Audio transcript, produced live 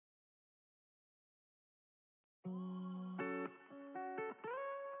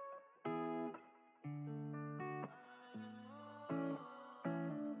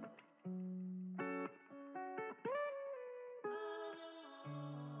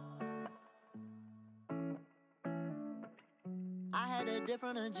at a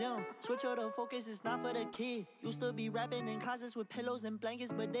different gym. Switch out the focus, it's not for the kid. Used to be rapping in closets with pillows and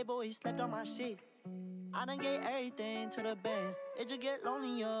blankets, but they boys slept on my shit. I done gave everything to the bands. It just get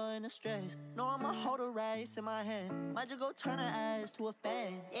lonelier in the stress. No, I'ma hold a rice in my hand. Might just go turn her ass to a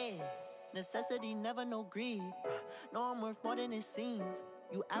fan. Yeah, necessity, never no greed. No, I'm worth more than it seems.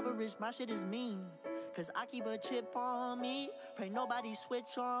 You average, my shit is mean. Cause I keep a chip on me. Pray nobody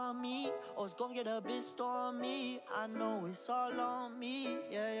switch on me, or it's gon' get a bit stormy. I know it's all on me,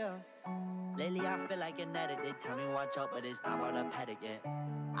 yeah, yeah. Lately I feel like an addict. They tell me watch out, but it's not about a paddock yet.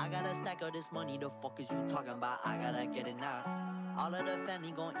 I gotta stack up this money, the fuck is you talking about? I gotta get it now. All of the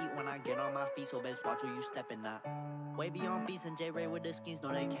family gon' eat when I get on my feet, so best watch where you steppin' now. Way beyond beats and J-Ray with the schemes,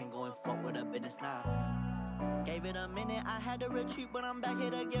 no they can't go and fuck with a business now. Gave it a minute, I had to retreat, but I'm back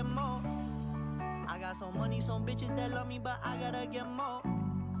here to get more. I got some money, some bitches that love me, but I gotta get more.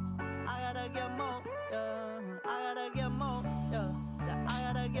 I gotta get more, yeah. I gotta get more, yeah. I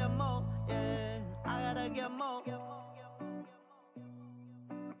gotta get more, yeah. I gotta get more.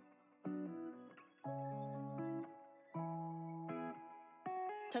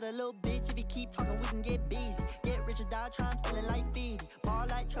 Tell the little bitch if you keep talking we can get busy. Get rich or die trying to feel it like feed. Ball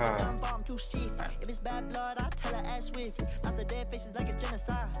like trouble done bomb too shifty. If it's bad blood I tell her ass swiftly. Lots of dead faces like a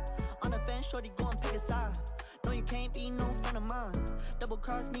genocide. On the fence shorty go and pick a side. No you can't be no friend of mine. Double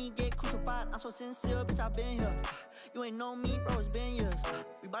cross me get crucified. I'm so sincere bitch I been here. You ain't know me bro it's been years.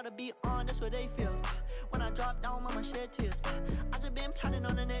 We bout to be on that's what they feel. When I drop down mama shed tears. I just been planning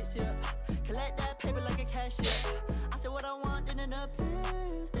on the next year. Collect that paper like a cashier. I said what I want then it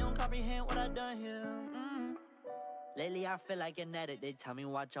appears. They don't comprehend what I done here. Lately I feel like an addict. They tell me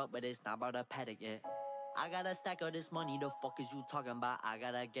watch out, but it's not about a paddock yet. I gotta stack up this money, the fuck is you talking about? I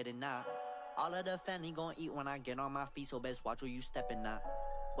gotta get it now. All of the family gon' eat when I get on my feet, so best watch where you steppin' now.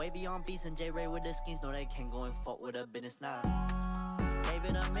 Way beyond beats and J-Ray with the schemes, no they can't go and fuck with a business now. Gave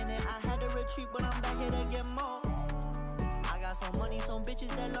it a minute, I had to retreat, but I'm back here to get more. I got some money, some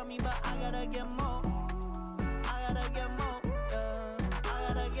bitches that love me, but I gotta get more. I gotta get more, yeah.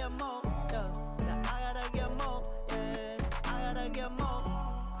 I gotta get more, yeah. I gotta get more, yeah. I gotta get more.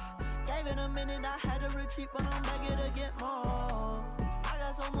 Gave it a minute, I had to retreat, but I'm back here to get more. I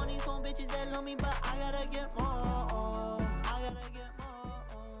got some money, some bitches that love me, but I gotta get more. I gotta get more.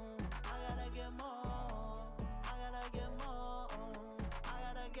 I gotta get more. I gotta get more. I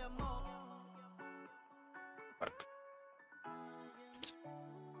gotta get more.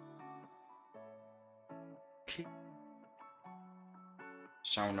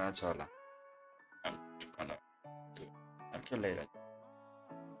 Sauna chala. I'm killing it.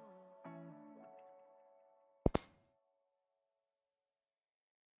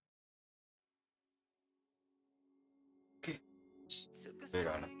 Okay. Wait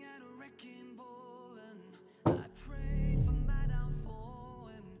on it. I prayed for my downfall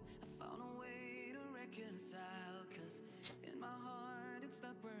and I found a way to reconcile. Cause in my heart it's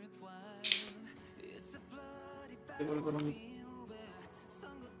not worthwhile. It's a bloody battlefield where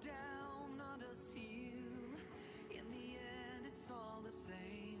some go down, others heal. In the end it's all the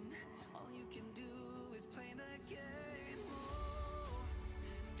same. All you can do is play the game. Oh,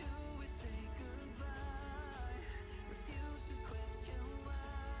 do we say goodbye? Refuse to question why.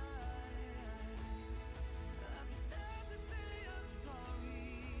 I deserve to say I'm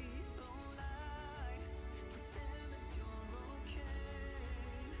sorry, so lie. Pretend that you're okay.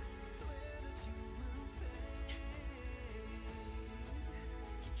 Swear that you will stay.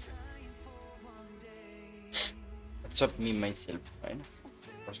 Keep trying for one day. What's up me myself, right?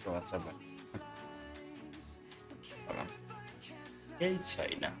 First of what's up? Hey,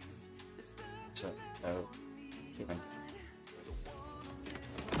 China. So,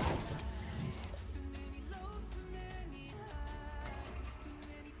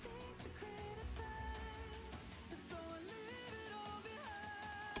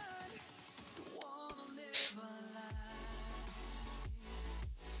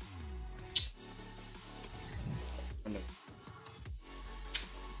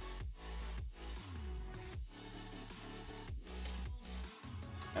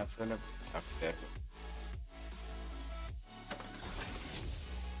 I'm gonna up there.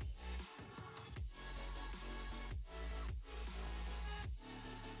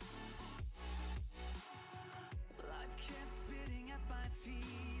 Life kept spitting at my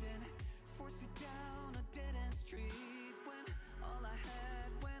feet and forced me down a dead-end street when all I had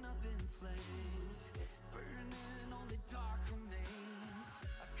went up in flames, burning only dark remains.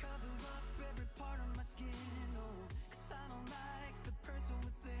 I cover up every part of my skin, oh, 'cause I don't like the person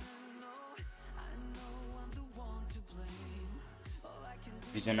within, oh, I know I'm the one to blame. All I can do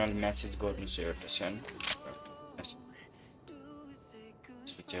Regional message go to your session. do is say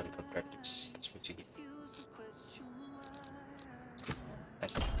जेलको practice त्यसपछि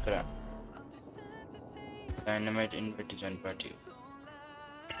MATRA dynamite इन्भिटेड join party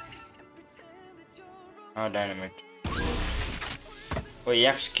dynamite ओ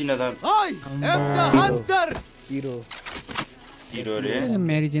x किन त hero रे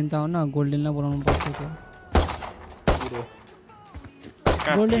मेरी चिन्ता हो न गोल्डनलाई बोलाउनु पर्छ त्यो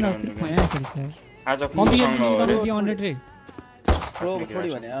गोल्डन आज कुसँग हो रे प्रो थोडी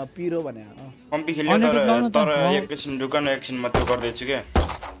भने पिरो भने कम्पी खेल्ने तर एकछिन दुकान एकछिन मात्र गर्दै छु के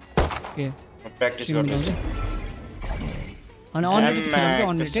प्र्याक्टिस गर्दैछु अनि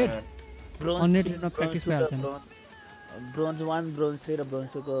अनरेटेड अनरेटेडमा प्र्याक्टिस भइहाल्छ नि ब्रोन्ज 1 ब्रोन्ज 3 र ब्रोन्ज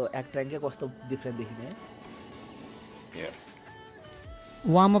 2 को एक्ट र्याङ्क कस्तो डिफरेन्ट देखिने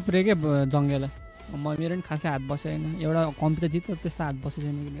वार्म अप रे के जङ्गेलाई म मेरो नि खासै हात बसेन एउटा कम्पी त जित्यो त्यस्तो हात बसेको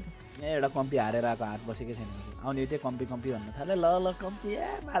छैन कि मेरो एउटा कम्पी हारेर आएको हात बसेकै छैन आउने त्यही कम्पी भन्न थाले ल कम्पी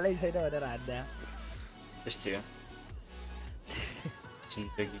मालै छैन भनेर हात दियो त्यस्तै हो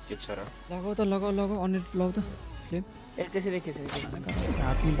जिन्दगी के छ र लगाउ अनरेटेड लगाउ त एकैछिन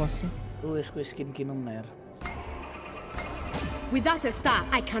हातमा बस्छ ऊ यसको स्किन किनौँ न यार Without a star,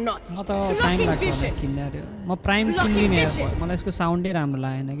 I cannot. म त टाइम लाग्छ किन्ने अरे म प्राइम किन्दिनँ यार मलाई यसको साउन्डै राम्रो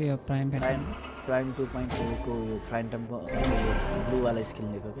लागेन कि यो प्राइम 2.4 को यो फ्यान्टम को ब्लू वाला स्किन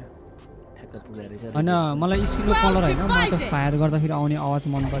लिएको के ठ्याक्क पुगेर चाहिँ हैन मलाई स्किनको कलर हैन म त फायर गर्दा फेरि आउने आवाज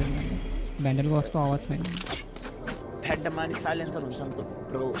मन परेन भ्यान्डलको कस्तो आवाज छैन फ्यान्टममा नि साइलेन्सर हुन्छ नि त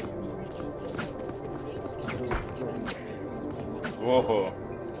ब्रो ओहो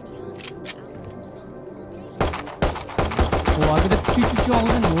ओ अघि त चुचु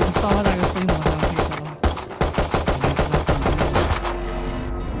आउँछ नि हो त्यस्तो आवाज आएको छैन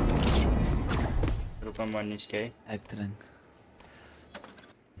रुपमा निस्के एक्ट र्याङ्क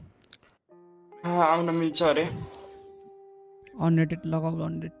आउन मिल्छ अरे अनरेटेड लगाउ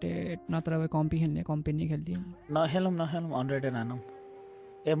अनरेटेड नत्र अब कम्पी खेल्ने कम्पनी खेल्दिए नखेलौँ 100 हानौँ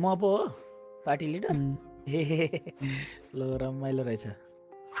ए म पो हो पार्टी लिडर ल रमाइलो रहेछ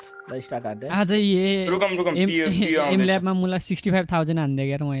ल स्टार्ट हान्दै आज ये रुकम पियो एम ल्याबमा मलाई 65000 हान्दै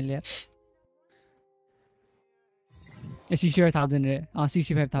गएर मैले ए 65000 रे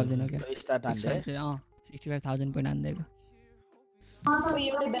 65000 हो के स्टार्ट हान्दै 65000 पनि हान्दैको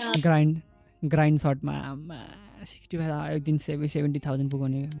ग्राइन्ड सर्टमा 65 एक दिन 70000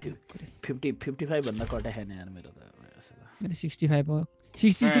 पुग्ने 55 भन्दा कटा छैन यार मेरो त मेरो 65 हो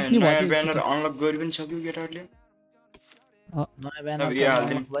 66 नि भयो ब्यानर अनलक गरि पनि सक्यो केटाहरुले नयाँ ब्यानर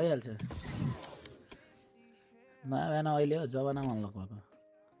भइहाल्छ नयाँ ब्यानर अहिले हो जवानामा अनलक भएको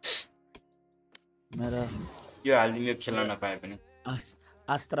मेरो यो हालदिन खेल्न नपाए पनि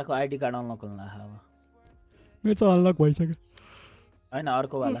आस्त्राको आइडी कार्ड अनलक हुन लाग्यो अब मेरो त अनलक भइसक्यो हैन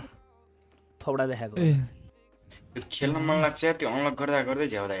अर्को वाला थोडा देखाएको त्यो खेल्न मन लाग्छ त्यो अनलक गर्दै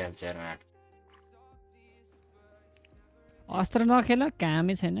झ्याउदा हाल्छ यार अस्त्र नखेल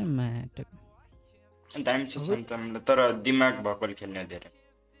कामै छैन म्याट दामी छ सन्तमले तर दिमाग भएकोले खेल्ने धेरै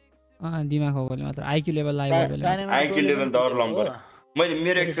दिमाग भएकोले मात्र IQ level live IQ level दर लम्बर मैले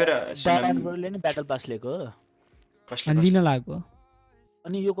मेरो एक फेर डायनामाइटले नि ब्याटल पास लिएको कसले लिन लाग्यो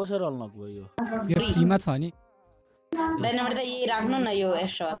अनि यो कसरी अनलक भयो यो फ्रीमा छ नि डायनामाइट त यही राख्नु न यो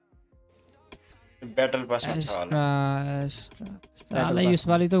एक्स्ट्रा ब्याटल पासमा छ होला यसलाई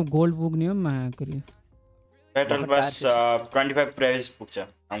यसपालि त गोल्ड पुग्ने हो माकरी ब्याटल पास 25 प्राइस पुग्छ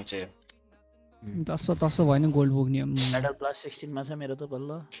आउँछ यो तसो भयो नि गोल्ड पुग्ने हो ब्याटल प्लस 16 मा छ मेरो त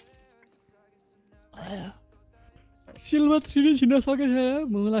बल्ल सिल्भर 3 नै छिन्न सके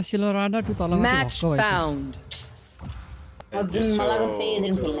छैन मलाई सिल्भर आडा टु तल Match found. अजुन मलाई त पेज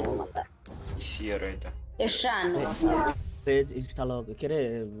खेल्ने हो म त सियर है त एक्स्ट्रा हान्नु पेज इन्स्टल के रे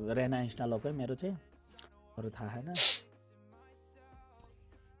रेना इन्स्टल हो मेरो चाहिँ अरु थाहा छैन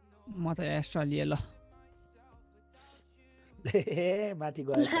म त एक्स्ट्रा लिए ल ए माथि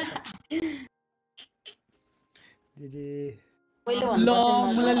गयो दिदी पहिले ल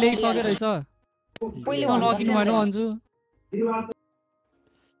मलाई ल्याइसके रहेछ पहिले लगिन भएन भन्छु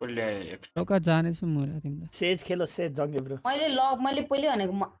पहिले टका जानेछु म तिमीलाई says Khelo says Jange bro मैले पहिले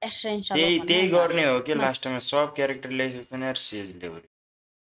भनेको म एक्स्ट्रा इन्स्टल त्यही गर्ने हो के लास्टमा सब क्यारेक्टर ल्याइसक्छ नि यार सेज ल्याउ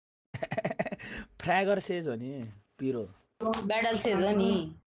फ्र्यागर सेज हो नि पिरो ब्याटल सेज हो नि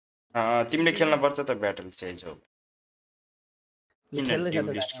तिमीले खेल्न पर्छ त ब्याटल सेज हो खेल्दै छ त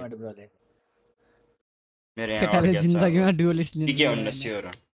डायनामाइट ब्रोले मेरो केटाले जिन्दगीमा डुअलिस्ट लिन्छ के हुन्न स्योर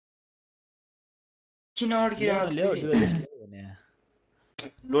किन अड्किरहेको ल्याउ डुअलिस्ट भने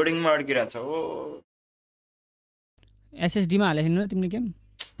लोडिङमा अड्किरहेको छ ओ एसएसडी मा हाले छैन तिमीले गेम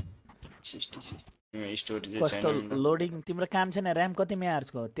 66 स्टोरेज कस्तो लोडिङ तिम्रो काम छैन र्याम कति मेगाहर्ज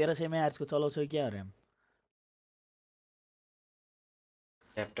को 1300 मेगाहर्ज को चलाउँछौ क्या र्याम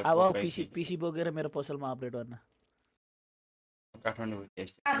ल्यापटप अब पिसी बोकेर मेरो पसलमा अपडेट गर्न काठमाडौँ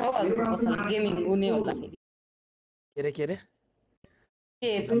त्यस्तै कहाँ छ हौ हजुरको पसल गेमिङ हुने होला फेरि के रे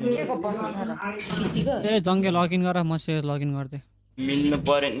के को पसल छ र PC को ए जङ्गे लगइन गर म सेज लगइन गर्दै मिल्नु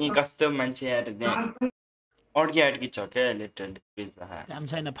पर्यो नि कस्तो मान्छे यार त्यहाँ अड्की छ क्या लिटरली प्लिज काम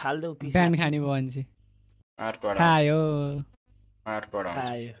छैन फाल्देऊ पिसी ब्यान्ड खाने भयो भने अर्को खायो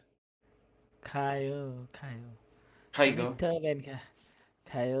खायो खायो खायो खाइगो मिठो ब्यान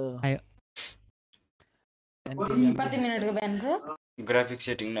खायो कति मिनेटको ब्यानको ग्राफिक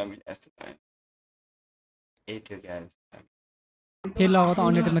सेटिङ नमिले जस्तो भयो यही थियो क्या फेरि लगाउ त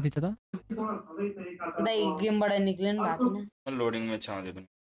अनडेटेडमा थिच्छ त दाइ गेमबाट निक्लिनु भएको छैन लोडिङमा छ अझै पनि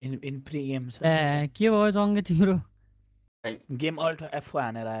इन प्री गेम छ ए के भयो जङ्गे तिम्रो गेम अल्ट F4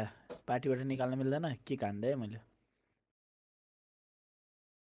 हानेर आयो पार्टीबाट निकाल्न मिल्दैन के हान्दै मैले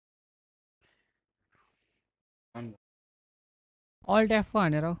अल्ट F4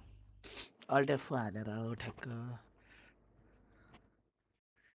 हानेर अल्ट F4 हानेर हो ठ्याक्क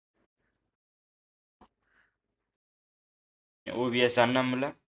ओबिएस हान्न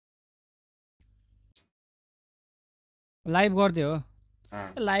मलाई लाइभ गरिदियो हो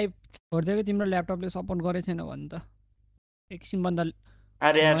लाइभ गरिदियो कि तिम्रो ल्यापटपले सपोर्ट गरेको छैन भने त एकछिन बन्दा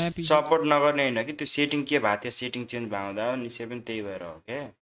अरे यार सपोर्ट नगर्ने होइन कि त्यो सेटिङ के भएको थियो सेटिङ चेन्ज भाउँदा निश्चय पनि त्यही भएर हो क्या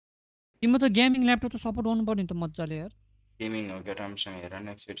तिम्रो त गेमिङ ल्यापटप त सपोर्ट गर्नु पर्ने त मजाले यार गेमिङ हो क्या राम्रोसँग हेर न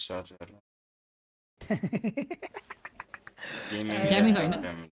एकचोटि सर्च गरेर गेमिङ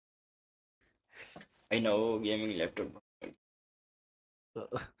होइन हो गेमिङ ल्यापटप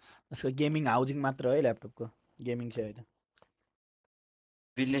उसको गेमिङ हाउजिङ मात्र है ल्यापटपको गेमिङ चाहिँ होइन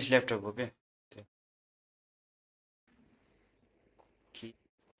बिजनेस ल्यापटप हो क्या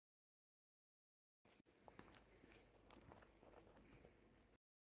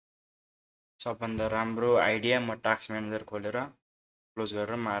सबभन्दा राम्रो आइडिया म टास्क म्यानेजर खोलेर क्लोज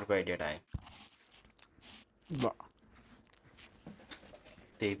गरेर म अर्को आइडिया आएँ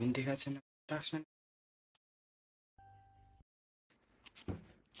त्यही पनि देखाएको छैन टास्क म्यानेजर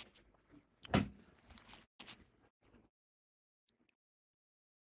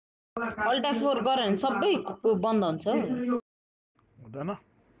अल्ट F4 गरे भने सबै बन्द हुन्छ हुँदैन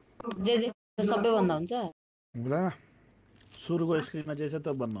जे सबै बन्द हुन्छ हुँदैन सुरुको स्क्रिनमा जे छ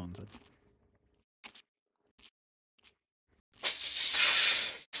त्यो बन्द हुन्छ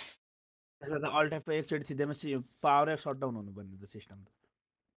त्यसमा त अल्ट F4 एकचोटि थिच्दैपछि पावरै सटडाउन हुनुपर्ने त सिस्टम त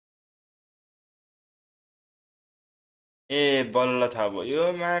ए बल्ल थाहा भयो यो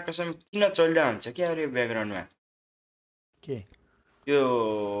मा कसम किन चलिरहेको हुन्छ क्या अरे ब्याकग्राउन्डमा के यो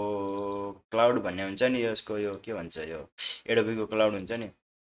क्लाउड भन्ने हुन्छ नि यसको यो के भन्छ यो एडोबीको क्लाउड हुन्छ नि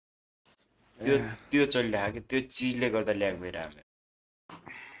त्यो चलिरहेको कि त्यो चिजले गर्दा ल्याग भइरहेको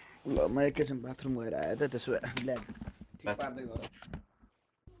ल म एकैछिन बाथरुम गएर आएँ त त्यसो ल्याग पार्दै गर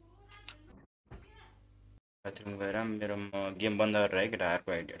बाथरुम गएर मेरो म गेम बन्द गरेर आएँ केटा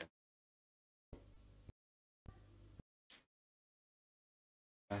अर्को आइडिया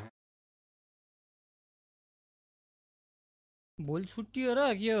भोलि छुट्टी हो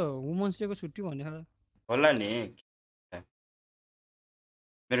र के हो वुमन्स डेको छुट्टी भन्ने होला नि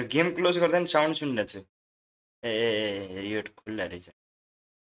मेरो गेम क्लोज गर्दा नि साउन्ड सुनिरहेको छु ए यो खुल्ला रहेछ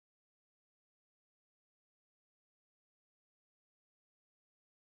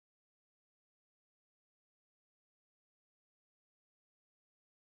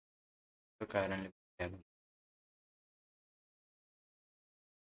त्यो कारणले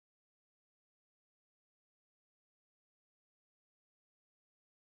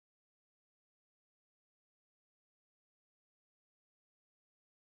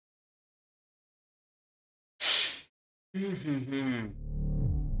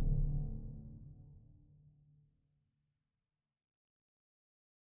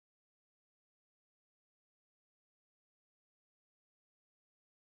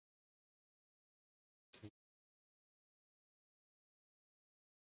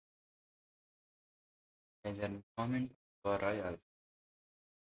कमेन्ट गर है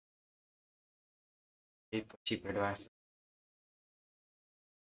पछि भेट भाइ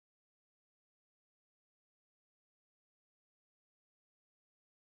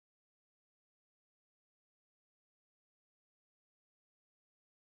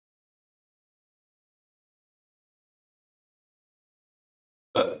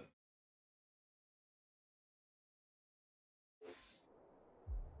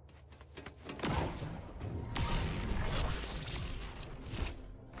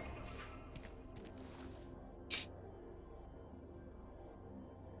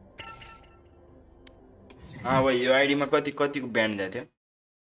यो आइडीमा कतिको ब्यान्ड दिएको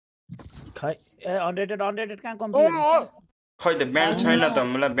थियो खै ए अनरेटेड कहाँ कम्ती खै त ब्यान्ड छैन त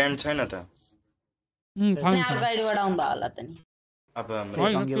मलाई ब्यान्ड छैन त स्न्याप गाइडबाट आउँदा होला त नि अब हाम्रो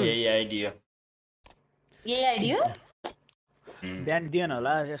यही आइडी हो यही आइडी हो ब्यान्ड दिएन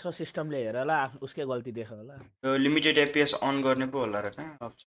होला यसो सिस्टमले हेर होला उसकै गल्ती देख होला यो लिमिटेड एपीएस अन गर्ने पो होला र कहाँ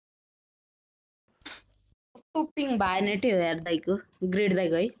अप्सन टुपिङ भाइनेटै हो यार दाइको ग्रेड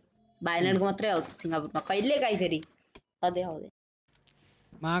दाइको है भाइनेटको मात्रै आउँछ सिङ्गापुरमा कहिले काहीँ फेरि सधैँ आउँदैन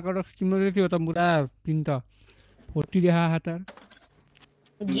माबाट तिम्रो के हो त पुरा पिन त 40 देखा त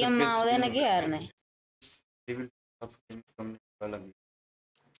गेममा आउँदैन के हेर्ने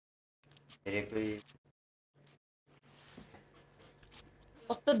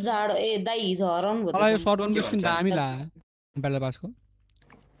कस्तो जाडो ए दाइ हिजो हराउनु भयो मलाई यो सर्ट वन स्किन दामी ला बेला बासको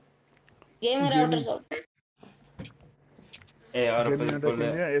गेम राउटर सर्ट ए अरु पनि बोल्ने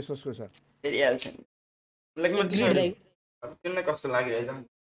एसोसको छ फेरि हाल्छ लाइक म त्यसले किन कस्तो लाग्यो एकदम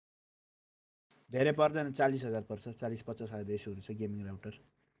धेरै पर्दैन 40000 पर्छ 40-50 देशहरु छ गेमिङ राउटर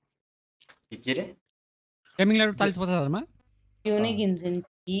के रे गेमिङ ल्यापटप 40-50 हजारमा यो नै किन्छन्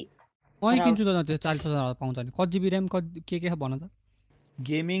कि मै किन्छु त त्यो 40-50 हजार पाउँछ नि कति जिबी र्याम के छ भन त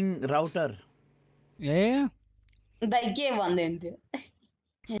गेमिङ राउटर ए दाइ के भन्दै हुन्थ्यो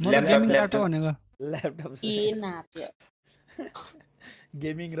ल्यापटप भनेको ल्यापटप ए नाप्यो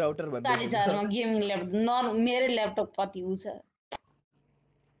गेमिङ राउटर भन्दै 40000 मा गेमिङ ल्यापटप मेरो ल्यापटप कति उ छ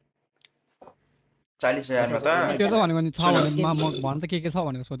 40000 मा त त्यो त भनेको नि छ भने म भन त के छ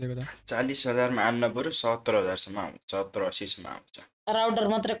भनेको सोधेको त 40000 मा आन्न पर्यो 17000 सम्म आउँछ 70-80 सम्म आउँछ राउटर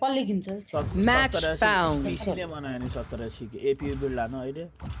मात्र कसले किन्छ Match found. पीसीले बनायो नि 70-80 के एपीयू बिल्ड लानु अहिले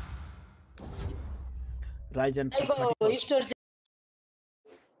राइजन स्टोर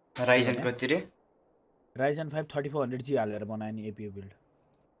राइजन कति रे राइजन 5 3400G हालेर बनायो नि एपीयू बिल्ड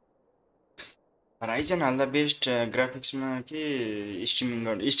राइजन हाल्दा बेस्ट ग्राफिक्समा के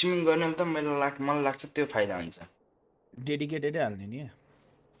स्ट्रिमिङ गर्ने त मलाई लाग्छ त्यो फाइदा हुन्छ डेडिकेटेडै हाल्ने नि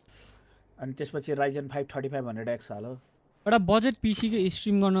अनि त्यसपछि राइजन 5 3500X हालो एउटा बजेट पीसी को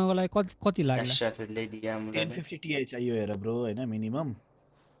स्ट्रिम गर्नको लागि कति लाग्ला 1050 Ti चाहियो हेर ब्रो हैन मिनिमम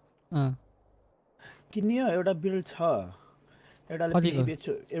किन्ने हो एउटा बिल्ड छ एउटाले पीसी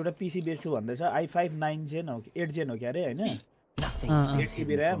बेच्छु एउटा पीसी बेच्छु भन्दै छ i5 9 जेन हो 8 जेन हो क्या रे हैन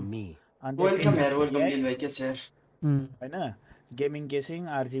 8GB RAM वेलकम यार वेलकम लिन भाइ के छ हैन गेमिङ केसिङ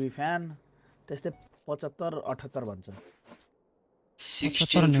RGB फ्यान त्यस्तै 75 78 भन्छ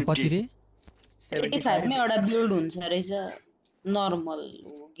 16 कति रे 85 मा एउटा बिल्ड हुन्छ रहेछ नर्मल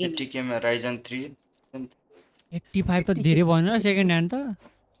गेम 80k मा राइजन 3 85 त धेरै भएन र सेकेन्ड ह्यान्ड त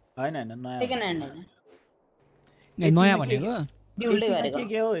हैन नयाँ सेकेन्ड ह्यान्ड हैन नयाँ भनेको बिल्डै गरेको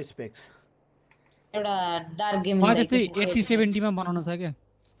के हो स्पेक्स एउटा डार्क गेम म त्यस्तै 80 70 मा बनाउन छ के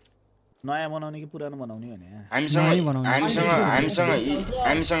नयाँ बनाउने कि पुरानो बनाउने भने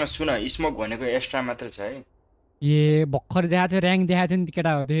हामीसँग सुन स्मोक भनेको एक्स्ट्रा मात्र छ है ए भर्खर देखाएको थियो र्याङ्क देखाएको थियो नि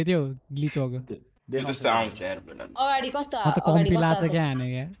केटा हो देखेको थियो ग्लिच भएको त्यस्तो आउँछ यार अगाडि कस्तो म त कम्पी लाछ के हाने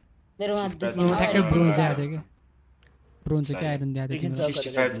के मेरोमा ठ्याक्कै ब्रोन्ज देखाएको थियो के ब्रोन्ज के आइरन देखाएको थियो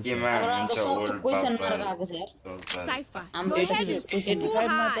 65k मा हुन्छ ओल्ड क्वेशन मार्क आएको छ यार Cypher. हाम्रो Your head is too 85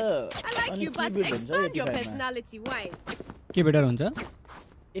 मा hard. त I like you, but expand your personality. Why? के बेटर हुन्छ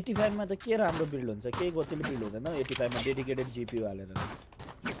 85 मा त के राम्रो बिल्ड हुन्छ केही गतिले बिल्ड हुँदैन 85 मा डेडिकेटेड जीपीयू हालेर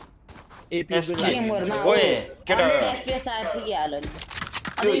एपीयू गेमहरुमा ओए केटा FPS आरपी हाल्यो नि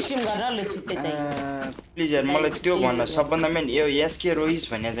अझै स्ट्रिम गर्न ल छुट्टै चाहिँ प्लिज यार मलाई त्यो भन्न सबभन्दा मेन यो एसके रोइस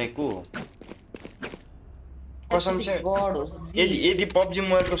भन्ने चाहिँ को कसम से यदि PUBG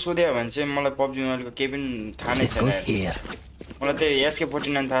मोबाइलको सोध्यो भने चाहिँ मलाई PUBG मोबाइलको केही पनि थाहा नै छैन मलाई त्यो एसके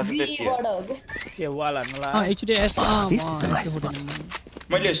 49 थाहा छ त्यति हो के वाला नला HDS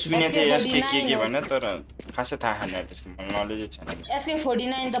मैले सुने थिएँ एसके के भने तर खासै थाहा छैन त्यसको मलाई नलेजै छैन एसके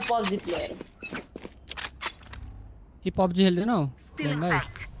 49 त PUBG प्लेयर के PUBG खेल्दैनौ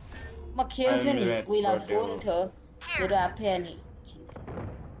म खेल्छु नि पहिला फोन थियो मेरो आफै अनि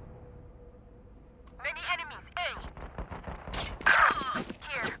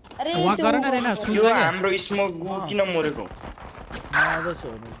अरे वा गर्न रेना यो हाम्रो स्मोक किन मरेको नआउँदै छ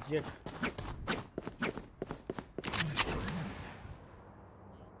नि jet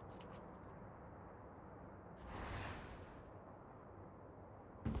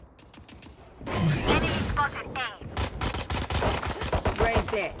Raise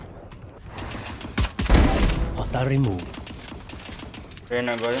there. Hostile remove.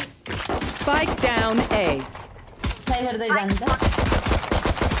 Raina गयो Spike down A. Cyber they जान्छ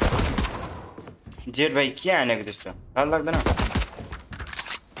जेट भाइ के हानेको त्यस्तो लाज लाग्दैन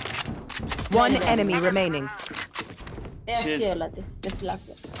One enemy remaining. एसके होला त्यो त्यस लाग्छ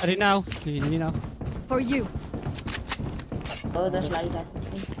अरे नाउ For you. हो दस लागिरहेको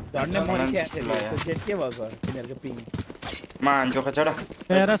छ झन्डै मरिसक्यो जेट के भएको तिनीहरुको पिङ मान जो खचडा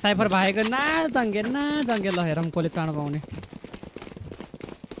हेर साइफर भाइको ना जंगे ल हेरम कोले चाँड पाउने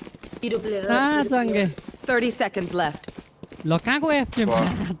हिरो प्लेयर ना जंगे 30 seconds left. ल कहाँको एफके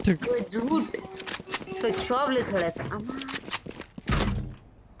झुट सबले छोडेछ आमा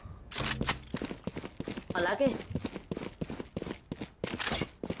होला के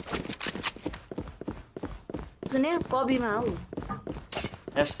सुने कबीमा हौ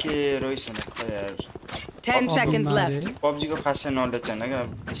एसके रोइस न खै यार 10 seconds left. PUBG को खासै नलेज छैन के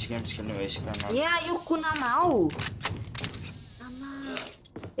PC गेम्स खेल्ने भइसक्यो यहाँ यो कुनामा हौ आमा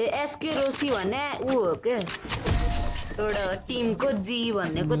ए एसके रोसी भन्ने उ हो के एउटा टिमको जी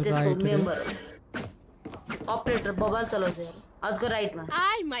भन्नेको त्यसको मेम्बर हो अपरेटर बबाल चलाउँछ यार अजको राइटमा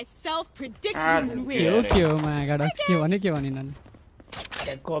I myself predict we will win. के हो माया गाडा के भनिन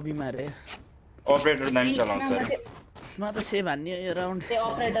कबी मारे अपरेटर दामी चलाउँछ म त से भन्ने यो राउन्ड त्यो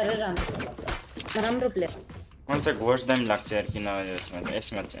अपरेटरै राम्रो प्लेयर मन चाहिँ घोष दामी लाग्छ यार किन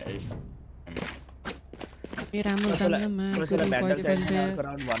यसमा चाहिँ ए राम्रो जान्नमा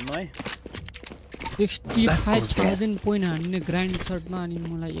राउन्ड भन्नु है 65,000 पोइन्ट हान्ने ग्राइन्ड शटमा अनि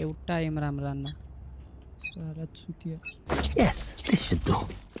मलाई एउटा एम राम्रो जान्न सारा छुटिया Yes, this should do.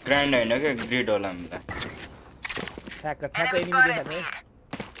 Grind हैन के ग्रिड होला हामीलाई ठ्याक्क एनिमी देखाथे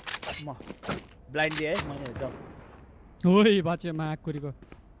म ब्लाइन्ड दिए है मैले जाऊ ओइ बाचे माकुरीको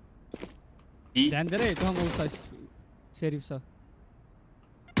ध्यान दे रे त म उस शेरिफ छ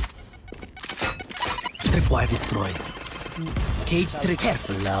Tripwire destroyed. Cage trick.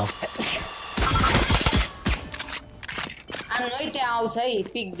 Careful now. अन्नु है त्यहाँ आउँछ है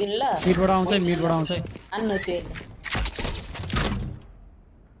पिक दिन ल मिडबाट आउँछ अन्नु त्यो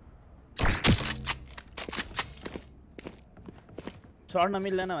चढ्न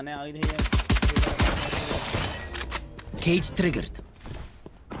मिल्दैन भने अहिले Cage triggered.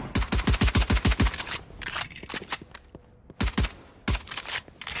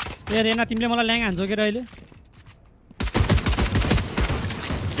 ए रेना तिमीले मलाई ल्याङ हान्छौ के अहिले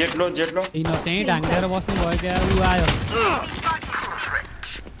जेट लो इन त्यही ढाङ्गेर बस्नु भयो क्या उ आयो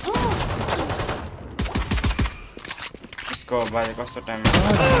इसको बारे कस्तो टाइम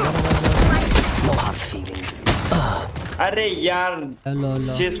No hard feelings. अरे यार ल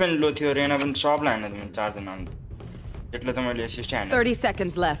सीएस पनि लो थियो रेना पनि सबलाई हान्न तिमी 4 जना अन्त जेटले त मैले असिस्ट हान्न 30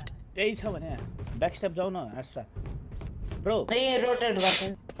 seconds left. त्यही छ भने ब्याक स्टेप जाऊ न आशा ब्रो रे रोटेट गर्छ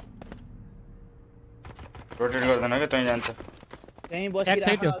रोटेट गर्दैन के त्यही जान्छ त्यही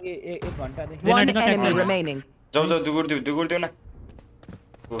बसिरहेको अघि 1 घण्टा देखि 1 enemy remaining. जाऊ दुगुर दिउ न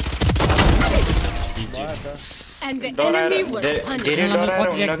And the enemy was punished. धेरै डराएर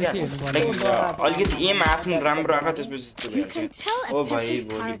हुन्न क्या अलिकति एम आफ्नो राम्रो आएको त्यसपछि You can tell oh a भाइ person's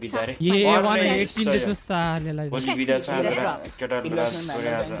भोलि character. बिदा रे ए 118 जस्तो सालेलाई भोलि बिदा छ केटाहरुलाई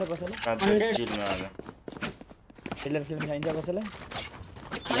टेलर फिल्म चाहिन्छ कसैलाई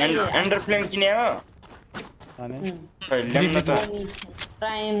एन्डर फ्लेम किने हो अनि खै ल्याउन त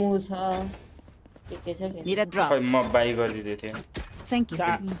प्राइम उ छ के छ के Need a drop. खै म बाइ गरिदिदै थिए Thank you.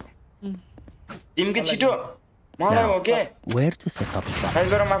 तिमीको छिटो मलाई हो के Where to set up shop? खाइ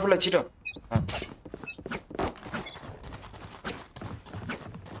गरम आफुलाई छिटो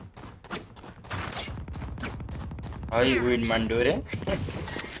हाई विड मान्डो रे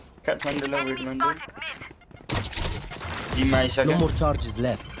काठमाडौँलाई विड मान्डो टिम आइसक्यो No more charges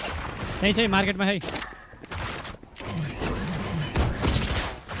left. त्यही छ मार्केटमा है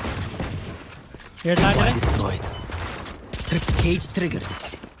हेड लाग्यो Tripwire destroyed. Cage triggered.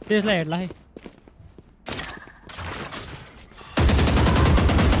 त्यसलाई हेड लाग्यो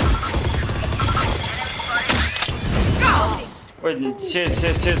ओइ से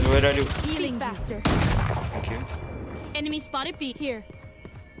where are you Healing faster. okay Enemy spotted B here.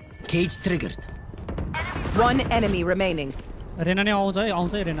 Cage triggered. 1 enemy remaining. Raina नै आउँछ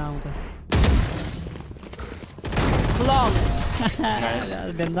है रेना आउँछ Flawless. nice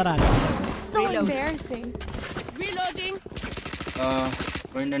डेन्जर हाल्यो So embarrassing. Reloading.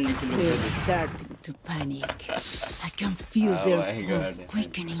 होइन Nikhil Starting to panic. I can feel their pulse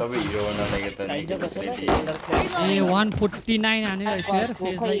quickening. सबै हिरो हुन लाग्यो त चाहिन्छ निखिल कसैलाई ए 149 हानेर शेयर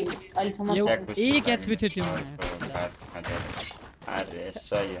खोइ अहिलेसम्म एक एचपी थियो त्यो अरे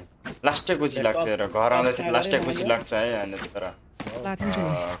सही हो लास्टै खुसी लाग्छ र घर आउँदा त्यो लास्टै खुसी लाग्छ है अनि तर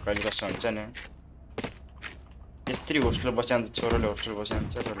कहिले कस्तो हुन्छ नि यस्तरी होस्टेल बस्यान्छ छोरोले होस्टेल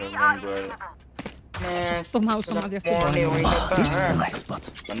बस्यान्छ छोरोले गयो यस्तो माउसमा जस्तो पढ्ने होइन त This is a nice spot.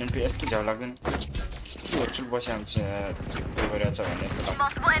 भन्ने फेरि यस्तो झ्याउ लाग्दैन होस्टेल बस्यान्छ गरिरहेछ भन्ने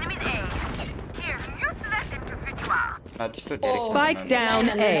त्यस्तो धेरै Spike down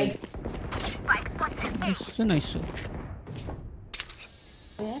A. नाइस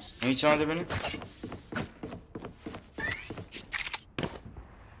हुन्छ आउँदै पनि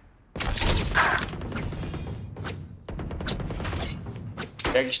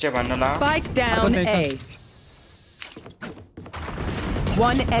Back step hanna la. Spike down A.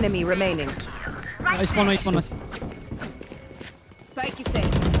 One enemy remaining. Spawn. Spike is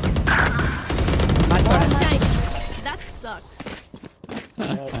safe. That sucks.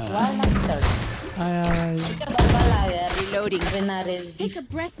 Reloading. Take a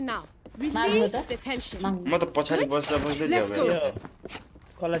breath now. Release the tension. म त पछाडी बस्दा बस्दै जाऊ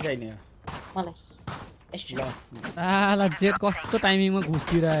कसलाई चाहिने मलाई आला जेट कस्तो टाइमिङमा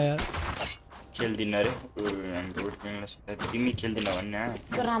घुस्दिरा यार खेल्दिन रे हामी रोड गेमले सोध्दा तिमी खेल्दिन भन्ने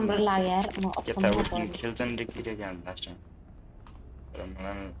त्यो राम्रो लाग्यो यार म के थाहा उठ्न खेल्छन् रे किरे के लास्ट टाइम तर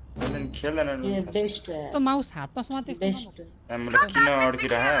मलाई खेल्दैन बेस्ट त माउस हातमा समाते बेस्ट हामीले किन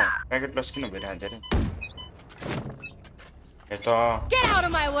अड्किरहा प्याकेट लस किन भइरहेछ रे एतो Get out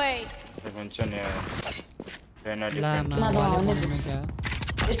of my way. भन्छ नि पेनल्टी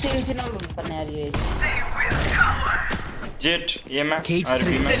यसरी चाहिँ नहुनु पर्ने यार यो जेट एमा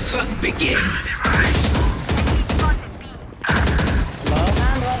आरबीमा begins.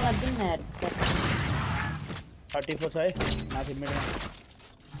 काम गर्न दिन्न यार 34 छ है माथि मिडमा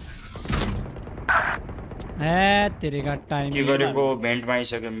ए तेरेका टाइम के गरेको भेन्टमा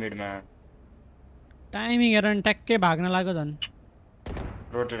आइसक्यो मिडमा टाइमिङ हेरेर ट्याक्कै भाग्न लाग्यो झन्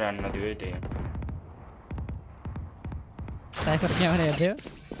रोटेट हान्न दियो है त्यही साइफर क्यामेरा हेर्दै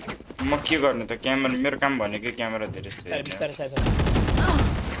म के गर्ने त क्यामेरा मेरो काम भनेकै क्यामेरा धेरै जस्तो हेर्ने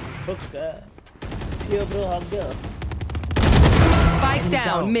Spike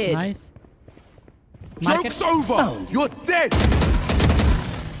down mid. Nice Joke's over! You're dead!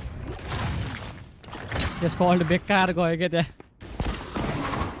 त्यसको अल्ट बेकार गयो क्या त्यहाँ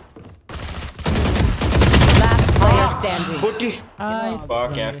Last player standing. 40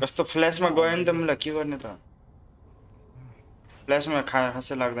 फक यार कस्तो फ्ल्याशमा गयो नि त मलाई के गर्ने त फ्ल्याशमा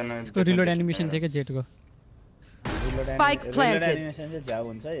खासै लाग्दैन त्यसको रिलोड एनिमेसन थियो क्या जेटको Spike planted. एनिमेसन चाहिँ झ्याउ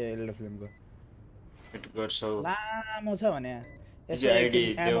हुन्छ यो एल्डर फिल्मको हिट गर्छौ लामो छ भने यसो आइडी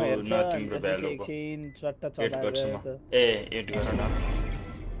देऊ न तिम्रो भ्यालुको एकछिन चट्टा एड गर्छु म ए एड गर न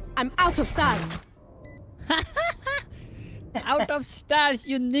I'm out of stars. Out of stars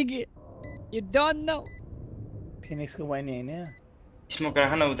you निगे you don't know फिनिक्सको बहिनी हैन स्मोक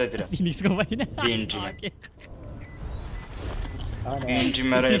राख न उतातिर फिनिक्सको भएन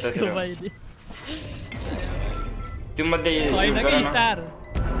एन्ट्रीमा र यतातिर त्यो मध्ये होइन गर कि न स्टार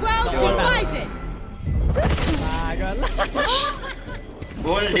Well divided. पागल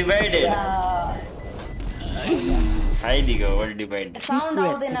goal divided हाइदिको goal divide sound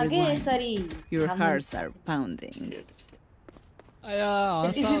आउँदैन के यसरी Your hearts are pounding. आया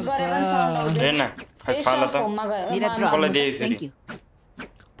डिफ्युज गरेर पनि साउन्ड आउँदैन हेर्न खै फाला त फोनमा गयो Need a drop. कसलाई दिए फेरि Thank you.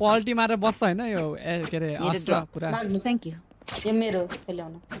 पल्टी मारेर बस्छ हैन यो के रे Need a अस्त्र drop. पुरा Thank you. यो मेरो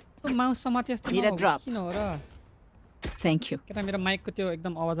खेल्याउन माउस समाते यस्तो Need a drop. किन हो र Thank you. केटा मेरो माइकको त्यो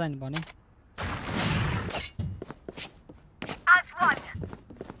एकदम आवाज आएन भने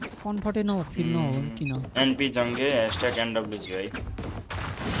कम्फर्टे न फिल न हो किन एनपी जंगे #NWG है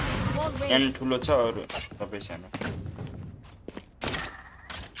एन ठुलो छ अरु सबै सानो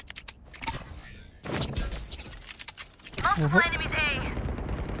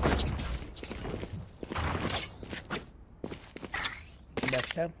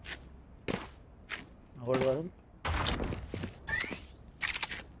ब्याकस्ट्याप होल्ड गरौँ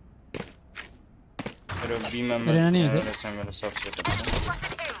मेरो बीमा रेना नि मेरो मेरो सब सेटअप छ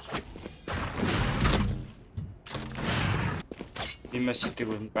बीमा सिटी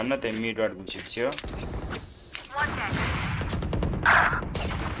घुस्नु पर्न त्यही मिडवार्ड घुसेपछि हो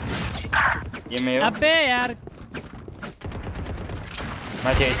यमे हो अबे यार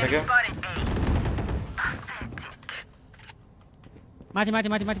माथि आइसक्यो माथि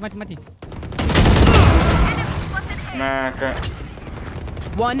नाका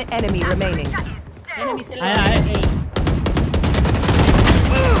One enemy remaining. Enemy आया selected.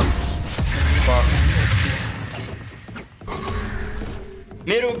 आया Fuck.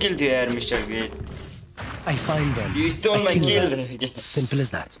 मेरो किल थियो यार mister great I find them. You stole my kill. Simple as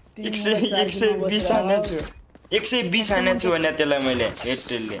that. 120 हाने छु 120 हाने छु भने त्यसलाई मैले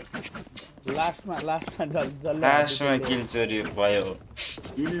हेडटेलले लास्टमा लास्टमा किल चोरी भयो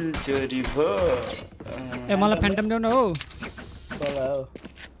किल चोरी भयो ए मलाई फ्यान्टम देऊ न हो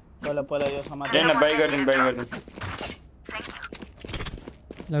पहिला यो समाज हैन बाइ गर्दिन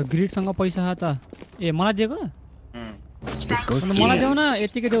ल ग्रिडसँग पैसा छ त ए मलाई दिएको This goes मलाई here. देऊ न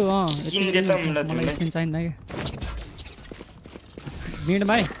यतिकै देऊ किन दे त मलाई मलाई तिमीले स्किन चाहिन्न के ग्रिड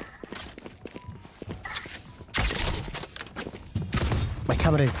भाइ My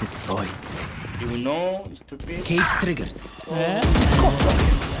camera is destroyed. You know stupid Cage triggered.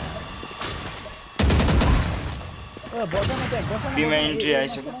 बीमा एन्ट्री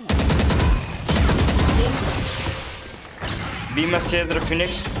आइसक्यो बीमा सेज र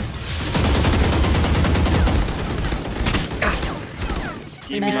फिनिक्स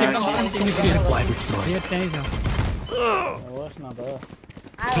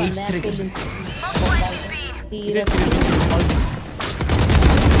Cage trigger.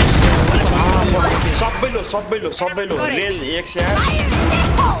 सबै लो रेज 108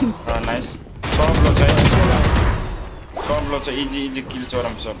 नाइस सब लो छ इजी किल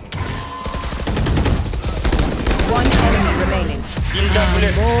चोरम सब One enemy remaining. तीनटा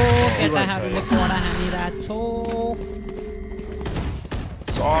बुलेट केटाहरुले कोडा हानिरा छो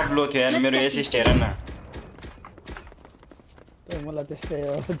सब लो थियो यार मेरो एसिस्ट हेर न मलाई त्यस्तै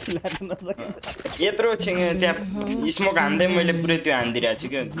हो दिलाउन नसके यत्रो छिङ त्यहाँ स्मोक हान्दै मैले पुरै त्यो हान्दिरा छु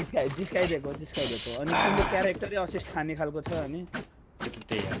के जिस्काइदिएको अनि तिम्रो क्यारेक्टरै असिस्ट खाने खालको छ अनि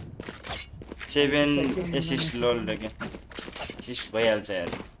त्यही हो 7 एसिस्ट लोल र के एसिस्ट भइहाल्छ यार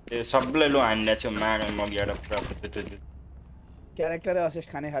त्यो सबले लो हान्दिरा छु माग मगिएर पुरा त्यो क्यारेक्टरै असिस्ट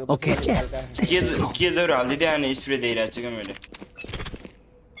खाने खालको Okay, yes. के जरो हाल्दिदै अनि स्प्रे दिइरा छु के मैले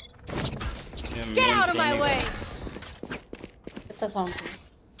Get out of my way.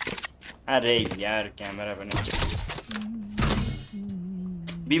 अरे यार क्यामेरा पनि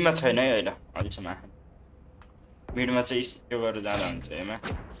बीमा छैन है अहिले अहिलेसम्म मिडमा चाहिँ त्यो गरेर जाँदा हुन्छ एमा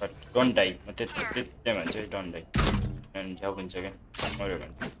बट डोन्ट डाइ म त्यही भन्छु डोन्ट डाइ अनि झ्याउ हुन्छ क्या मऱ्यो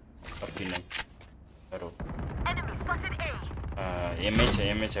भने सबै नै तर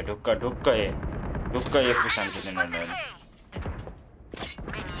एमै छ ढुक्क ए पुसान्छ तिनीहरूले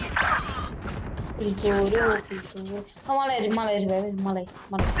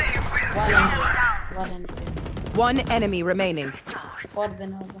One enemy remaining.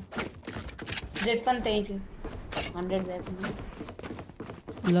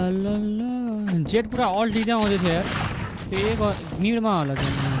 ला जेट पुरा अल दिँदै आउँदै थियो यार त्यही मिडमा होला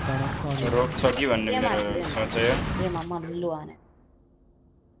रोक छ कि भन्ने मेरो सोच हो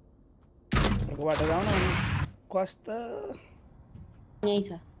एकबाट जाऊ न कस्तो यही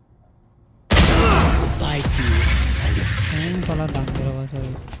छ Bites you and your तल ढाकेर बस्छ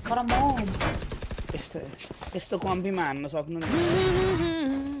तर म यस्तो कम्पीमा हान्न सक्नु नि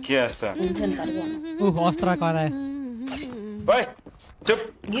के यस्तो अस्त्र कराए ओइ चुप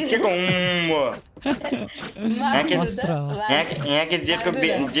के को यहाँ के जेटको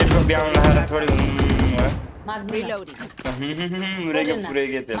ब्याउन लगाएर थोरै पुरै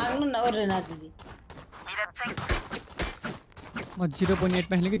के त्यो म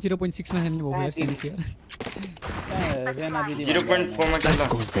 0.8 मा खेल्ने कि 0.6 मा खेल्ने भयो यार सिरियस यार 0.4 मा खेल्दा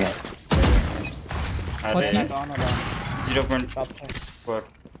goes there. 0.4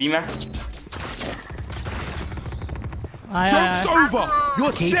 बीमा Joke's over!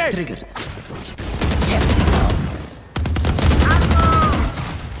 You're cage dead! Triggered.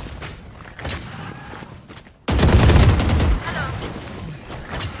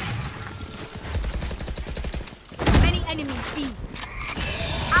 Many enemies B.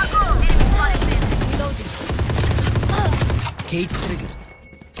 Cage triggered.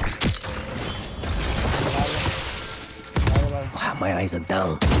 Wow, my eyes are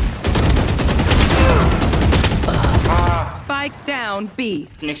down. Spike down B.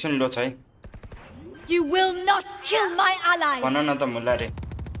 Connection लो छ है You will not kill my allies. भन न त मुला रे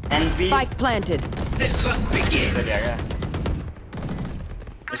एनपी Spike planted.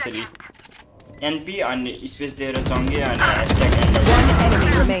 यसरी NP अनि स्पेस दिएर चङ्गे अनि One enemy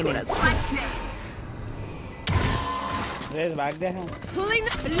remaining. रेस भाग they Pulling,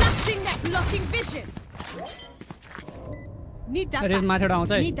 blasting that blocking vision. Need that race back. माथि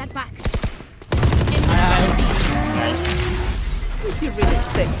आउँछ है Need that back. Nice Would you really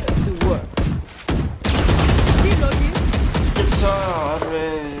expect them to work? Reloading. के छ अरे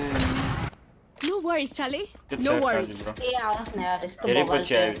No worries, Charlie. के छ No worries. ब्रो ए आओस् न यार यस्तो धेरै बबल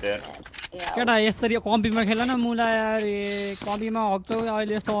पछि आयो त यार केटा यसरी कम्पीमा खेल न मुला यार कम्पीमा हक्छौ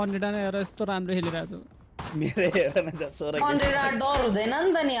अहिले यस्तो अनडेटा नै हेर यस्तो राम्रो खेलिरहेको छु मेरो हेर न त 16 डर हुँदैन नि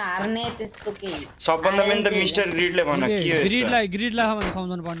त नि हार्ने त्यस्तो केही सबभन्दा मेन त मिस्टर ग्रिडले भन के हो यस्तो ग्रिडलाई भने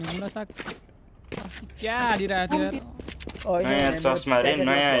सम्झाउनु पर्ने मुला साक क्या हारिरहेको थियो यार नयाँ चस्मा रे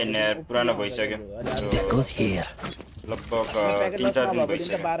नयाँ हैन यार पुरानो भइसक्यो This goes here. लगभग 3-4 दिन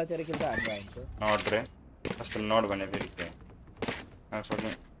भइसक्यो 12 13 किलो हार्दा हुन्छ नट रे कस्तो नट भने फेरि के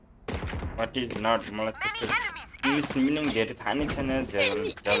व्हाट इज नट मलाई त्यस्तो इंग्लिश मिनिङ धेरै थाहा नै छैन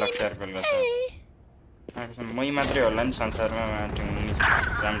झलक सर्कल गर्छ मै मात्रै होला नि संसारमा इंग्लिश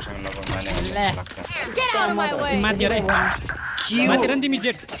राम्रोसँग नबोल्ने लाग्छ Get out of my way. माथि रे माथि रे तिमी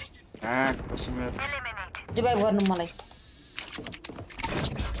जेट कसम रिभाइभ गर्नु मलाई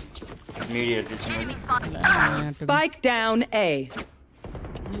मिडियर दिन्छु मैले Spike down A.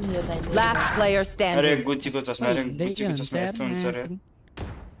 Last player अरे standing. गुच्चीको चस्मा रे गुच्चीको चस्मा यस्तो हुन्छ रे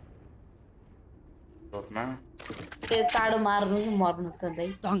टपमा त्यो टाडो मार्नु चाहिँ मर्नु त दाइ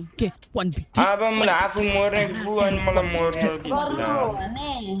टंके 1 बिट अब मलाई आफू मर्ने गु अनि मलाई मर्नु कि गर्नु भने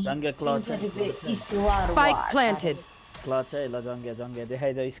Jange clutch Spike planted. Clutch है ल जङ्गे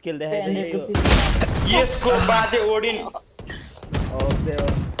देखाइदियो स्किल देखाइदियो यसको बाजे ओडिन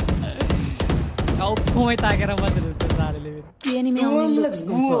औखमै ताकेर बसेर त्यो सालेले The enemy only looks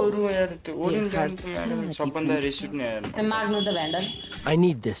composed. गुहरु यार त्यो ओडिन जान्छ सबभन्दा रिस उठ्ने यार मार्नु त भ्यान्डल I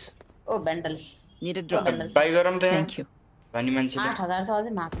need this. Oh भ्यान्डल Need a drop. By गरम त Thank you. भनी मान्छेले 8000 छ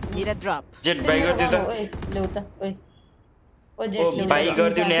अझै marks Need a drop. Jet by गर्दियो त ओइ ल्याउ त ओइ ओ ओ जेट ल्याउ बाइ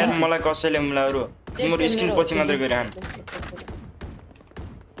गर्दियो नि यार मलाई कसैले मुलाहरु तिम्रो स्किल पछि मात्र गरिहान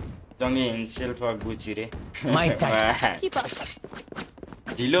जङ्गे हिन्सेल्फ गुची रे My thanks. Keep up.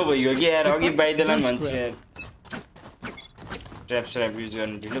 ढिलो भयो कि यार अघि बाइदेला भन्छ ट्र्याप स्ट्र्याप युज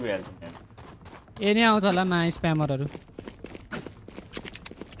गर्न ढिलो भइहाल्छ यार ए नै आउँछ होला मा स्प्यामरहरु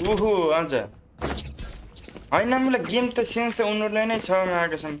उहु आउँछ हैन मलाई गेम त सेन्स त उनीहरुलाई नै छ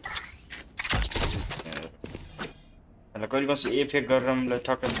मार्केसन ल कहिले कसो एफेक्ट गरेर मलाई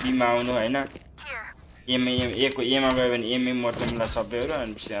ठक्क बीमा आउनु हैन एमए एको एमा गयो भने एमए मर्छ मलाई सबैहरु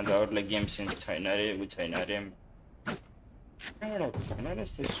अनि अन्त अरूलाई गेम सेन्स छैन रे उ छैन रे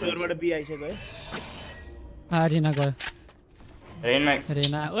स्टोरबाट बी आइसक्यो है रेना गयो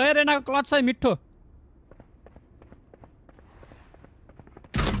रेना ओए रेनाको क्लच छ मिठो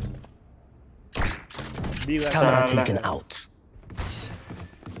Camera taken out.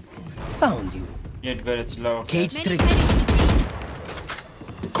 Found you. Get गरे ल Cage trigger.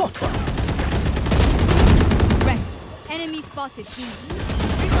 Caught one. Rest. Enemy spotted.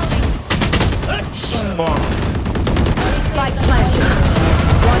 Spike planted.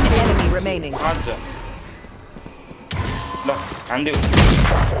 One enemy remaining. अच्छा ल हान्दिउ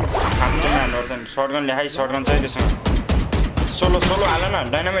हान्छ म्यान गर्छ शटगन ल्याइ शटगन चाहिँ त्यसमा सोलो हाल न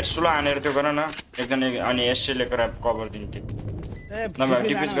डाइनामाइट सोलो हानेर त्यो गर न एकजना अनि एसटीले कभर दिन्थ्यो नभए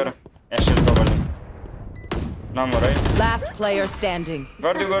डिफेन्स गर एसटी कभर दिनु नम्बर है Last player standing.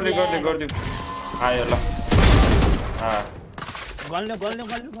 गर्दिउ आयो ल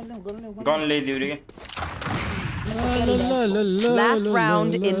गन ल्याइदिउ रे Last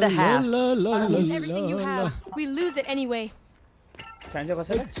round in the half. Use everything you have. We lose it anyway.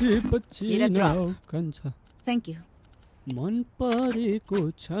 Need a drop. Thank you. मन परेको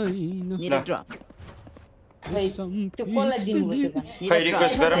छैन Need a drop. त्यो कसलाई दिनु भयो त्यो खै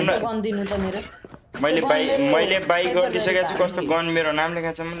रिक्वेस्ट गरम न गन दिनु त मेरो मैले बाइ गरिसकेको छु कस्तो गन मेरो नाम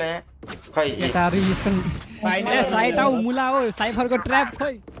लेखेको छ मलाई खै एटा रिस्कन ए साइट आउ मुला हो साइफरको ट्र्याप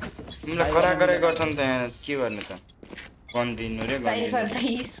खै मलाई कराकरै गर्छन् त यहाँ के गर्ने त गन दिनु रे गन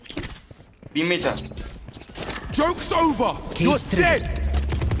बिमे छ Joke's over. You're dead.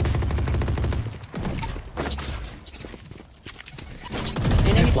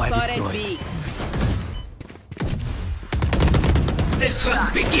 Enemy spotted B. The hunt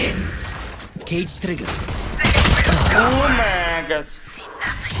begins. Cage trigger. Oh my god.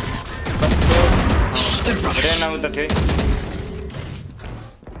 Ran out the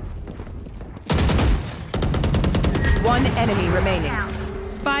One enemy remaining.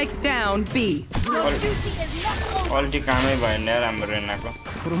 Spike down B. Already कामै भएन यार हाम्रो रेनाको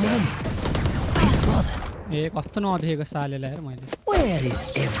ए कस्तो नदेखेको सालेलाई यार मैले Where is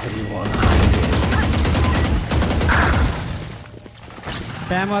everyone?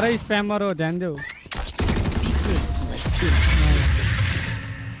 स्प्यामर हो ध्यान देऊ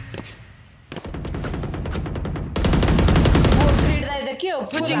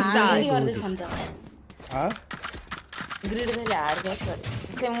Switching sides. ग्रिड ले हार्ड गयो सरी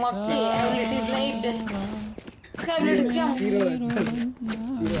फेम अफ चाहिँ एबिलिटीज नै बेस्ट एबिलिटीज क्या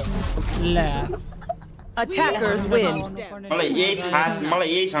ल Attackers win. मलाई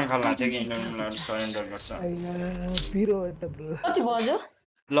यही शंका लाग्छ कि इन्टरनेट सरेन्डर गर्छ कति बज्यो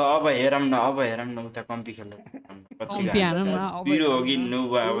ल अब हेरम न उता कम्पी खेल्दा कम्पी हानौँ न अब पिरो हो कि नु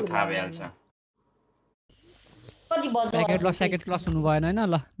भयो अब थाहा भइहाल्छ कति बज्यो सेकेन्ड क्लास हुनु भएन हैन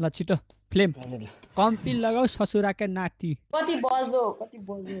ल छिटो फ्लेम कम्पी लगाऊ ससुराका नाति कति बज्यो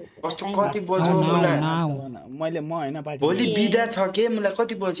कस्तो कति बज्यो मैले म हैन पार्टी भोलि बिदा छ के मलाई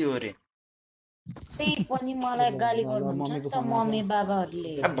कति बज्यो रे त्यही पनि मलाई गाली गर्नुहुन्छ त मम्मी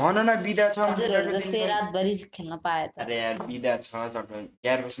बाबाहरुले भन न बिदा छ हजुरहरु जस्तै रातभरि खेल्न पाए त अरे यार बिदा छ तपाईं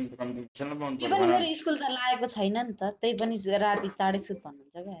 11 बजेसम्म कम्पी खेल्न पाउनु पर्छ पनि मेरो स्कुल त लागेको छैन नि त त्यही पनि राति चाँडै सुत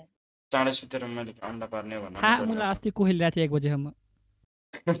भन्नुहुन्छ के चाँडै सुतेर मैले अन्डा पार्ने भन्नु थाहा मलाई अस्ति कोही राति 1 बजेसम्म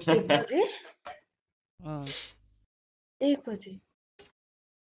 1 बजे 1 बजे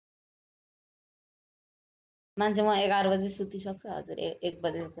मान्छे म 11 बजे सुतिसक्छ हजुर 1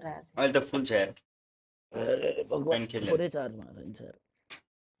 बजेको कुरा छ अहिले त फुल छ यार अरे भगवान थोरै चार्ज मारिन्छ यार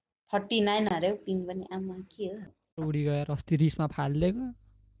 49 अरे पिङ पनि आमा के हो उडी गएर अस्ति रिसमा फाल्देको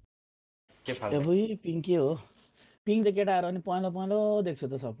के फाल्छ ए भुइ पिङ के हो पिङ त केटाहरु अनि पहेँलो देख्छ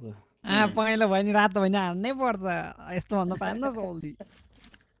त सबको पहेँलो भयो नि रातो भयो नि हाल्नै पर्छ यस्तो भन्दा पाएन जल्दी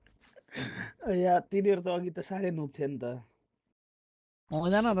या तिनीहरु त अघि त साह्रै नुब थिए नि त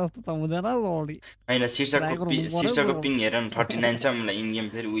हुँदैन जस्तो त हुँदैन जल्दी हैन शीर्षकको पिङ हेर न 39 छ मलाई इन गेम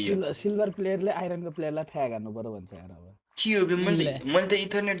फेरि उयो सिल्भर प्लेयरले आइरनको प्लेयरलाई फ्याग हान्नु पर्यो भन्छ यार अब के हो बे मैले त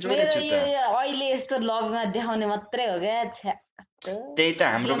इथरनेट जोडेको छु त अहिले यस्तो लबमा देखाउने मात्रै हो क्या त्यही त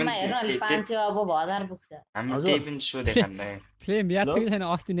हाम्रो पनि हेर्नु अलि 500 अब 1000 पुग्छ हामी त्यही पनि सो देखान्दै फ्लेम याद छ कि छैन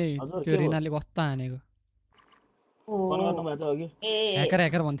अस्ति नै त्यो रिनाले कस्तो हानेको फोन गर्नु भएको अघि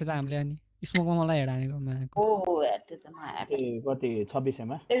ह्याकर भन्थे त हामीले अनि स्मोकमा मलाई हेड हानेको माको ओ यार त्यो त म कति 26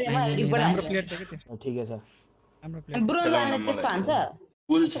 मा राम्रो प्लेयर छ के त्यो ठिकै छ राम्रो प्लेयर ब्रोन्जले त्यस्तो हान्छ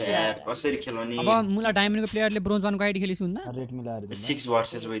पुल छ यार कसरी खेल्ने अब मुला डायमन्डको प्लेयरले ब्रोन्ज 1 को आइडी खेलिस हुन्न रेट मिलाएर 6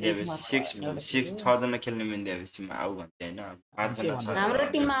 वर्सेस भइदियो 6 6 जना खेल्ने मिल्दै बेसीमा आउ भन्थे हैन 5 जना छ हाम्रो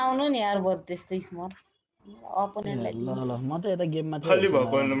टिममा आउनु नि यार बहुत त्यस्तो स्मर अपोनेन्टलाई ल म त यता गेममा खाली भएको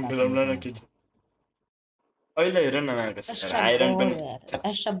बेलामा खेलाउला न के अहिले हेर न मार्कस आइरन पनि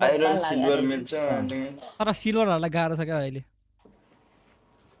आइरन सिल्भर मिल्छ तर सिल्भरहरुलाई गाह्रो छ क्या अहिले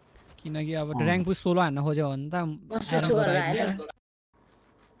किनकि अब र्याङ्क पुश 16 हान्न खोज्यो भने त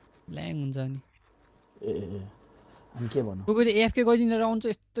ल्याङ हुन्छ नि ए अनि के भन्नु कुकुर एफके गइदिन राउन्ड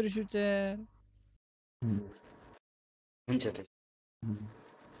चाहिँ यस्तो रिस उठ्छ हुन्छ त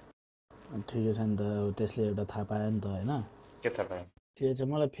ठिकै छ नि त त्यसले एउटा थाहा पायो नि त हैन के थाहा पायो त्यो चाहिँ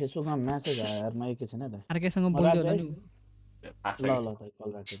मलाई फेसबुकमा मेसेज आयो यार म एकैछिन है त अर्कैसँग बोल्दै होला नि ल त कल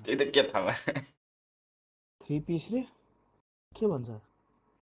राख्छु त्यही त के थाहा भयो 3 पिस रे के भन्छ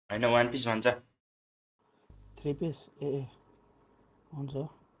हैन 1 पिस भन्छ 3 पिस ए हुन्छ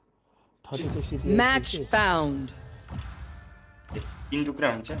 3060 Match found. तीन टुक्रा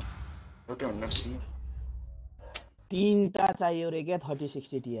हुन्छ एउटा हुन्न सी तीनटा चाहियो रे क्या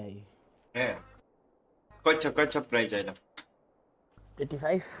 3060 Ti ए कच्चा प्राइस आइला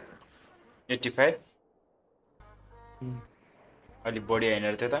 85 अलि बढी हैन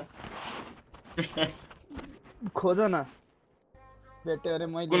र त्यो त खोज न भेट्यो रे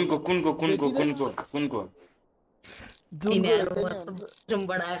मैले कुनको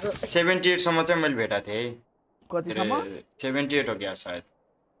 78 सम्म चाहिँ मैले भेटाएको थिएँ कति सम्म 78 हो क्या सायद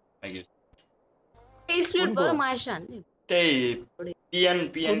स्प्लिट गरौँ आइशान त्यही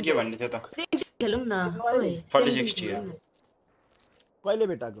पिएन के भन्ने थियो त खेलौँ न 4060 कहिले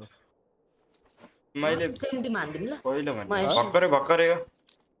भेटाको मैले सेम टिम हान्दिम ल पहिलो भने भर्खरै हो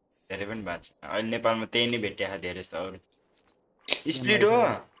धेरै पनि भएको छ अहिले नेपालमा त्यही नै भेटिया धेरै जस्तो अरु स्प्लिट हो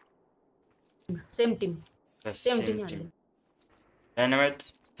सेम टिम हान्दिम डायनामाइट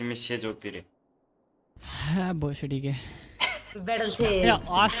तिमी सेज ओपिरे भोसडी के ब्याटल से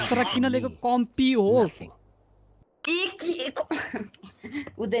अस्त्र किन लिएको कम्पी हो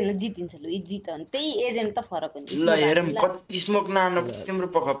उदैन जितिन्छ ल जित अनि त्यही एजेन्ट त फरक हुन्छ ल हेरम कति स्मोक नहाल्नु तिम्रो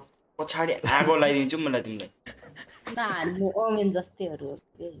पछाडी आगो लगाइदिन्छु मलाई तिमीलाई नहाल्नु ओमेन जस्तैहरु हो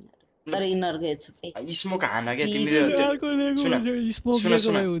तर इनरको छुट्टै स्मोक हान के तिमीले स्मोक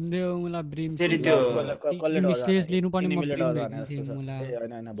लिएको हुन्थ्यो मलाई ब्रिम फेरि त्यो स्टेज लिनु पर्ने म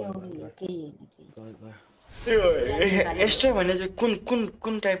एक्स्ट्रा भने चाहिँ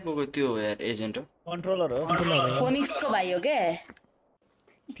कुन टाइपको त्यो यार एजेन्ट हो कन्ट्रोलर हो फोनिक्सको भाइ हो के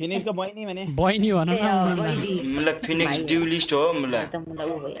फिनिक्सको बहिनी भने बहिनी भन न मलाई फिनिक्स ड्युलिस्ट हो मलाई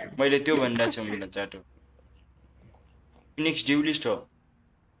मैले त्यो भन्दा छु मलाई चाटो फिनिक्स ड्युलिस्ट हो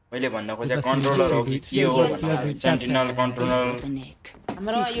मैले भन्न खोजे कन्ट्रोलर हो कि के हो सेन्टिनल कन्ट्रोलर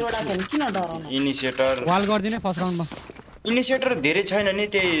हाम्रो एउटा फेन किन डराउनु इनिसिएटर वाल गर्दिने फर्स्ट राउन्डमा इनिसिएटर धेरै छैन नि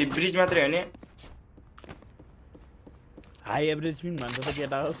त्यही ब्रिज मात्रै हो नि हाई एभरेज पिन भन्छ त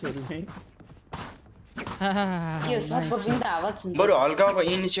केटा हो सुरुमै के सबको पिन त आवाज हुन्छ बरु हल्का अब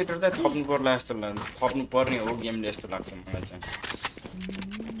इनिसिएटर त थप्नु पर्ला जस्तो लाग्छ थप्नु पर्ने हो गेमले जस्तो लाग्छ मलाई चाहिँ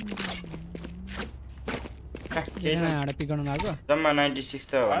हाडा पिकाउन लाग्यो जम्मा 96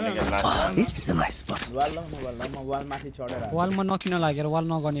 त भन्ने के last This is a nice spot. Wall माथि चढेर वालमा नकिन लागेर वाल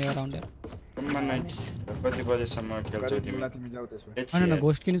नगर्ने हो राउन्ड जम्मा 96 कति बजेसम्म खेल्छौ तिमी जाऊ त्यसो हैन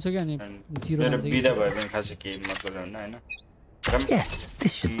घोस्ट किन्नु छ कि अनि 0 हुन्छ बिदा भयो भने खासै के मतलब हैन Yes,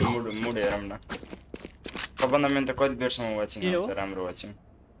 this should do. Mood harem न सबभन्दा मेन त कति बेरसम्म वाचिङ हुन्छ राम्रो वाचिङ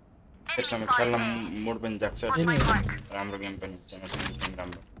बेरसम्म खेल्न मुड पनि जाग्छ राम्रो गेम पनि हुन्छ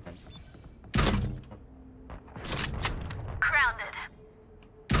राम्रो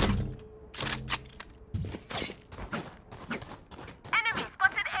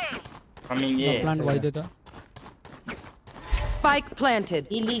coming here प्लान भइदियो त Spike planted.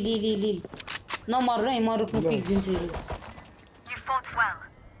 Lil. No more, right? More to pick din You fought well.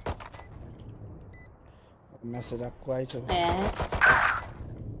 Message up quite.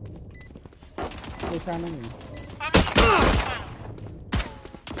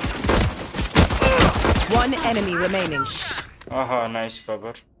 One enemy remaining. Aha, nice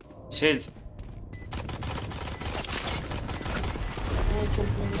cover. Sage.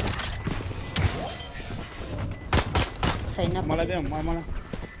 मलाई दे मलाई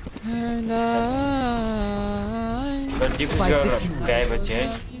But diffuser guy बचे हैं.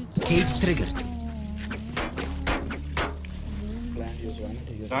 Cage trigger.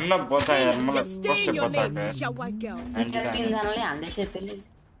 Ranna बचा यार मलाई कसले बचा गयो. तीनजनाले हाल्दै थियो त्यसले.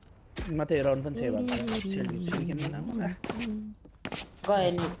 म त राउन्ड पनि सेभ सिल्किन नाम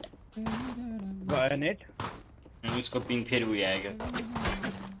गयो नेट उसको पिङ फेरि उयो आयो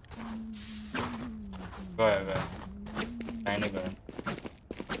गयो हैन गयो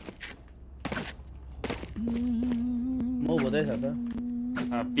म हुँदैछ त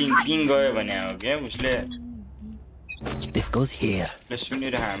पिङ गयो भने हो के उसले This goes here. ले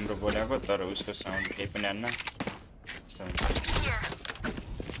सुनिरह हाम्रो बोलेको तर उसको साउन्ड केही पनि आएन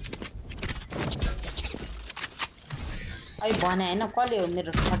आई भने हैन कले हो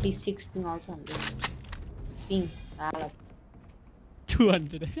मेरो 36 पिङ आउँछ भने पिङ हाल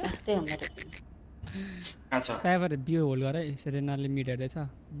 200 त्यस्तै हो मेरो अच्छा साइबर बियो होल्ड गरे सेरेनाले मिड हेर्दैछ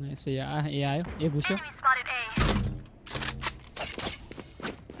यसो ए आयो ए घुस्यो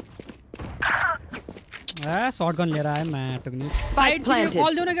शॉटगन लिएर आए म्याटक नि साइड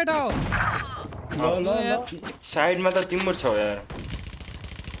कल देऊ न केटा ल साइडमा त तिम्रो छ यार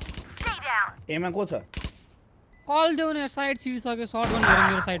एमा को छ कल देऊ न साइड छिरिसक्यो शॉटगन लिएर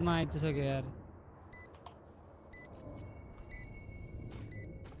मेरो साइडमा आइदिसक्यो यार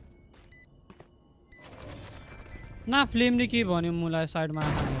ना फ्लेमले के भन्यो मलाई साइडमा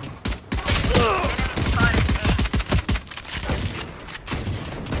आएको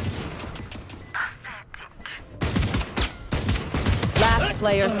Last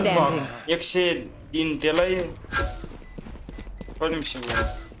player standing. 103 त्यसलाई कहिले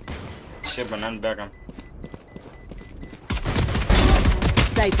से बनान backup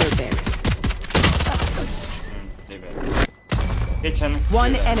Cypher bear.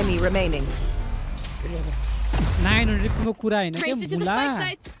 One enemy remaining. 900 को कुरा हैन के बुला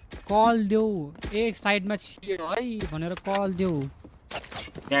कल देऊ एक साइडमा छिरेर है भनेर कल देऊ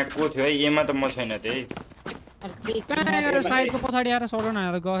त्यहाँ को थियो है एमा त म छैन त्यही मेरो साइडको पछाडी आएर सडन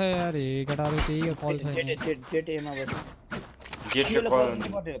आएर गए यार हे केटाहरु त्यही कल छैन जेट एमा बस जेट कल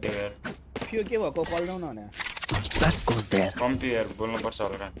फियो के भएको कल दाउ न भने That goes there. कम्प्युटर बोल्नु पर्छ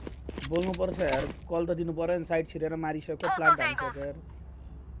होला बोल्नु पर्छ यार कल त दिनु पर्यो नि साइड छिरेर मारिसक्यो प्लान्ट हाल्छ यार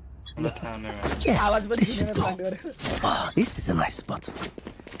आवाज पनि सुनेर प्लान्ट गरे This is a nice spot.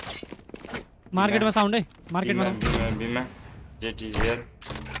 मार्केटमा साउन्ड है मार्केटमा बिमा jet is here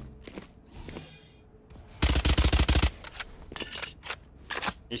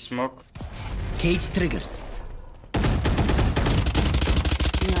Smoke. Cage trigger.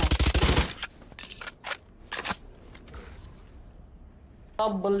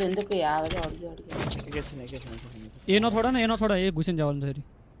 सब बोल देंदे कोई आवाज और ये न थोड़ा ये घुसन जावल फेरि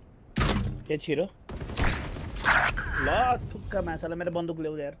के छिरो ल थुक्का माछाले मेरो बन्दुक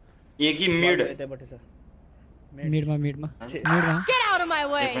ल्याउ यार एक ही मिड यतैपटे छ मिडमा Get out of my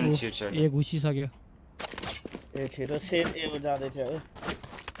way. ये घुसिसक्यो ए छिरो सेट ए जादै थियो है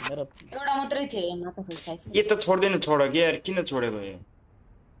मेरो एउटा मात्रै थियो एमा त खोइ साइड ये त छोड्दैन छोड के यार किन छोडेको यो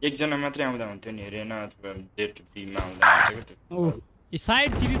एक जना मात्रै आउँदा हुन्थ्यो नि हेरेन अथवा डेट बी मा आउँदा हुन्थ्यो के ओ यो side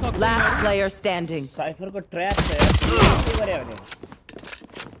series of Last player standing. Cipher को ट्र्याप छ यार के गरे भने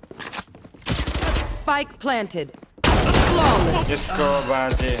Spike planted. Flawless. यसको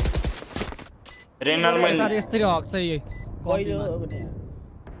बाजे रेनल मैले तार यस्तरी हक छ यो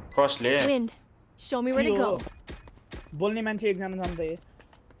कसले Wind. Show me where to go. बोल्ने मान्छे एकजना छन् त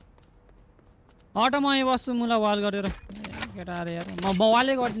हट म यहाँ बस्छु मुला वाल गरेर केटा अरे यार म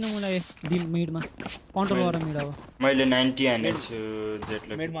वालै गर्दिन मुलाई डिल मिडमा कन्ट्रोल गरेर मिड अब मैले 90 हाने छु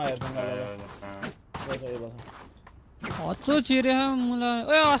जेटले मिडमा आयो अचो छिरे मुला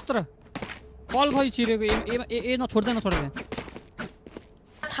ओए अस्त्र कल खै छिरेको ए न छोड्दैन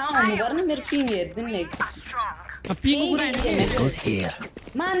थाहा हुनु गर्ने मेरो पिङ हेर्दिन नि पिङको कुरा हैन This goes here.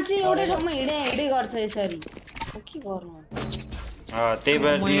 मान्छे एउटै ठाउँमा हिँडे गर्छ यसरी के गर्नु त्यही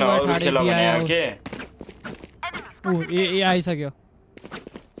भएर तिमीलाई अरु खेल भने हो के ओ ए आइसक्यो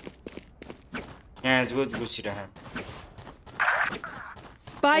यहाँ जो घुसिरह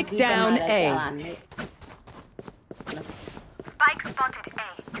Spike down A. Spike spotted A.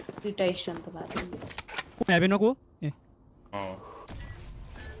 दुईटा स्टन त बात हेभेनको ए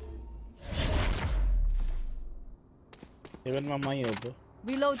Even my हो bro.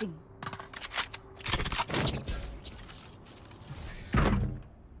 Reloading.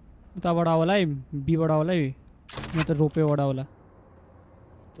 उता बड़ा वाला है बी बड़ा वाला है मैं तो रोपे बड़ा वाला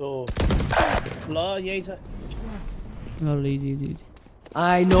तो ल यही छ ल जी जी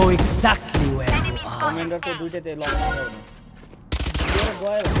I know exactly where you are. Commander तो दुईटै त्यही लगाउनु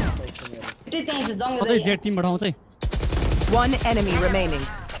गयो त्यो चाहिँ जंगल कतै जेट टिम बढाउँ चाहिँ One enemy remaining.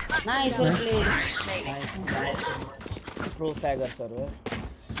 Nice well played pro फ्यागर sir हो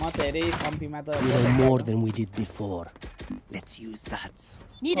म धेरै कम्पीमा त We know more than we did before. Let's use that.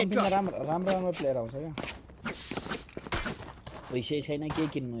 Need a drop. राम्रो प्लेयर आउँछ क्या पैसै छैन के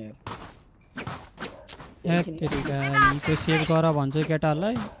किन्नु यार तेरिका यिको सेभ गर भन्छ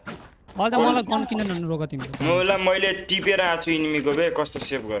केटाहरुलाई अहिले त मलाई गन किन्न नरोक तिमीले मोला मैले टिपेर आछु इनिमीको बे कस्तो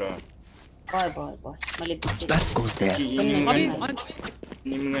सेभ गर भयो मैले That goes there. Enemy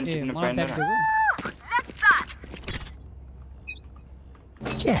gun किन्न पाइन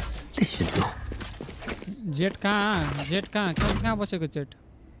Yes, this should do. Jet कहाँ बसेको जेट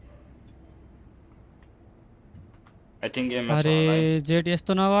आई थिंक एमएस अरे जेट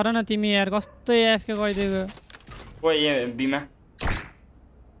यस्तो नगर न तिमी यार कस्तो एफके गइदिएको ओए ए बीमा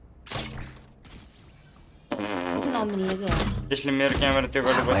नमिल्ने के त्यसले मेरो क्यामेरा त्यो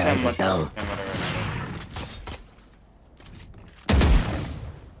गरे बस्छ म क्यामेरा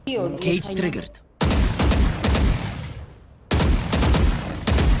हो Cage triggered.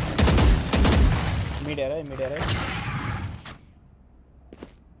 मिड है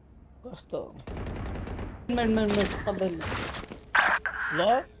कस्तो मिड सबै ल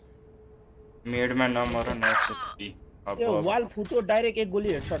मिडमा नमर न 103 अब यो वाल फुट्यो डाइरेक्ट एक गोली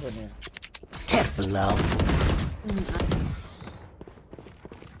हेडशट हुने Careful now.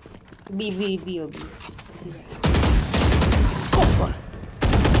 बी हो बी Come on.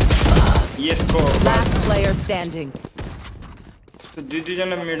 यस को Last player standing. तो दुई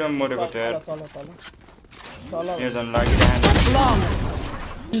जना मिडमा मरेको थियो यार तल यो जन लागिरहेन Long.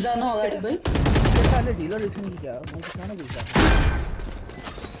 जानु अगाडि भाइ त्यसले ढिलो रिक्सन कि क्या म सानो बुझ्छ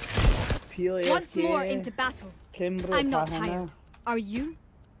फियो Once more into battle. I'm not tired. Are you?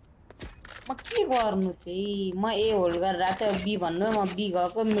 म के गर्नु चाहिँ म ए होल्ड गरेर राख्थे बी भन्नु म बी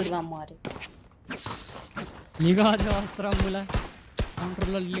गएको मिडमा मरे लिगा छ अस्त्र मुला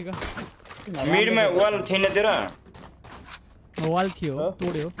कन्ट्रोलर लिगा मिडमा वाल थिएन तेरा वाल थियो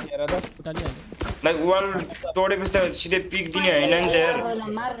तोड्यो हेर त उटाली हाल्यो लाइक वाल तोडेपछि त सिधै पिक दिने हैन नि त यार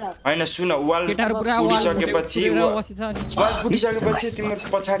हैन सुन वाल केटाहरु पुरा वाल फुटिसकेपछि वाल फुटिसकेपछि तिम्रो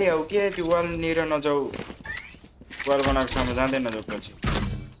पछाडी आऊ के त्यो वाल निर नजाऊ वाल बनाएको ठाउँमा जाँदै नजाऊ पछि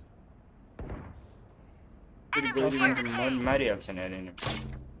मारिहाल्छ नि यार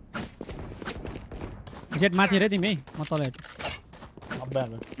जेट माथि रे तिमी म तल हेर्छु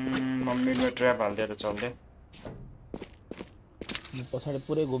मम्मीले ट्र्याप हाल्दिएर चल्दै पछाडि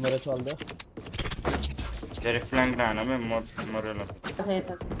पुरै घुमेर चल्दै धेरै फ्ल्याङ्क नहानमै मरेल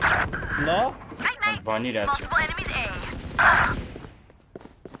ल भनिरहेको छु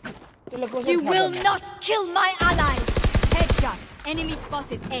You will not kill my allies. Headshot. Enemy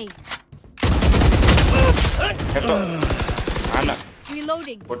spotted A. हेर्दा हान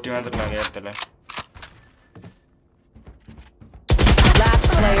Reloading. पोटी मात्र लाग्यो यार त्यसलाई Last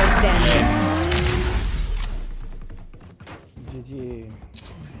player standing. जी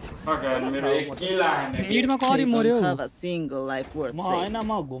मेरो एक किल आएन मिडमा करी मर्यो Have a single life worth म saving. हैन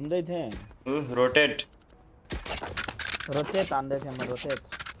म घुम्दै थिए रोटेट हान्दै थिएँ म रोटेट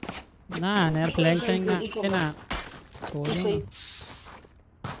ना यार फ्ल्याङ्क छैन हैन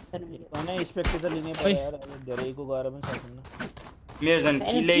भने स्पेक्ट त लिनै पर्यो यार धेरैको गएर पनि सक्दैन मेरो झन्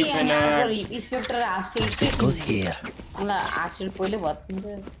किलै छैन Spectre half shield Goes here. ल हाफ सिल्ड पहिले भत्किन्छ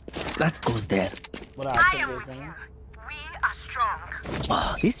That goes there. पुरा हाफ सिल्ड छैन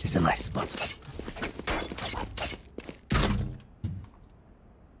Wow, this is a nice spot.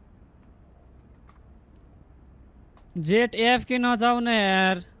 Jet F के नजाऊ न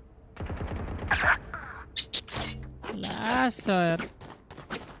यार लास्ट यार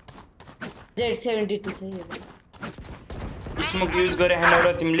जेट 72 छ यो स्मोक युज गरे हैन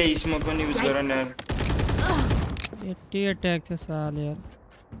र तिमीले स्मोक पनि युज गर न यार 80 अट्याक थियो साल यार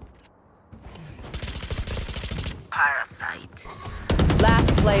Parasite. Last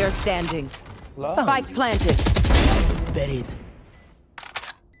player standing. Spike planted. Buried.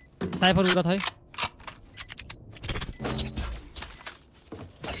 Cipher उडा था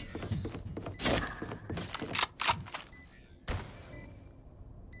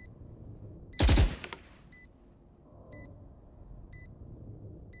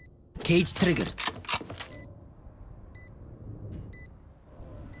Cage triggered.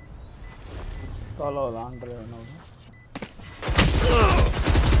 तल होला अन्डर हेर्नु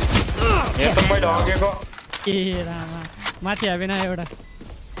यहाँ त मैले हगेको ए रामा माथि हेभेन एउटा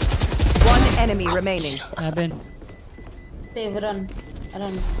One enemy remaining. Haven Save run.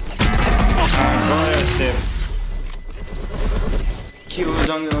 गयो सेभ के हो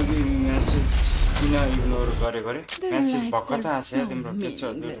जङ्गे अघि म्यासेज किन इग्नोर गरेको रे म्यासेज भर्खर त आछ तिम्रो के छ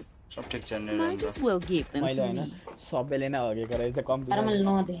सब ठिक छ नि Might as well give them मैले to हैन me. सबैले नै हगेको रहेछ अरे कम्प्युटर मैले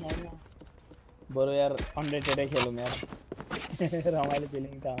नदेखेको बरु यार अनरेटेडै खेलौँ यार रमाइलो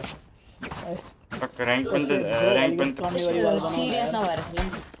फिलिङ त आउँछ र्याङ्क पनि त सिरियस नभएर खेलौँ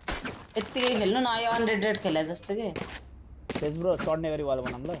यतिकै खेल्नु न यो अनरेटेड खेले जस्तो के तेज ब्रो चढ्ने गरी वाल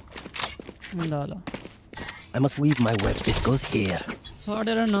बनाऊँ ल ल I must weave my web. This goes here.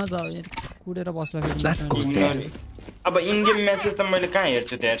 सडेर नजाऊ कुडेर बस्ला That goes there. अब इन गेम म्यासेज त मैले कहाँ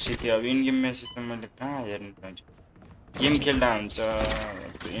हेर्छु त यार सिटी अब इन गेम म्यासेज त मैले कहाँ हेर्नु पाउँछु गेम खेल्दा हुन्छ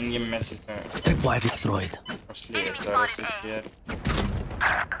इन गेम म्यासेज त Tripwire destroyed. कसले हेर्छ र सिटी यार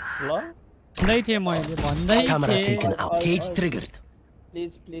ल भन्दै थिएँ मैले भन्दै Camera थिएँ taken out. Cage triggered.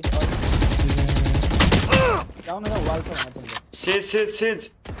 Please जाऊ न वाल छ तिम्रो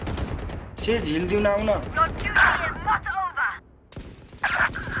सेज हिल दिउन आउन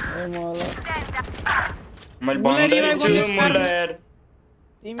मैले भन्दै छु मलाई यार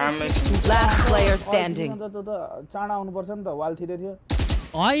Last player standing. चाँडा आउनु पर्छ नि त वाल थिरे थियो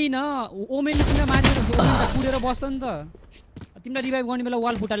हैन ओमेनले तिमीलाई मारेर कुडेर बस्छ नि त तिमीलाई रिभाइभ गर्ने बेला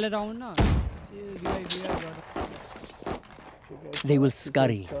वाल फुटालेर आउनु न They will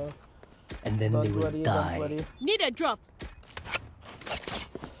scurry. And then they will die. Need a drop.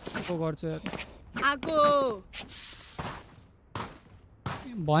 को गर्छु यार Ago.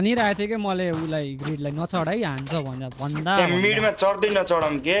 भनिरहेको थिएँ कि मैले उसलाई ग्रिडलाई नचढाइ हान्छ भन्दा मिडमा चढ्दै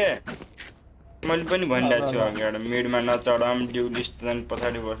नचढाम के मैले पनि भनिरहेको छु अगाडि मिडमा नचढाम ड्यु लिस्ट चाहिँ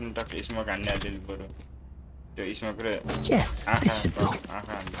पछाडि बस्नु टक्क स्मोक हान्ने हाल्नु पर्यो त्यो स्मोक र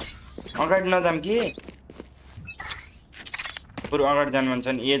अगाडि नजाम कि पुरो अगाडि जानु मन छ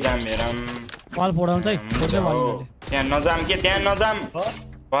नि ए जाम हेरम वाल फोडाउँछ है त्यहाँ नजाम के त्यहाँ नजाम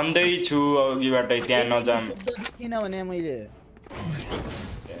भन्दै छु अघिबाटै त्यहाँ नजाम किनभने मैले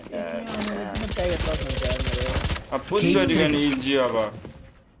पुज गरिकन इजी अब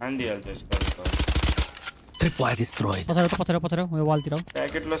हान्दिहाल्छ यसको Tripwire destroyed. पछाडि यो वालतिर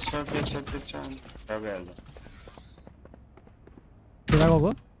प्याकेट ल सकेछ सकिहाल्छ त्यता गएको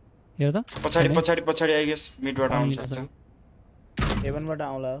हेर त पछाडि आई गेस मिडबाट आउन सक्छ हेभनबाट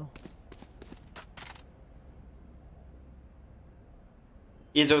आउला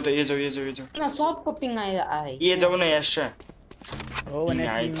ए जाऊ न सबको पिङ आयो ए जाऊ न यार हो भने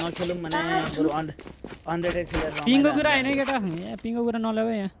नखेलौँ भने बरु अनरेटेड खेलेर पिङको कुरा हैन केटा पिङको कुरा नलेऊ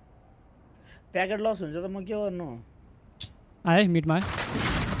यहाँ प्याकेट लस हुन्छ त म के गर्नु आए मिडमा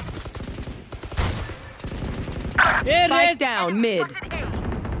Spike down mid.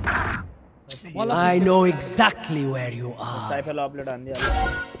 I know exactly where you are. साइफल upload हान्दिहाल्छ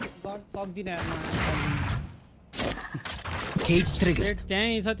God सक्दिन यार Cage triggered.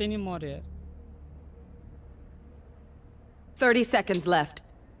 त्यही छ त्यही मर्यो यार 30 seconds left.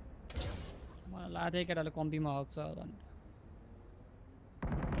 मलाई लाग्यो केटाले कम्पीमा हक्छ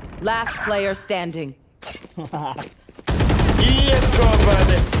Last player standing. Yes, go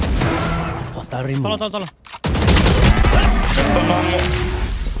brother. Hostile removed. तल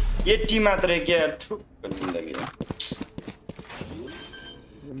यति मात्रै के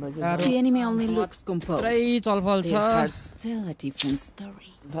The enemy only looks composed. चलफल छ Their hearts tell a different story.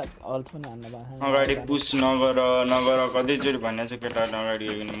 अगाडि पुस नगर कतिचोटि भन्ने छ केटाले अगाडि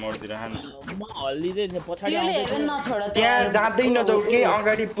गइकन मर्दिरहन त्यहाँ जाँदै नजाऊ के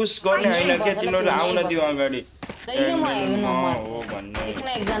अगाडि पुस गर्ने होइन के तिनीहरू आउन दियो अगाडि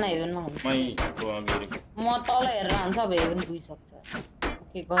म तल हेरेर हान्छ अब हेभन पुगिसक्छ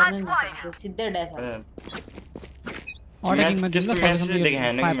के गर्नु सिधै ड्यास अटकिङमा दिन्छ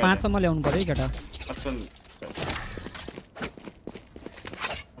 5 सम्म ल्याउनु पर्यो केटा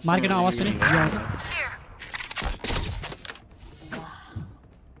मार्केटमा आवाज सुने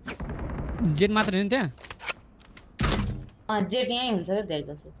जेट मात्र हैन त्यहाँ जेट यहीँ हुन्छ त धेरै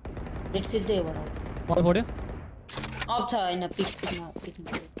जसो जेट सिधै यबाट बल फोड्यो अप छ हैन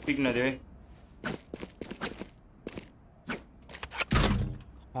पिक नदियो है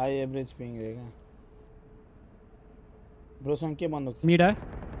हाई एभरेज पिङ रहेगा ब्रोसँग के भन्नु मिड है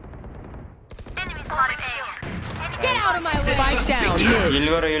Get out of my way. Spike down mid.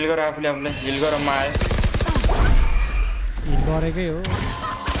 Hill गर आफुले हिल गर म आए हिल गरेकै हो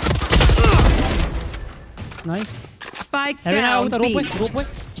नाइस Spike down B.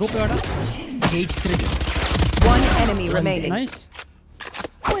 रोप एउटा Cage triggered. One enemy remaining. Nice.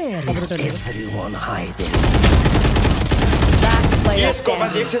 Where is everyone hiding? Last player यसको मा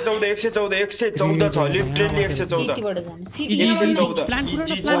standing. 114 छ लिटरली 114 सिटीबाट जानु सिटी 114 प्लान पुरा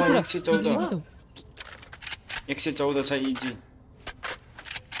इजी प्लान पुरा 114 छ इजी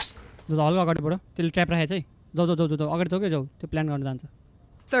जो हल्का अगाडि बढ त्यसले ट्र्याप राखेछ है जाऊ जाऊ जाऊ जाऊ अगाडि जाऊ के जाऊ त्यो प्लान गर्न जान्छ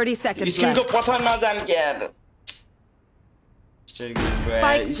 30 seconds स्किनको left. पत्थर नजाम के यार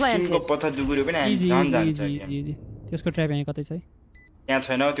स्किनको पत्थर दुगुर्यो पनि हामी जान जान्छ इजी त्यसको ट्र्याप यहाँ कतै छ है त्यहाँ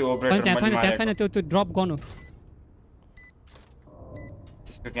छैन त्यो ओपरेटर त्यहाँ छैन त्यो ड्रप गर्नु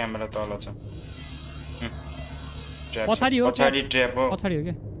त्यसको क्यामेरा तल छ पछाडी हो पछाडी ट्र्याप हो पछाडी हो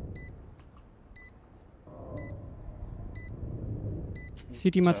के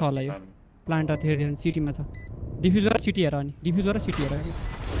सिटीमा छ होला यो प्लान्ट थियो सिटीमा छ डिफ्युज गरेर सिटी हेर अनि डिफ्युज गरेर सिटी हेर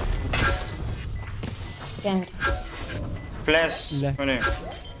फ्ल्याश भने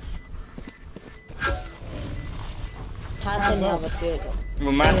थाहा छैन अब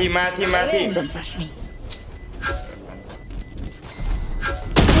त्यो माथि माथि माथि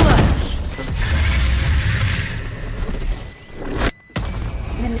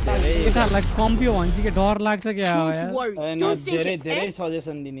केटाहरूलाई कम्प्यो भन्छ कि डर लाग्छ क्या धेरै धेरै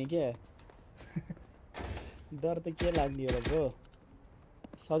सजेसन दिने के डर त के लाग्ने हो र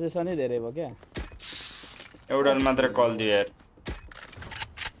सजेसनै धेरै भयो क्या एउटा मात्र कल दियो यार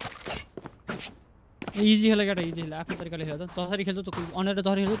इजी खेल केटा इजी खेल आफ्नो तरिकाले खेल त जसरी खेल्छ अनेर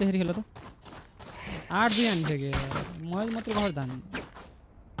जसरी खेल्छ त्यसरी खेल त 8-2 हान्थ्यो कि मैले मात्रै घर धान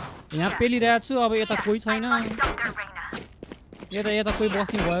यहाँ पेलिरहेको छु अब यता कोही छैन यता कोही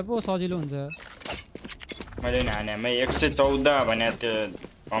बस्ने भए पो सजिलो हुन्छ मैले नि हाने मै 114 भने त्यो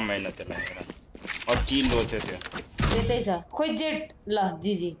कम हैन त्यसलाई अति लो थियो त्यो त्यतै छ खोइ जेट ल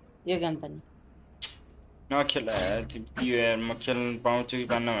जीजी यो गेम पनि नखेल त्यो यार म खेल्न पाउँछु कि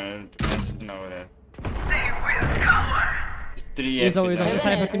पान्न भनेर मेसेज नगरे यता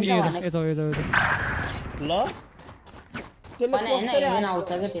साइबर तिमी यता ल त्यसले कसरी आउँछ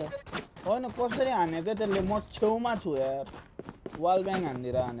के त्यो होइन कसरी हाने के त्यसले म छेउमा छु यार वाल ब्याङ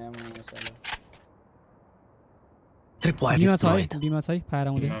हान्दिएर हाने म यसले Tripwire बिमा destroyed. छ है फायर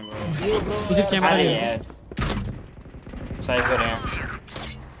आउँदै यो यो क्यामेरा साइबर यहाँ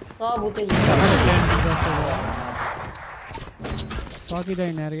सब उतै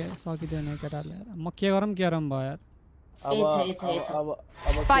सकिँदैन यार सकिँदैन केटाले म के गरौँ भयो यार अब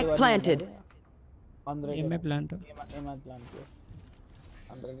Spike planted. एमए प्लान्ट एमा प्लान्ट हो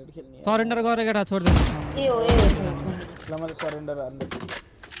 100 खेल्ने सरेन्डर गरे केटा छोड दे ए हो ल मैले सरेन्डर हान्दै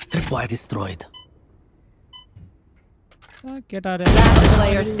Tripwire destroyed. केटा रे Last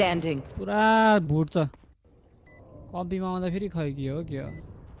player standing. पुरा भुट्छ कम्पीमा आउँदा फेरि खै के हो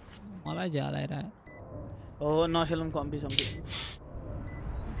मलाई झ्याल आइरह्यो ओ नखेलौँ कम्पी सम्पी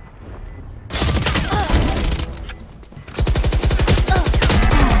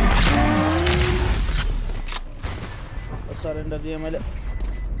सरेन्डर दिए मैले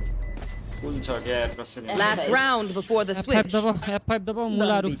फुल छ के कसरी Last round before the switch. F5 दबाउ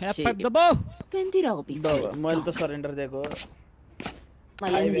मुलाहरु F5 दबाउ Spend it all before it's मैले gone. त सरेन्डर दिएको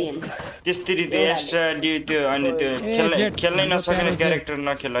त्यसरी त्यो एक्स्ट्रा ड्यू त्यो अनि त्यो खेल्नै नसक्ने क्यारेक्टर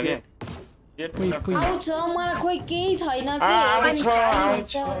नखेल के आउँछ मलाई खोइ केही छैन के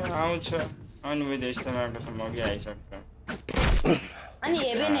आउँछ अनि मैले इस्तेमालको सम्म अघि आइसक्छ अनि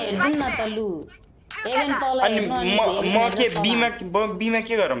हेभेन हेर्दिन न त लु हेभेन तल अनि म के बीमा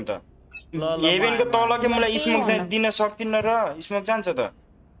के गरौँ त हेभेनको तल के मलाई स्मोक दिन सकिन्न र स्मोक जान्छ त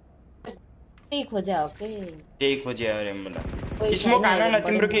त्यही खोजे हो के त्यही खोजे अरे मलाई स्मोक हान न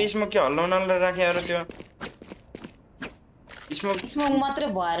तिम्रो के स्मोक के हल्लाउनलाई राखे अरे त्यो स्मोक मात्रै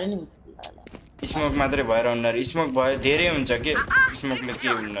भएर नि स्मोक मात्रै भएर हुन्न रे स्मोक भयो धेरै हुन्छ के स्मोकले के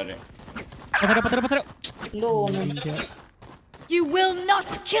हुन्न रे पत्र लो You will not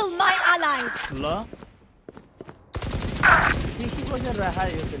kill my allies. ल के कसरी राखा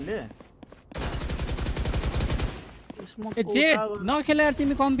यो त्यसले स्मोक ए जेट नखेल यार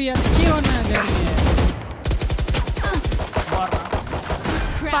तिमी कम्पी यार के गर्नु यार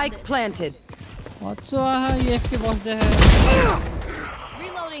Spike planted. अच्छा ये के बस्दै है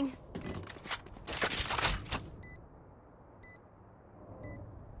Reloading.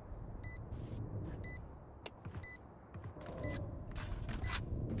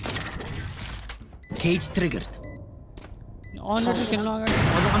 Cage triggered. अनर त खेल्न अगाडि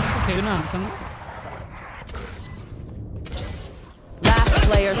अनर त खेल्न हामीसँग Last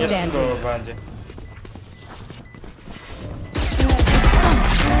player standing.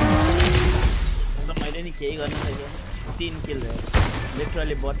 मैले नि केही गर्न सके 3 किल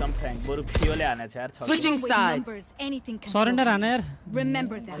लिटरली बटम फ्याङ्क बरु फियोले हाने छ यार Switching sides. सरेन्डर हान यार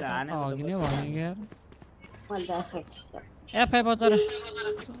Remember that. हाने अघि नै भने यार मैले F5 बजार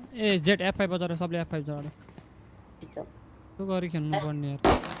ए Z F5 बजार सबले F5 जरा त्यो गरी खेल्नु पर्ने यार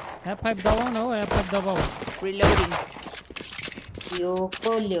F5 दबाउ न हो F5 दबाउ रिलोडिङ यो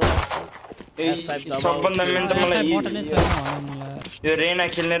कोल्यो सबभन्दा मेन त मलाई यो रेना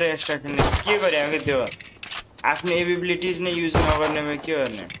खेल्ने र एक्स्ट्रा खेल्ने के गरे हो त्यो आफ्नो एबिलिटिज नै युज नगर्नेमा के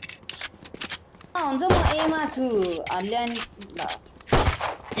गर्ने हुन्छ म ए मा छु अल्यान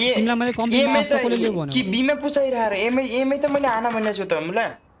तिमीलाई मैले कम्प्लिट मास्टर कोले लियो भन्यो कि बी मा पुसाइरा र ए मै त मैले आना भनेको छु त मलाई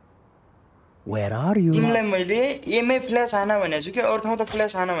Where are you? तिमीलाई मैले ए मै फ्ल्याश आना भनेको छु कि अरु ठाउँ त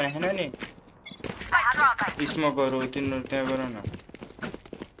फ्ल्याश आना भने हैन नि स्मोक गरौ तिनीहरु त्यहाँ गर न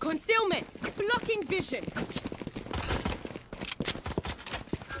Concealment, blocking vision.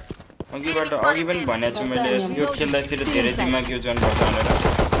 अघिबाट अघि पनि भनेको छु मैले यो खेल्दाखेरि धेरै दिमाग युज गर्नुपर्छ भनेर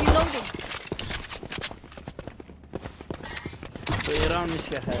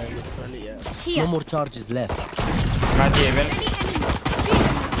No more charges left. माथि हेभन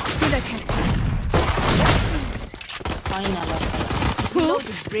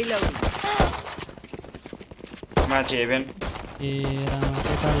Reloading. माथि heaven A Rama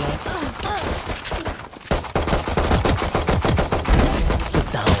total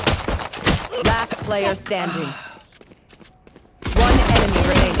Last player standing. One enemy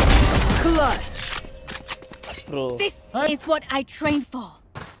remaining. Clutch. Bro. This is what I trained for.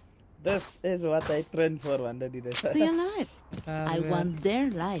 This is what I trained for. Stay alive. I want their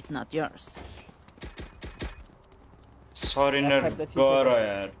life, not yours. Surrender गर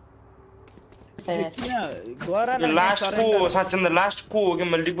यार last को साच्चै last को हो कि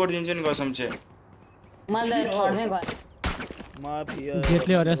मैले report दिन्छु नि कसम छ मलाई थर्डमै गरे म फियर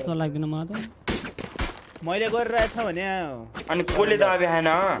जेटले हरे जस्तो लाग्दैन म त मैले गरिरहेछ भने अनि कोले दाबे हैन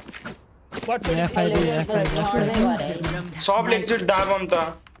सबले एकचोटी दाबम त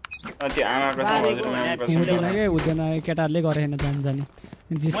त्यो आमाको त हजुरमाको कसम के हुँदैन केटाहरुले गरे हैन जान जाने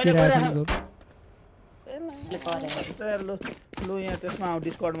जिस्किरहेको छ लो यहाँ त्यसमा आउ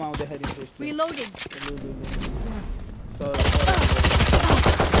डिस्कर्डमा आउ देखाइदिन्छु Reloading.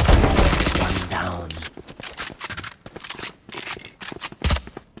 One down.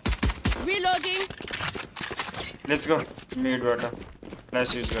 Reloading. Let's go. Mid water.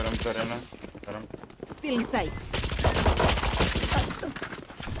 Flash use garam garena. Garam. Still in sight.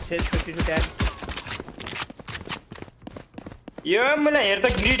 Sage 52 tag. यो मलाई हेर्दा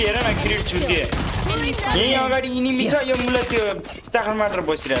ग्रिड हेर न ग्रिड छुट्टिए यही अगाडि इनिमी छ यो मलाई त्यो चाकल मात्र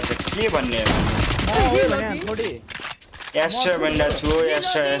बसिरहेछ के भन्ने एक्स्ट्रा भन्दा छु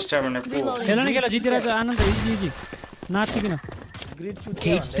एक्स्ट्रा भन्दा को खेल न खेल जितिरहेछ आनन्द इजी नाच्किन ग्रिड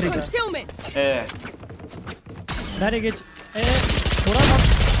Cage trigger. ए डाइरेक्ट गेज ए थोडा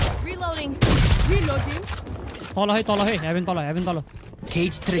Reloading. Reloading. तल है हेभन तल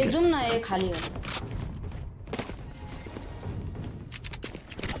Cage trigger. एकजम न ए खाली हो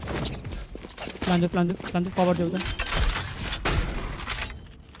प्लान कभर देऊ त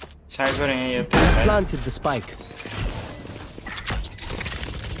साइबर है यो Planted the spike.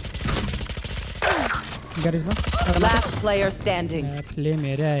 ग्यारेजमा Last player standing. Flame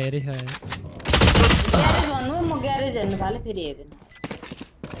हेरे छ ग्यारेज भन्नु म ग्यारेज हेर्न थाले फेरि हेर्न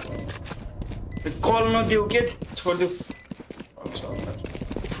कल नदिउ के छोड्दिउ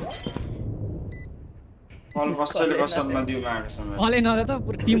कल कसैले नदिउ मागेसँग अले नले त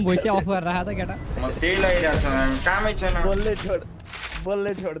पुरा टिम भइसि अफ गरेर राख त केटा म त्यही लागिरहेछ कामै छैन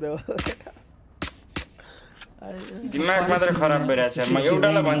बोल्ले छोड देऊ दिमाग मात्र खराब भइरहेछ म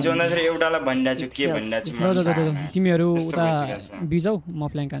एउटालाई भन्छु भन्दाखेरि एउटालाई भनिरहेछु के भनिरहेछु ल तिमीहरु उता बिजाउ म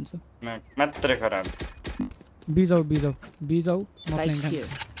फ्ल्याङ्क हान्छु मात्र खराब बिजाउ म फ्ल्याङ्क हान्छु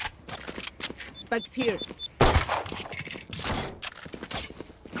Spikes here.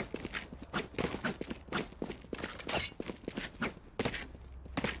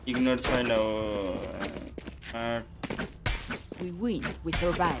 इग्नोर छैन हो We win. We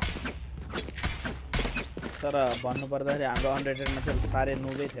survive. तर भन्नु पर्दाखेरि हाम्रो अनरेटेडमा चाहिँ सारे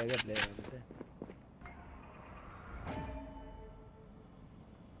नुबै थियो के प्लेयरहरु चाहिँ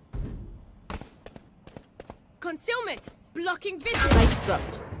Concealment. Blocking vision. Spike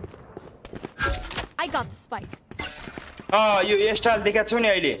dropped. I got the spike. यो स्टाइल देखाएको छु नि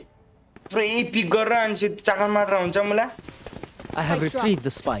अहिले पुरै पिक गरेर अनि चाकल मात्र हुन्छ मलाई I have retrieved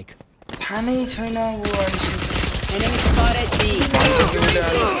the spike. थाहा नै छैन वो Enemy spotted B.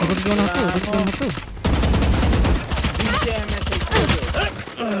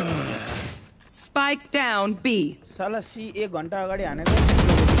 Spike down B. साला सी 1 घण्टा अगाडि हानेको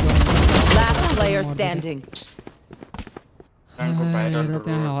Last player standing.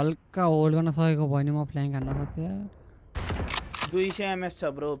 त्यहाँ हल्का होल्ड गर्न सकेको भयो नि म फ्ल्याङ्क हान्न सक्थे यार 200 एमएस छ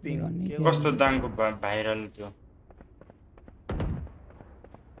ब्रो पिङ कस्तो दाङको भाइरल त्यो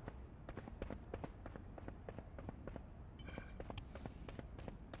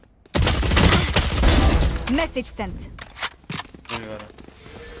Message sent.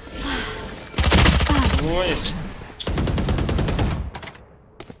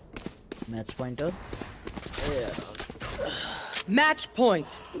 Match pointer. Match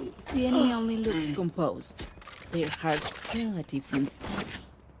point. The enemy only looks composed. Their hearts tell a different story.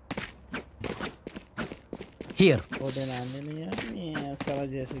 Here. Oh, then I'm in here. Salah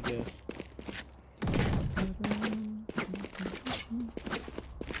जैसे क्या?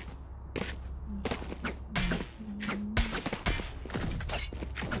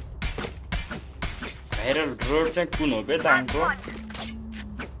 Viral road चाहिँ कुन हो बे ताङको?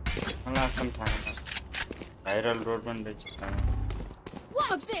 मलाई सम थाहा छैन. Viral road पनि रहेछ.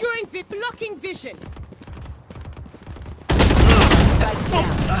 Obscuring blocking vision.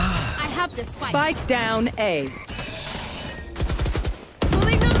 I have the spike. Spike down A.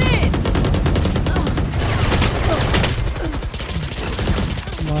 Pulling them in.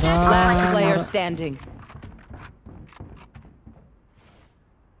 Last player standing.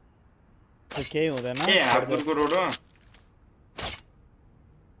 Okay, हुँदैन. ए हातको रोड हो.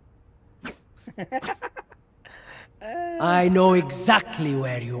 I know exactly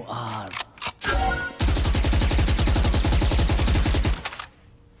where you are.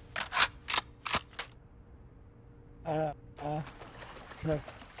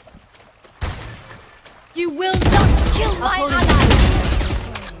 You will not kill my ally.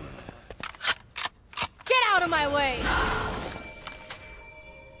 Get out of my way.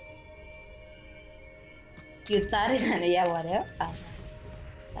 यो चारै जना या गर्यो.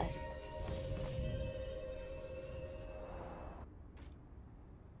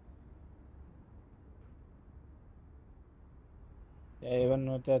 Even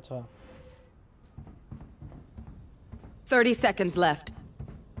no that's 30 seconds left.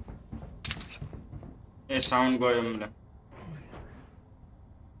 A sound गयो मलाई.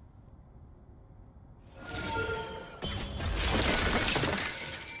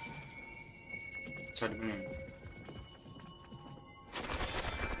 छड्नु.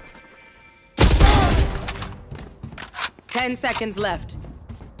 10 seconds left.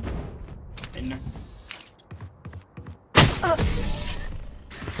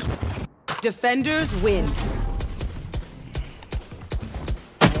 Defenders win.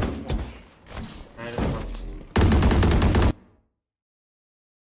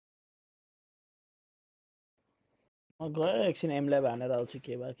 गयो एकछिन एमलाई भनेर आउँछु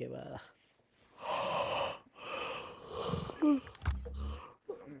के भा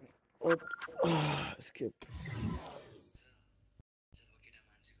स्किप.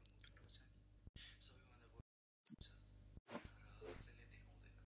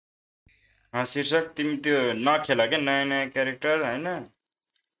 शीर्षक तिमी त्यो नखेल क्या नयाँ नयाँ क्यारेक्टर हैन.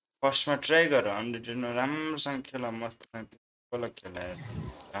 फर्स्टमा ट्राई गर 100 राम्रोसँग खेल मस्त कसलाई खेलायो.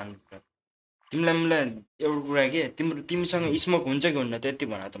 तिमीलाई मलाई एउटा कुरा के तिमीसँग स्मोक हुन्छ कि हुन्न त्यति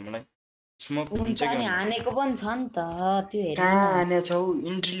भन त मलाई. स्मोक हुन्छ कि अनि हानेको पनि छ नि त त्यो हेर्नु. कहाँ हाने छौ?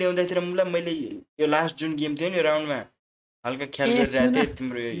 इन्ट्री ल्याउँदैतिर मैले यो लास्ट जुन गेम थियो नि राउन्डमा हल्का ख्याल गरिरहेको थिएँ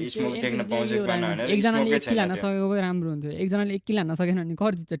तिम्रो स्मोक देख्न पाउँछ कि भएन भनेर. एकजनाले 1 किल हान्न सकेको भए राम्रो हुन्थ्यो. एकजनाले 1 किल हान्न सकेन भने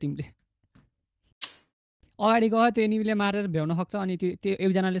घर जित्छ टिमले. अगाडि गयो त्यो एनिमीले मारेर भ्याउन सक्छ अनि त्यो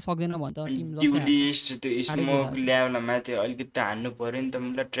एकजनाले सक्दैन भन्छ टिम जस्तो. ड्युलिस्ट त्यो स्मोक ल्याउला माथि अलिकति हान्नु पर्यो नि त.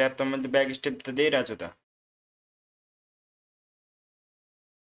 मलाई ट्र्याप त मैले ब्याक स्टेप त दिइरहेको छु त.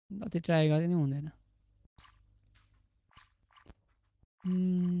 जति ट्राई गरे नि हुँदैन.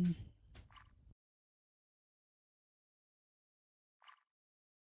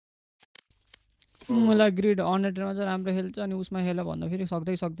 मलाई ग्रिड 100 मा चाहिँ राम्रो खेल्छ अनि उसमा खेल भन्दा फेरि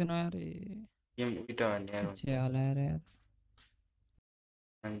सक्दैन यार. गेम उता भन्ने यार.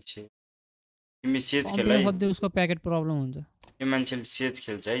 मान्छे तिमी सेज खेल है. उसको प्याकेट प्रब्लम हुन्छ. यो मान्छेले सेज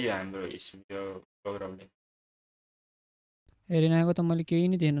खेल्छ है यो हाम्रो यो प्रोग्रामले. एरिनाको त मैले केही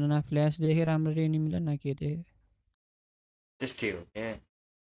नि थिएन न फ्ल्यास देखे राम्ररी एनिमीले न के देखे. त्यस्तै हो के.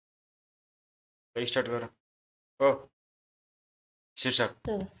 स्टार्ट गर. ओ शीर्षक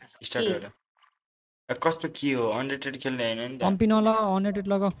स्टार्ट गर. कस्तो के हो अनरेटेड खेल्ने हैन नि त. कम्पी नला अनरेटेड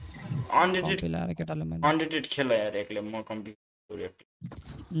लगा. अनरेटेड लाएर केटाले मैले अनरेटेड खेल यार एकले म कम्पी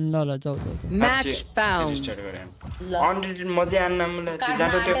ल जाऊ. Match found. स्टार्ट गरे. अनरेटेड मजा आन्न मलाई. त्यो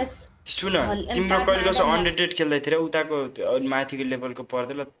जाँदा त्यो सुन तिम्रो कहिले कसो अनरेटेड खेल्दै थिए उताको माथिको लेभलको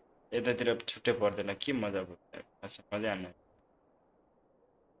पर्दैन यतातिर छुट्टै पर्दैन के मजा पर्छ. मजा आन्न.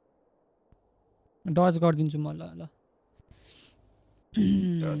 डज गर्दिन्छु म ल.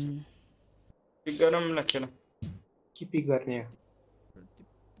 पिक गरौँ ल खेल. के पिक गर्ने हो?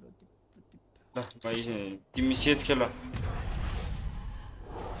 ल तिमी सेज खेल.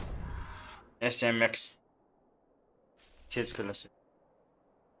 एसएमएक्स सेज खेल.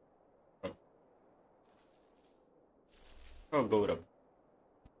 ओ गौरव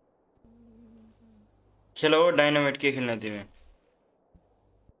खेलो डायनामाइट के खेल्न तिमी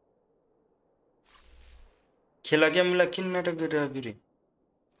खेला के मलाई किन नाटक गरेर फेरि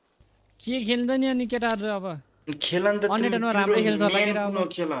के खेल्दैन अनि केटाहरु अब खेलन त अननेटमा राम्रै खेल्छ होला के अब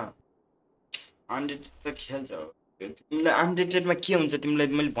खेला अनडेटेड त खेल्छ तिमीलाई अनडेटेडमा के हुन्छ तिमीलाई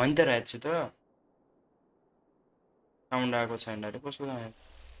मैले भनि त रहेको छु त साउन्ड आएको छैन रे कसो आयो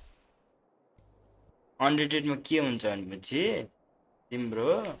अनडेटेडमा के हुन्छ भनेपछि तिम्रो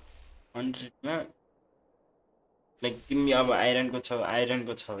अनडेटेडमा लाइक तिमी अब आइरनको छ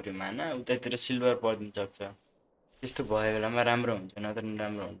अरे माना उतातिर सिल्भर पर्दिन सक्छ त्यस्तो भयो बेलामा राम्रो हुन्छ नत्र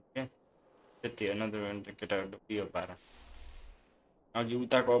राम्रो हुन्छ के त्यति हो नत्र केटाहरु पियो पारा अघि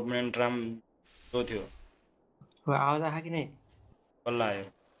उताको अपोनेन्ट राम्रो थियो हो आवाज आयो कि नै बल्ल आयो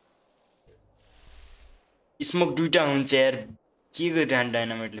स्मोक दुईटा हुन्छ यार के गरिरहन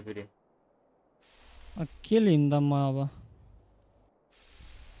डायनामाइटले फेरि के लिन्दा म अब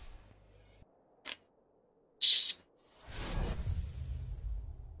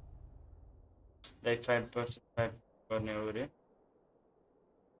लाइक 5% गर्ने हो रे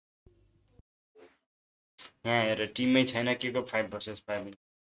यहाँ हेर टिममै छैन के को 5 versus 5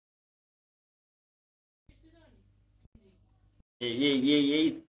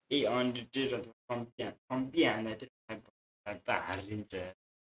 ए अनडेटेड कम्पी हान्दा त 5 त हारिन्छ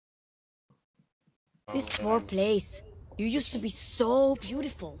This poor place. You used to be so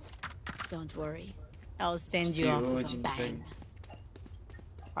beautiful. Don't worry. I'll send you off with a bang.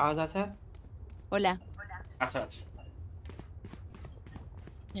 आवाज आछ Hola. अच्छा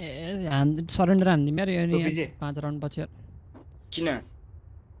ए सरेन्डर हान्दिम यार यो 5 राउन्ड पछि किन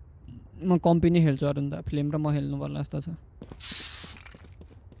म कम्पनी खेल्छु अरु त फ्लेम र म खेल्नु पर्ला जस्तो छ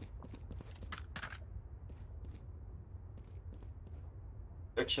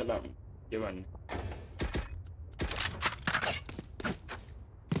एक्सला के भन्ने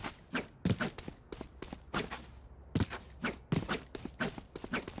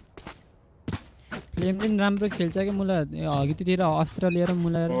फ्लेम पनि राम्रो खेल्छ कि मलाई अघि त्यतिर अस्त्र लिएर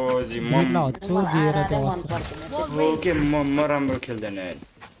मलाई ओ जी म हच्चो दिएर त ओके म राम्रो खेल्दैन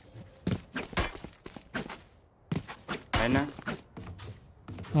हैन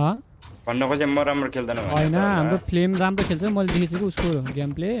भन्नु खोजे म राम्रो खेल्दैन हैन हाम्रो फ्लेम राम्रो खेल्छ मैले देखेछु उसको गेम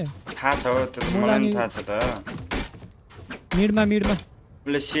प्ले थाहा छ त्यो मलाई पनि थाहा छ त मिडमा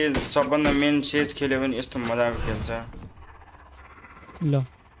उसले सेज सबभन्दा मेन सेज खेल्यो भने यस्तो मजाको खेल्छ ल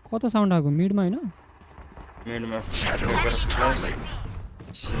कता साउन्ड आको मिडमा हैन मिडमा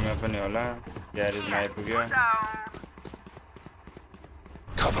सीमा पनि होला ग्यारेजमा आइपुग्यो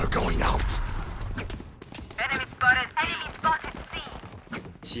Cover going out. Enemy spotted C.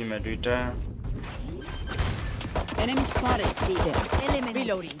 सीमा दुईटा Enemy spotted C.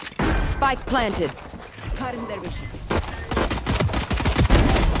 Reloading. Spike planted. Cutting their vision.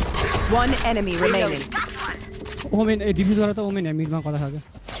 One enemy remaining. Women A defuse गरेर त ओमेन मिडमा कता छ के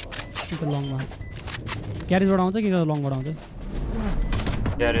त लङमा ग्यारेजबाट आउँछ कि त लङबाट आउँछ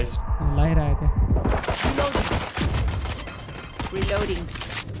ग्यारेज लाइरहेको Reloading.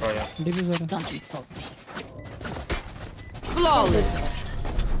 डिफ्युज गरेर Don't insult me. Flawless.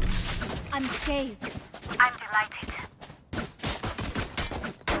 I'm saved. I'm delighted.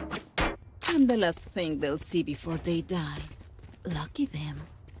 I'm the last thing they'll see before they die. Lucky them.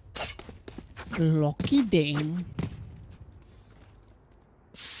 Lucky them.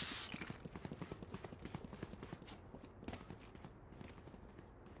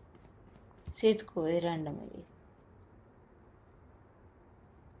 Says खोए randomly.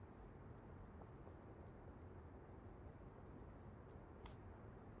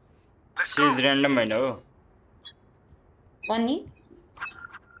 सेज र्यान्डम हैन हो अनि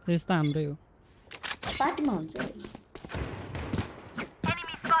त्यस्तो हाम्रै हो पार्टीमा हुन्छ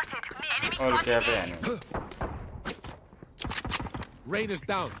Enemy spotted. अरु क्यापै हान्यो Rain is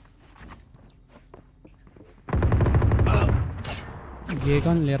down.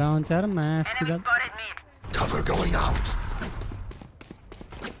 गेगन लिएर आउँछ यार मास किदा Cover going out.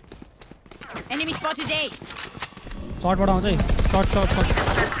 Enemy spotted A. शॉटबाट आउँछ है शॉट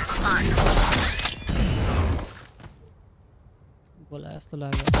बोला जस्तो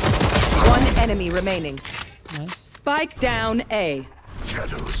लाग्यो One enemy remaining. Nice. Spike down A.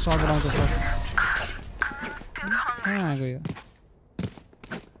 शॉटबाट आउँछ शॉट कहाँ गयो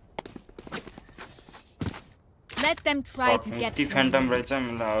Let them try to get ती फ्यान्टम रहेछ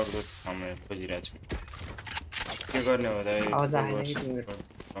मलाई अरु समय खोजिरहेको छु के गर्ने हो आवाज आएन कि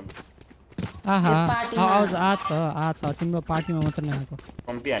आहा आज तिम्रो पार्टीमा मात्र नआएको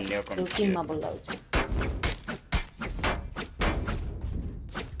कम्पी हान्ने हो कम्पी टिममा बोलाउँछ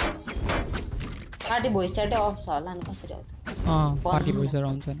पार्टी भोइस च्याटै अफ छ होला नि कसरी आउँछ पार्टी भोइस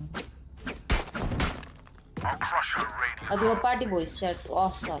आउँछ नि हजुर पार्टी भोइस सेट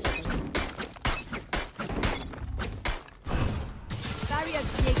अफ छ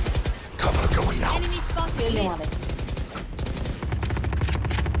Cover going out. Enemy spotted.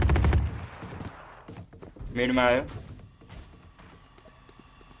 Mid में आयो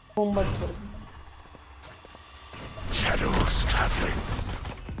Shadows traveling.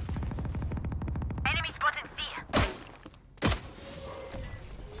 Enemy spotted C.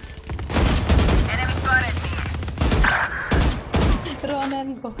 Enemy spotted B. Run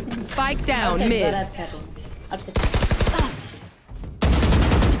and go. Spike down mid.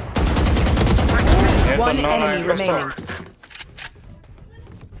 One enemy remaining.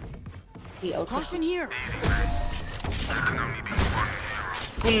 Caution here.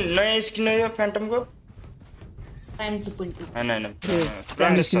 नयाँ skin हो यो phantom को Prime 2.2. हैन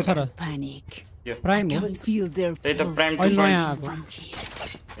prime skin छ र Panic. प्राइम हो Feel their त्यही त प्राइम अहिले नयाँ आएको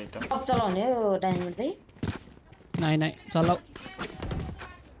त्यही त अब चलाउने हो डायमन्ड चाहिँ नाइ चलाऊ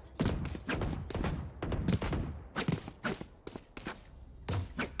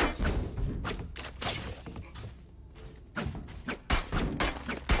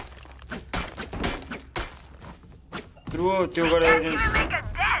त्यो गरेर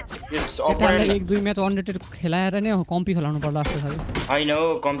यस अपोनेन्ट एक दुई म्याच अनरेटेड खेलाएर नै कम्पी खेलाउनु पर्ला जस्तो छ हैन हो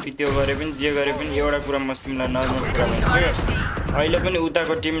कम्पी त्यो गरे पनि जे गरे पनि एउटा कुरा म तिमीलाई नर्मल कुरा भन्छु अहिले पनि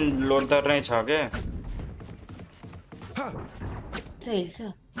उताको टिम लोडर नै छ के चाहिँ छ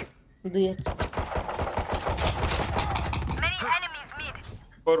दुई Many enemies mid.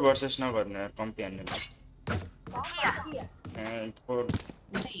 4 वर्सेस नगर्नु यार कम्पी हान्नु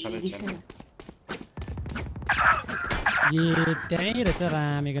ये त्यही रहेछ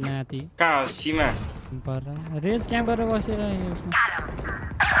रामेको नाति कहाँ हो सीमा पर रेज क्याम्प गरेर बसेर उसमा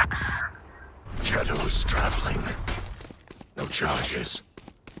Shadows traveling. No charges.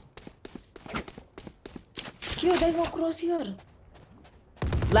 क्यों देखो cross here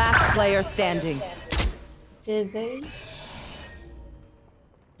Last player standing. Chase they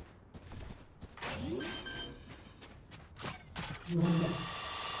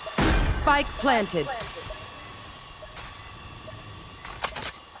Spike planted.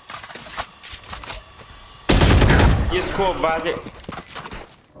 यसको बाजे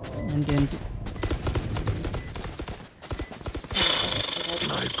anti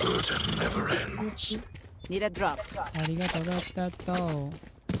My burden never ends. Need a drop. arigato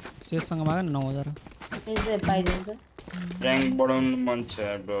सेससँग माग न 9000 चेज दे पाइदिन्छ र्याङ्क बढाउनु मन छ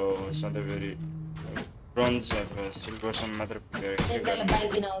ब्रो सधैँभरि ब्रोन्ज सिल्भरसम्म मात्र पुगेर चेज दे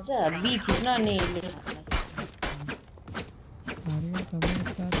पाइदिन आउँछ बी खिच्न अनि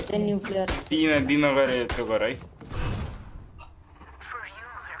न्युक्लियर बीमा गरे त्यो गर है For you,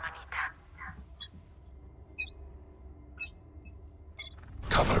 hermanita.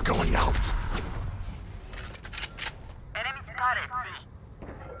 Cover going out. Enemy spotted C.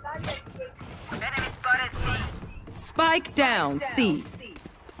 Enemy spotted C. Spike down C.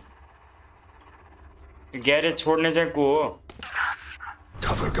 Garage छोड्ने चाहिँ को हो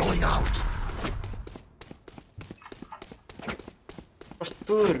Cover going out.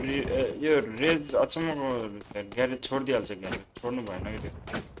 कस्तो यो रेज अचम्मको ग्यारेज छोडिदिइहाल्छ ग्यारेज छोड्नु भएन कि त्यो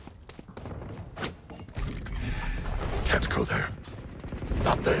Can't go there.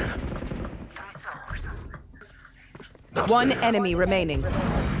 Not there. Not One there. enemy remaining.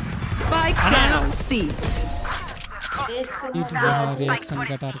 Spike down C. Reaction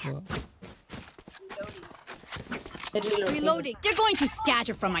केटाहरुको Reloading. They're going to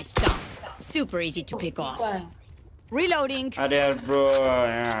scatter from my stuff. Super easy to pick off. Reloading. अरे यार bro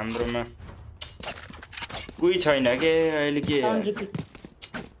यहाँ हाम्रोमा कोही छैन के अहिले के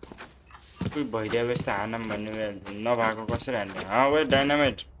कोही भइदिए जस्तो हानम भन्ने नभएको कसरी हान्ने वेट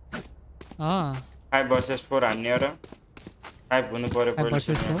डाइनामाइट 5 वर्सेस 4 हान्ने र 5 हुनु पर्यो पहिला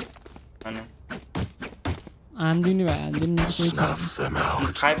अनि आन्दिनी भाइ आन्दिनी कोही छ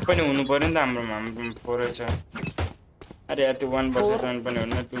 5 पनि हुनु पर्यो नि त हाम्रोमा 4 छ अरे यार त्यो 1 वर्सेस 1 पनि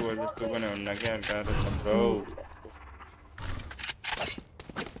हुन्न 2 वर्सेस 2 पनि हुन्न के यार गाह्रो छ ब्रो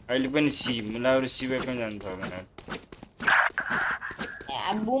अहिले पनि सी मुलाउरी सीबे पनि जान्छ होला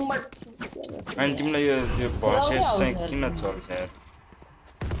अनि तिमीलाई यो भर्सेस चाहिँ किन चल्छ यार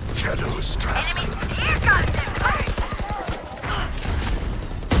Shadows traveling.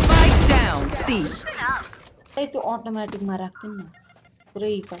 Spike down C. त्यही त्यो अटोमेटिक मा राख्दिन न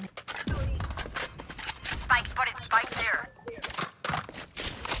पुरै Spike spotted. Spike there.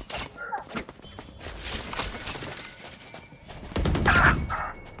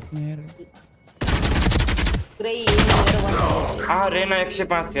 पुरै रेना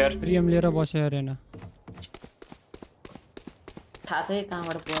 105 थियो यार प्रियम लिएर बस्यो रेना थाहा छ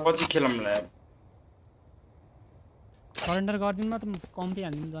कहाँबाट पुग्छ पछि खेलौँला यार सरेन्डर गर्दिनमा त कम्पी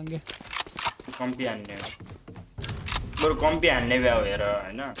हान्दिनु जङ्गे कम्पी हान्ने बरु कम्पी हान्ने भ्या हो हेर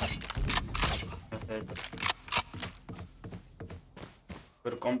हैन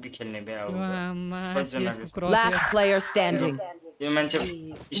बरु कम्पी खेल्ने भ्या हो Last player standing. यो मान्छे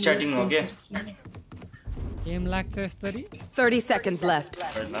स्टार्टिङ हो के गेम लाग्छ यसरी 30 seconds left.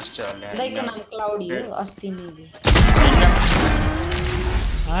 लास्ट दाइको नाम क्लाउडी हो अस्ति नै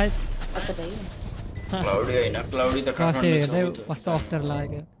हाय क्लाउडी हैन क्लाउडी त काठमाडौँ छ कस्तो अफ्टर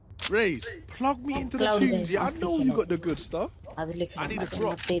लाग्यो Raze, plug me into the tunes. Yeah, I know you got the good stuff. I need a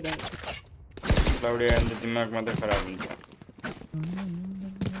drop. Cloudy and दिमागमा त खराब हुन्छ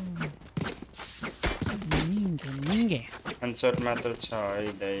आन्सर मात्र छ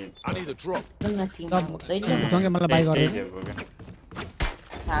है दाइ I need a drop. Jange मलाई बाइ गरे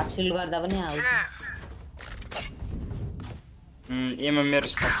हाफ सिल्ड गर्दा पनि आउँछ एमा मेरो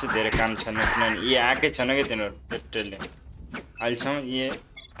खासै धेरै काम छैन किनभने ए आकै छैन के तिनीहरू पेट्रोलले अहिलेसम्म ए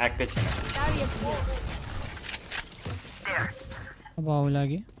आकै छैन अब आउ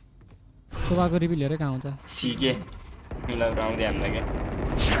लागि सुबाको रिभिल हेरे कहाँ हुन्छ सिके मिलाएर आउँदै हामीलाई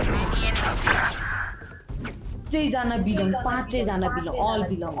के जना बिलङ 5 जना belong all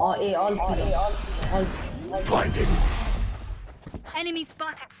belong all Blinding. Enemy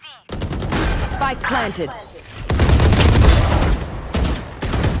spotted C. Spike planted.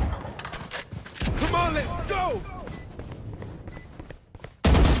 Come on, let's go.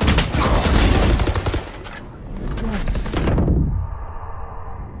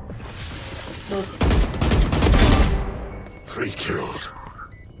 3 killed.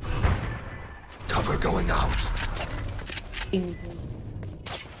 Cover going out.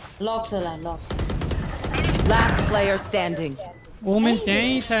 Lock sala lock. Last player standing. Women त्यही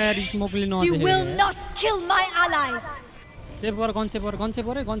छ यार स्मोकले न You will not kill my allies. Save गर gun save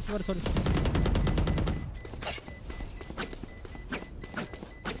रे gun save छोड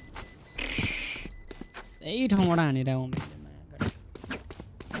यही ठाउँबाट हानेर women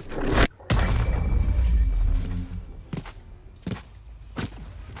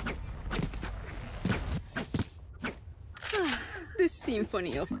The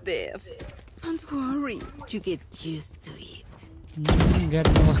symphony of death. Don't worry, you get used to it. Get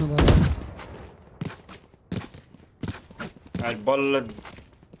the bosnu bhayo आज बल्ल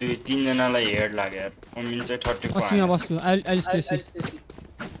 2-3 जनालाई हेड लाग्यो यार ओमिन चाहिँ 30 को असीमा बस्छु I'll stay safe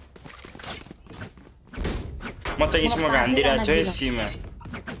म चाहिँ स्मोक हान्दिरा छु है सीमा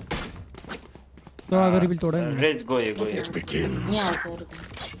तो अगर रिबिल तोडे रेज गयो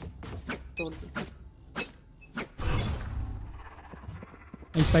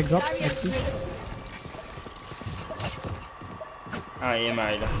I spike drop actually एमा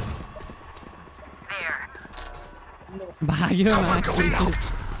आइला भाग्यो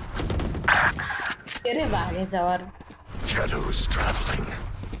तेरे भागे जवर Shadows traveling.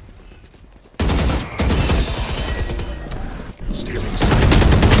 Stealing sight.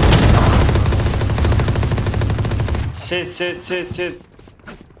 Sit.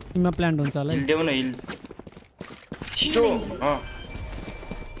 इमा प्लान्ट हुन्छ होला हिल देऊ न हिल छिटो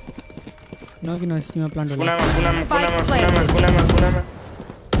नकिन सीमा प्लान्ट होला कुनामा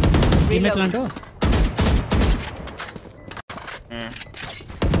इमा प्लान्ट हो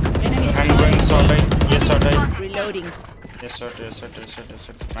I'm going short. Yes, short. Reloading. Yes, short.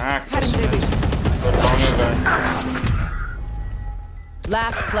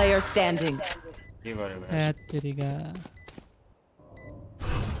 Last player standing.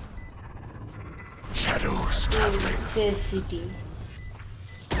 Shadows traveling. City.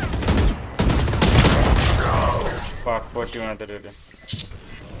 Fuck, what you want to do?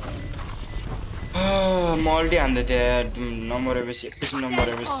 Moldy and the number of his number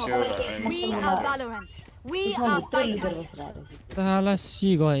of his We are Valorant. We are fighters. ताला C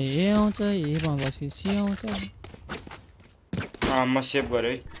गए ए आउँछ ए भएपछि C आउँछ म save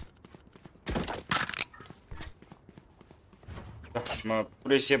गरे म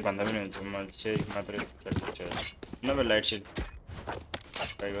पुरै save भन्दा पनि हुन्छ म चाहिँ मात्रै खेल्छु नभए लाइट सिट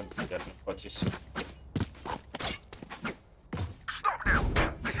ट्राई गर्नु 25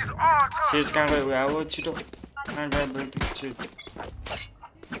 सेज कहाँ गयो अब छिटो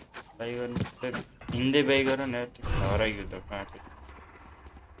बाई गर्नु हिँड्दै बाई गर न हराइयो त कहाँ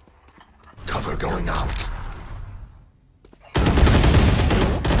Cover going out.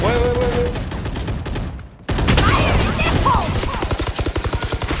 Wait.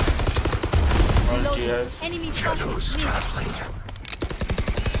 Shadows traveling.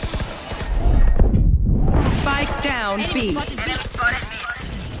 Spike down B.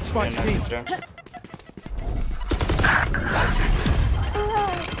 Spike B.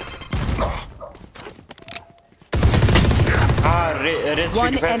 Raise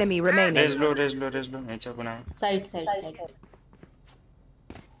One enemy remaining. Raise लो हैछ कुना साइड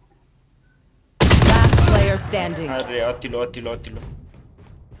Last player standing. अरे अतिलो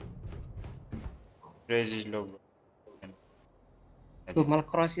रेज इज लो तो मलाई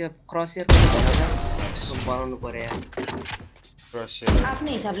क्रसियर बनाउनु पर्यो यार क्रसियर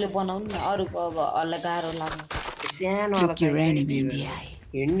आफ्नै हिसाबले बनाउनु न अरुको अब अलग गाह्रो लाग्छ सानो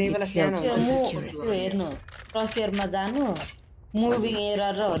हिड्ने बेला सानो हेर्नु क्रसियरमा जानु मुभिङ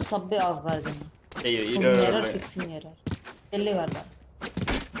एररहरु सबै अफ गर्दिनु एरर फिक्सिङ एरर त्यसले गर्दा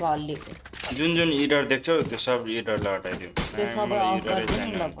हल्लिएको जुन एरर देख्छौ त्यो सब एररलाई हटाइदिउ त्यो सबै अफ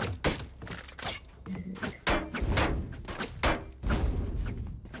गर्दिनु ल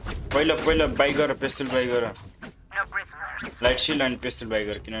पहिला बाइ गर पिस्तल बाइ गर लाइट शिल्ड एन्ड पिस्तल बाइ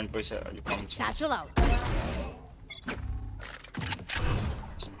गर किनभने पैसा अलि कम छ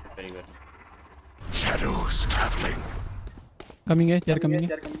Shadows traveling. Coming here, they're coming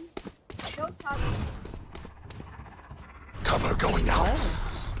here. Cover going out.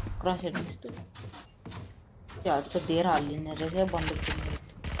 Cross it pistol. यार तो देर हाली ने रहे बंद कर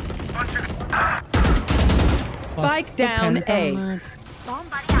Spike down A.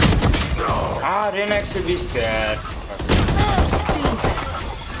 Renex से 20 यार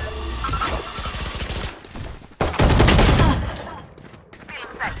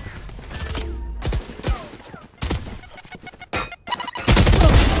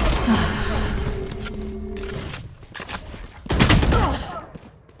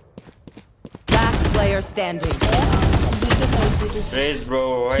Standing. Raise, bro.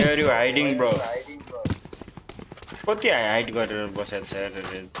 Why are you hiding, bro? What the hide got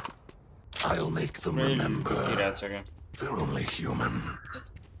I'll make them remember. They're only human.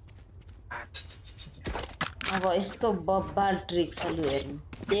 अब यस्तो बब्बाल ट्रिक चालु हेर्नु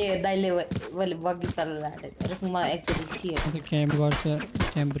ए दाइले मैले बगी चालु राखेको र म एक्चुअली थिए क्याम्प गर्छ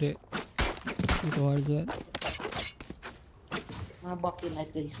क्याम्प रे इट वाज म बकीलाई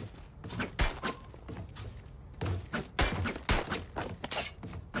त्यसो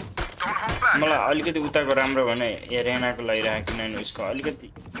मलाई अलिकति उताको राम्रो भने एरेनाको लागिरहेको किनभने उसको अलिकति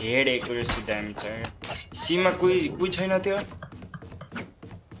हेड एक्युरेसी दामी छ सीमा कोही छैन त्यो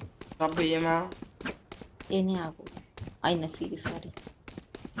सबै एमा ए नि आको हैन सिरियस गरे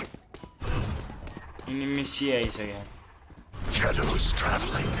इनिमी सी आइसक्यो Shadows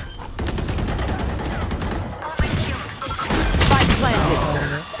traveling. Spike planted.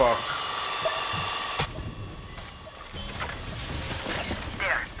 Fuck.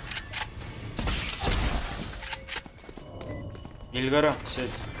 Heal garo,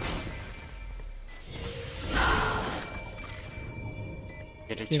 shit.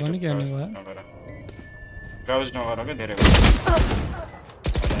 के गर्ने के गर्ने भयो ब्राउज नगर के धेरै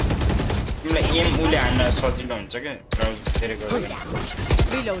तिमीलाई एम उले हान्न सजिलो हुन्छ के ब्राउज धेरै गर्दैन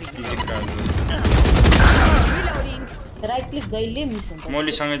राइट क्लिक जहिले मिस हुन्छ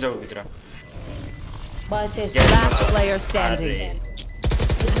मोली सँगै जाऊ भित्र बस last player standing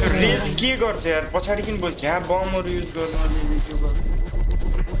रेज के गर्छ यार पछाडी किन बस्छ यहाँ बमहरु युज गर्न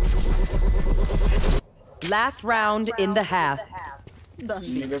last round in the half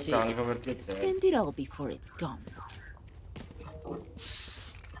Spend it all before it's gone.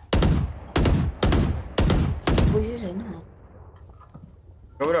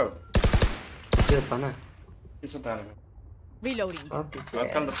 गौरव के पना किस तार Reloading.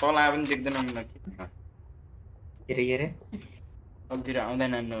 आजकल त तल आए पनि देख्दैन मलाई के रे सबतिर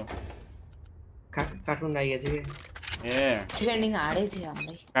आउँदैन नो काठमाडौँ आइएछ के ए डिफेन्डिङ हार्डै थियो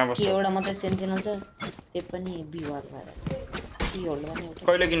हामीलाई के एउटा मात्रै सेन्टिनल छ त्यो पनि बिवाद भएर के होल्ड गर्ने एउटा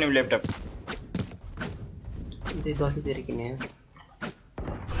कहिले किन्यौ ल्यापटप त्यही 10 तिर किने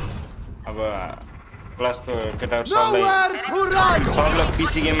अब क्लासको केटाहरु सबलाई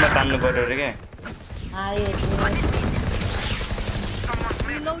पीसी गेममा तान्नु पर्यो रे के आयो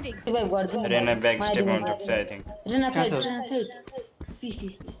Reloading. Raina back step out छ I think Raina side C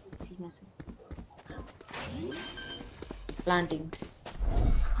planting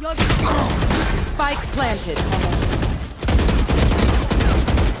spike planted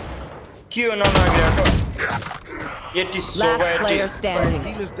क्यों ना गएको 80 so last player standing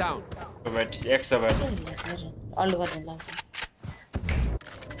Healers down but x about all गर्न लाग्छ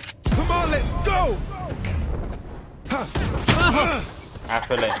Come on, let's go.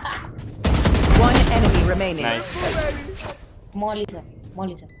 After one enemy remaining nice मोली छ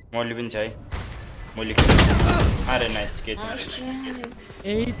मोली पनि छ है मोली अरे नाइस के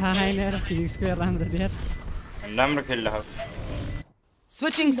ए थाहा छैन र फिजिक्स को राम्रो दिएर राम्रो खेल्ला हो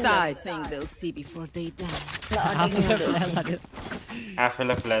switching sides Thing they'll see before they die.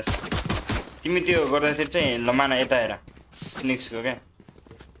 आफैलाई फ्ल्यास तिमी त्यो गर्दाखेरि चाहिँ लमाना यता हेर फिनिक्सको क्या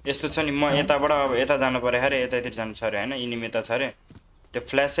यस्तो छ नि म यताबाट अब यता जानु पर्यो अरे यतातिर जानु छ अरे हैन इनिमी यता छ अरे त्यो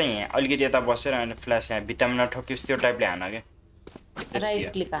फ्ल्यास चाहिँ यहाँ अलिकति यता बसेर अनि फ्ल्यास यहाँ भित्तामा नठोकियोस् त्यो टाइपले हान के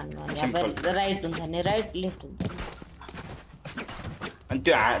राइट क्लिक हान्नु अब राइट हुन्छ नि राइट लेफ्ट हुन्छ अनि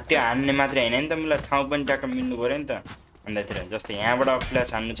त्यो हान्ने मात्रै हैन नि त मलाई ठाउँ पनि ट्याक्क मिल्नु पर्यो नि त अन्यतिर जस्तै यहाँबाट फ्ल्यास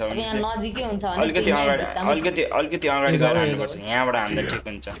हान्नु छ भने यहाँ नजिकै हुन्छ अनि अलिकति अगाडि गएर हान्नुपर्छ यहाँबाट हान्दा ठिक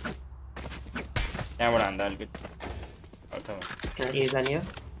हुन्छ यहाँबाट हान्दा अलिकति अथवा ए जाने हो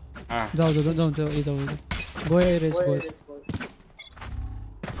जाऊ ए जाऊ गयो रेस गयो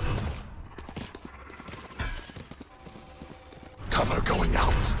Cover going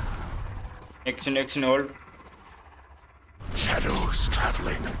out. Action hold. Shadows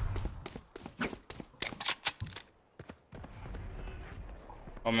traveling.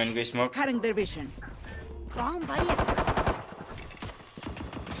 Omen go smoke. Cutting their vision. Wrong buddy.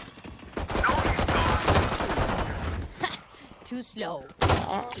 Too slow.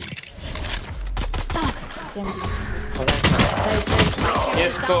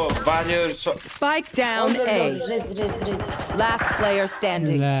 यसको बाल्यो Spike down A. Last player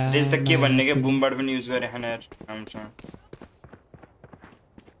standing. This the के भन्ने के बुमबाट पनि युज गरे हैन यार राम्रोसँग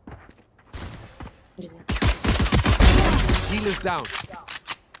Healers down.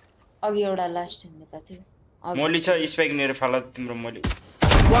 अघि एउटा लास्ट टाइम मेता थियो मोली छ स्पाइक नेर फाला तिम्रो मोली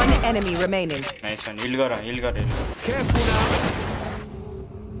One enemy remaining. नाइस वन हिल गर Careful now.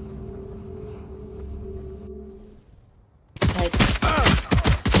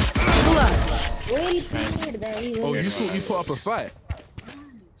 Well played, Oh, you thought you put up a fight?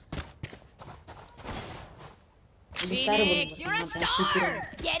 Phoenix, you're a star!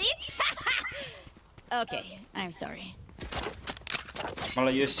 Get it? Okay, I'm sorry.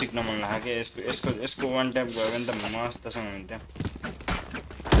 मलाई यो सिक्न मन लाग्यो यसको वन टाइप गयो भने त मस्तसँग हुन्थ्यो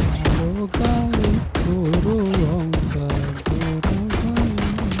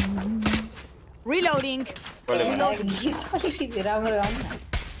Reloading.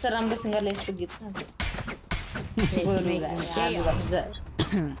 राम्रोसँगले यस्तो गीत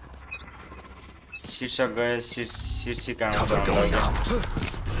शीर्षक गए शीर्षिका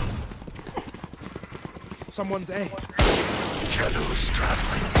Someone's A. Shadows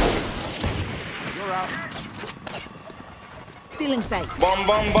traveling. You're out. Still inside.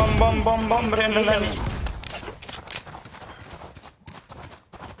 Bomb, Brennan.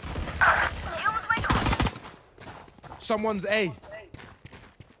 Someone's A.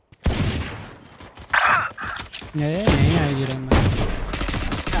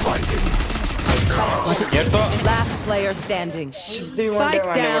 Last player standing. Spike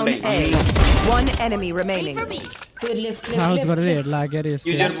down A. One enemy remaining. Left.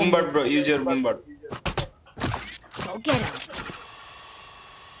 Use your boombat, bro. Use your boombat. Go get him.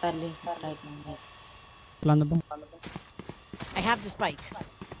 Plant the bomb. I have the spike.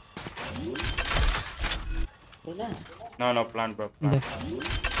 No, plant, bro.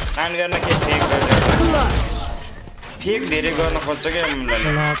 Plant garna ke fake धेरै गर्न खोज्छ के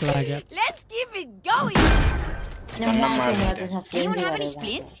मलाई Let's keep it going. Anyone have any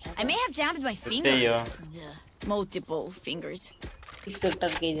splints? I may have jammed my fingers. Multiple fingers.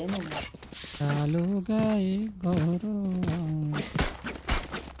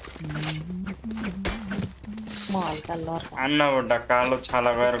 Anna बड्डा कालो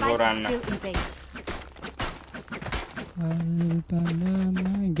छाला गएर गोरा अन्ना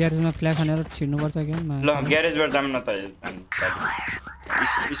ग्यारेजमा फ्ल्याग हानेर छिर्नु पर्छ के ल ग्यारेजबाट जाम न त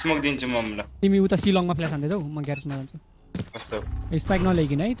स्मोक दिन्छु म ल तिमी उता सिलङमा फ्ल्याग हान्दै जाऊ म ग्यारेजमा जान्छु कस्तो स्पाइक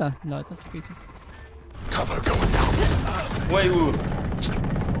नलेकिन है त ल त ठिकै छ Cover going down. Why you?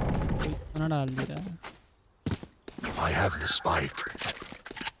 I have the spike.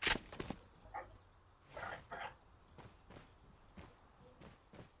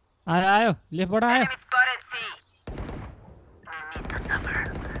 आयो लेफ्टबाट आयो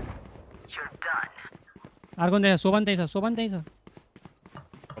अर्को त्यहाँ सोभन त्यही छ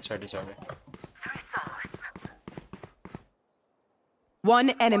पछाडी छ One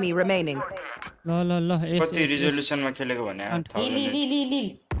enemy remaining. ल कति रिजोल्युसनमा खेलेको भने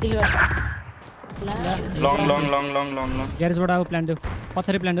लङ ग्यारेजबाट आऊ प्लान देऊ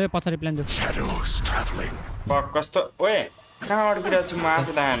पछाडी प्लान देऊ Shadows traveling. कस्तो ओए कहाँ अड्किरहेको छु म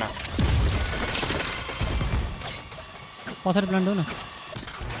आफै थाहा छैन पछाडी प्लान देऊ न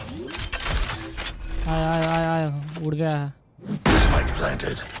आयो उड्दै आयो Spike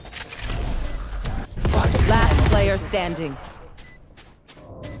planted. Last player standing.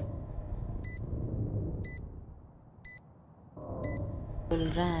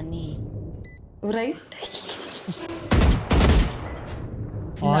 Rani. Right?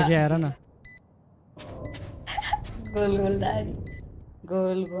 आगे आ रहा ना गोल गोल रानी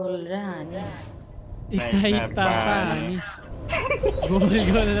गोल गोल रानी इता पानी गोल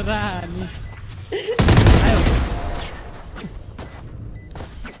गोल रानी आयो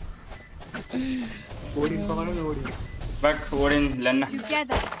ओडिन पकड्नु न Odin Back, Odin, Lena.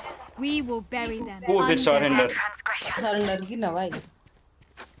 Together, we will bury them. Who did surrender? Surrender किन भाइ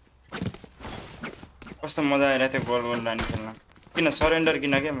कस्तो मजा आइरहेको थियो गोल गोल रानी खेल्न किन सरेन्डर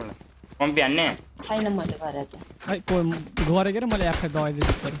किन के मलाई कम्पी हान्ने छैन मैले गरेको खै को गरेको र मैले आफै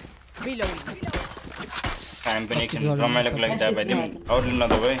दबाइदिएको छु टाइम पनि एकछिन रमाइलोको लागि दबाइदिउँ अरूले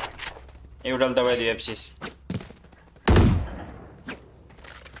नदबाई एउटाले दबाइदियो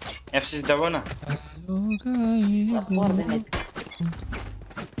एफसिस दबाउ न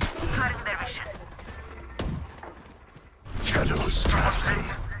Shadows traveling.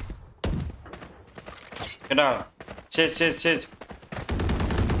 Get out. Sit.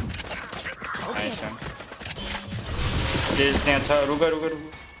 Nice one. Sit, ruga.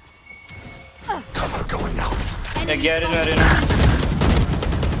 Cover going out. Hey, get in there,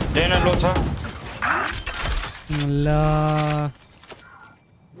 Rena, low. Allah.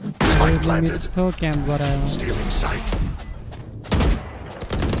 Spike planted. Okay, I'm gonna. Stealing sight.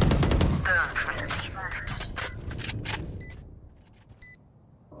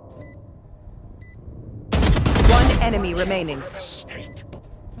 Enemy remaining.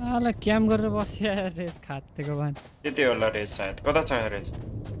 Ala क्याम गरेर बस्या रेस खातेको भन त्यति होला रेस सायद कता छ race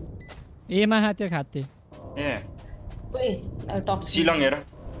ए मा हात्यो खाते ए ओए टप सिलङ हेर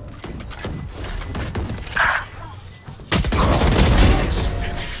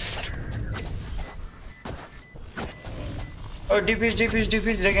ओ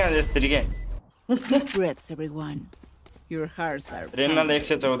डिफिस रेगा जस्तै के Deep breaths, everyone. Your hearts are. रेनले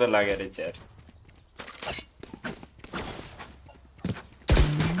 114 लाग्यो रे यार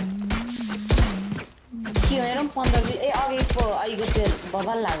के हेरौँ 15 ए अघिको आइगो त्यो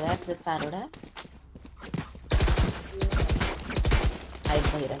बबल लाग्यो त्यो चारवटा आइ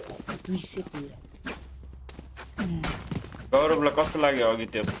भइरहेको 200 पुरा गौरवलाई कस्तो लाग्यो अघि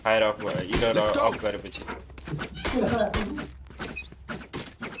त्यो फायर अफ इरर अफ गरेपछि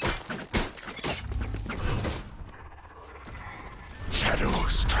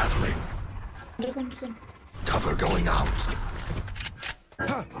Shadows traveling. Cover going out.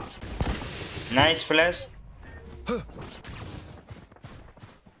 Nice flash.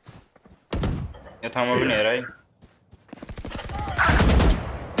 यो ठाउँमा पनि हेर है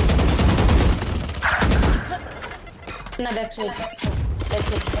ना back side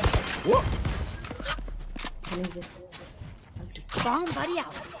Bomb buddy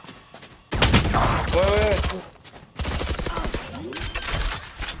out.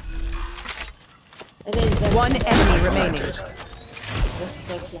 One enemy remaining.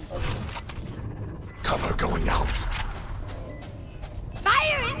 Cover going out.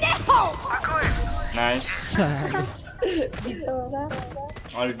 Fire in the hole. Nice. बिचरा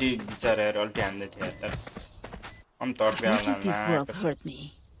Ulti बिचारा यार ulti हान्दै थियो यार हम तोड पे What आना does this ना world hurt me?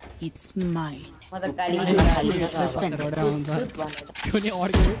 It's mine. म त गाली त्यो नि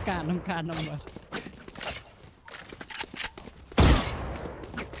अर्को कानम भयो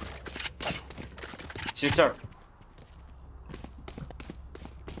शिक्षक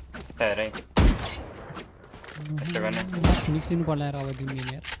तयारै यस्तो गर्ने फिनिक्स लिनु पर्ला यार अब दिने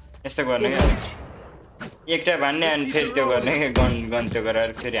यार यस्तो गर्ने के एकटा भन्ने अनि फेरि त्यो गर्ने के गन त्यो गरेर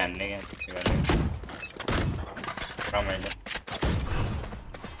फेरि हान्ने के त्यो गर्ने रमाइलो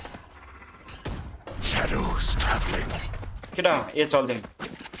Shadows traveling. केटा ये चल्दिम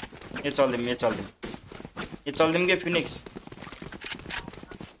के फिनिक्स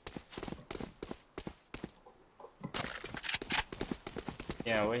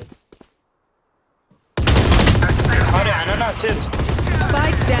Yeah, wait. अरे आना ना सिट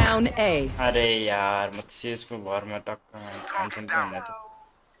Spike down A. अरे यार म त्यसको भरमा टक्क टेन्सन के हुँदा थियो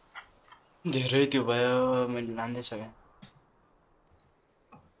धेरै त्यो भयो मैले लान्दै सके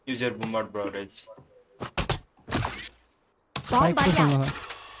user Boomer ब्रोरेज Bomb buddy out.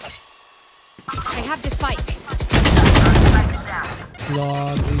 I have the spike.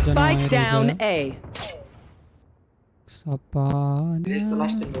 Spike down A. This the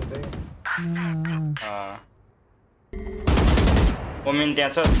last thing was ओमिन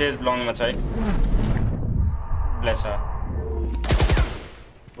त्यहाँ छ सेज ब्लङमा छ है प्लेस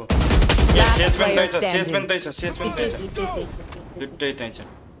सेज पनि त्यही छ दुइटै त्यही छ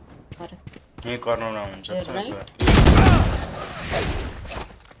यही कर्नरमा हुन्छ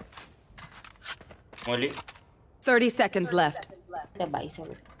मोली 30 seconds left.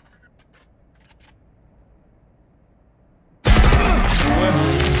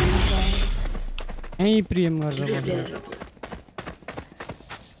 यही प्रियम गरेर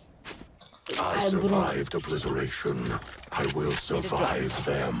I survived obliteration. I will survive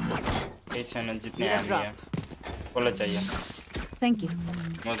them. It's an जितने आए हैं कोला चाहिए Thank you.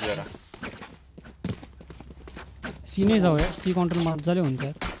 मत जरा सी नै जाऊ यार सी कन्ट्रोल मजाले हुन्छ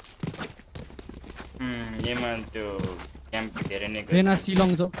यार येमा त्यो क्याम्प धेरै नै रेना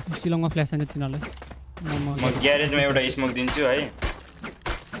सिलङमा फ्ल्यास हान्छ तिनीहरुलाई म ग्यारेजमा एउटा स्मोक दिन्छु है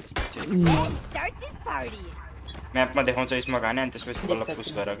म्यापमा देखाउँछ स्मोक हाने अनि त्यसपछि बल्ल पुश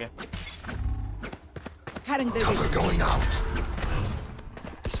गर के Cover going out.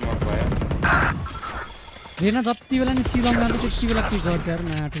 स्मोक भयो रेना जति बेला नि सिलङ जान्छ त्यति बेला पुश गर्छ यार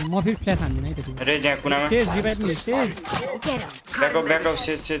नाटो म फेरि फ्ल्यास हान्दिन है त्यति रे यहाँ कुनामा सेज रिभाइभ नि सेज ब्याकअप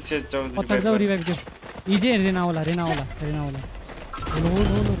सेज चौधरी पछाडी जाऊ रिभाइभ दियो इजे रेना होला लो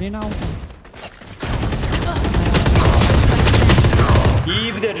रेना आउँछ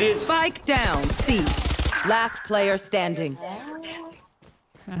Leave the ridge. Spike down. C. Last player standing.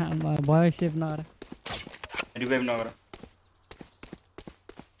 Boy, save na. Revive na.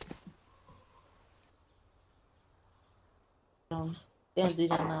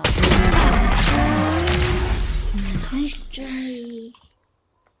 Nice try.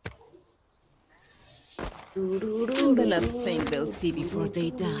 The last thing they'll see before they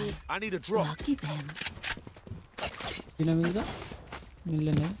die. I need a drop. Lucky them. Dina milza?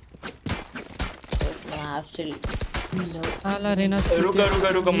 Milne. Ala Raina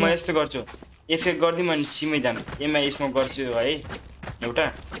रुक म यस्तो गर्छु effect गर्दिम अनि सिमै जाम एमा smoke गर्छु है एउटा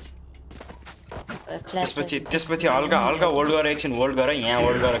त्यसपछि हल्का होल्ड गरेर एकछिन होल्ड गर यहाँ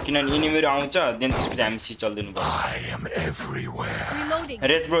होल्ड गर किनभने एनिमीहरु आउँछ देन त्यसपछि हामी सी चल्दिनु पर्छ I am everywhere.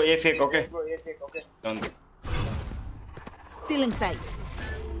 Red bro effect okay Still in sight.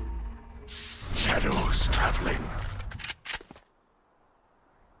 Shadows traveling.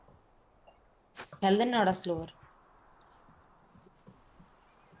 Tell them not a slower.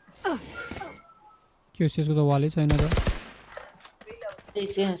 क्यों इसको तो वाले चाहिए ना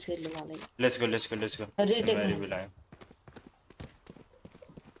इसे हंसे लो वाले let's go retake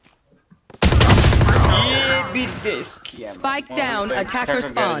ये भी देश किया Spike down attacker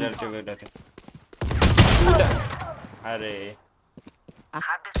spawn अरे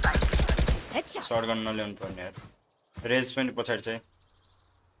शॉटगन नल्याउनु पर्ने यार रेज पनि पछाडी चाहिँ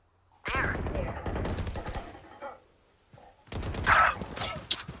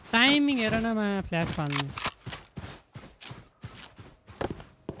टाइमिङ हेर न मा फ्ल्यास फाल्नु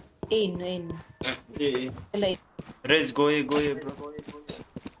in रेज गयो ब्रो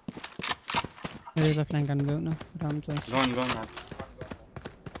रेज फ्ल्याङ्क गर्न गयो न राम चोइस गन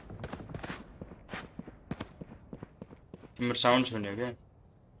तिम्रो साउन्ड सुन्यो के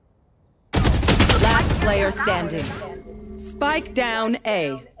Last player standing. Spike down A.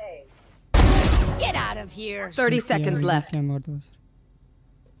 Get out of here. 30 seconds left.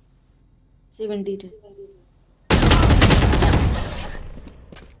 72.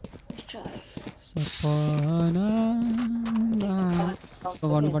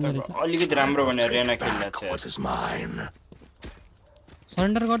 अलिकति राम्रो भने रेना खेल्ला छ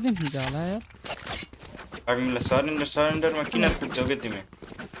सरेन्डर गर्दिम हुन्छ होला यार अग्निला सरेन्डरमा किन पुग्छौ के तिमी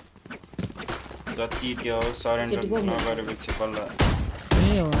जति त्यो सरेन्डर नगरेपछि बल्ल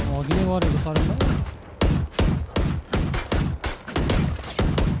ए अघि नै गरेको सरेन्डर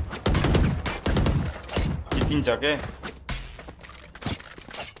जितिन्छ के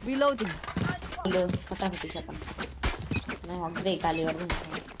Reloading. फटाफट खत्म मैं अग्दै गाली गर्दिन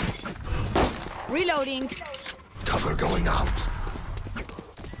Reloading. Cover going out.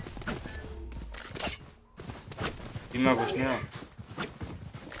 तिमीमा घुस्ने हो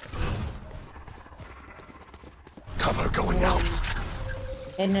Cover going out.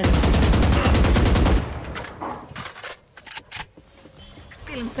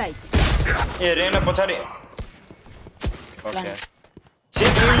 Still in sight. ए रेना पछाडी ओके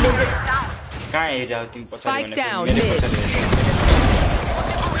सेट विन्डो के कहाँ हेर्यौ तिमी पछाडी Spike down mid.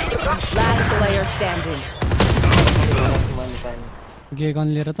 Last player standing. गे गन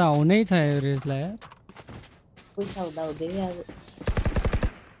लिएर त आउनै छ रेजलाई यार पैसा उडाउँदै अब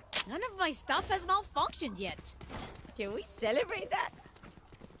None of my stuff has malfunctioned yet. Can we celebrate that?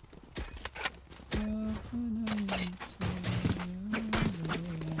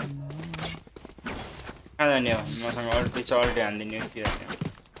 कहाँ जाने हो मसँग अल्टी छ अल्टी हान्दिने हो के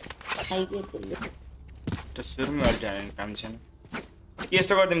त्यो सुरुमै अल्टी हान्ने काम छैन के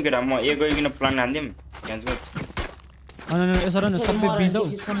यस्तो गर्दिम केटा म ए गइकिन प्लान हान्दिम क्यान्च गर्छ हैन यसरी न सबै बिजाउ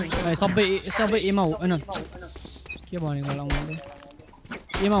सबै एमा हो हैन के भनेको होला मैले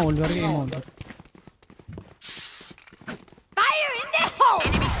एमा होल्ड गरेको एमा होल्ड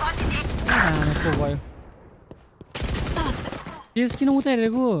को भयो त्यस किन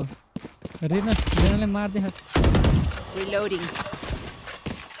उतारेको रेनाले मार्दै Reloading.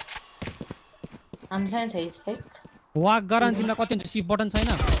 I'm saying say spec. Walk गर अनि तिमीलाई कति हुन्छ सी बटन छैन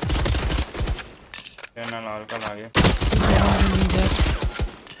रेनाल हल्का लाग्यो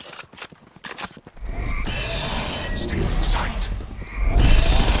Still in sight.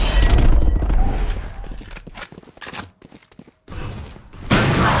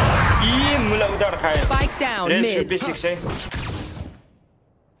 मुला उतार खायो Spike down mid. P6 है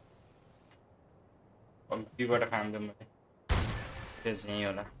पीबाट खाम त मैले त्यो चाहिँ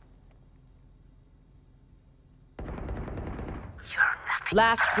होला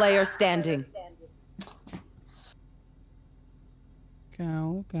Last player standing.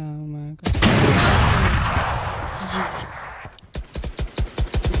 Cow.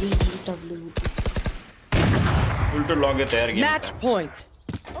 Full to log it there. Match point.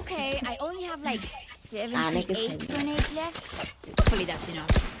 Okay, I only have like 78 grenades left. Hopefully that's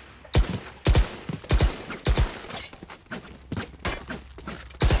enough.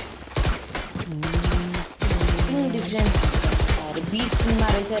 Difference. Beast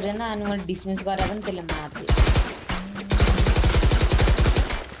मारे से रहना अनुमल dismiss करा बन तेरे मारते.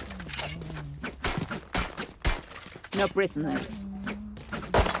 No prisoners.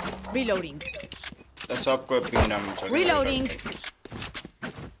 Reloading. The सबको ping नाम छ. Reloading.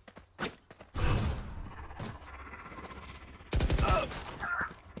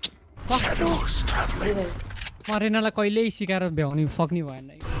 Shadows traveling. मरेनालाई कहिल्यै सिकाएर भ्याउनु सक्ने भएन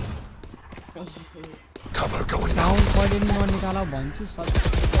Cover going down कहिले नि ननिकाला भन्छु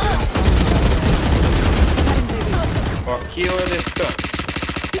के हो त्यस्तो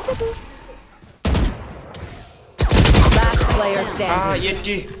Last player standing.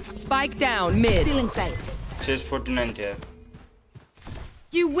 80 Spike down mid. Still in sight. She's 49 there.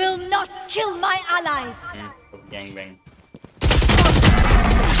 You will not kill my allies. Gang bang.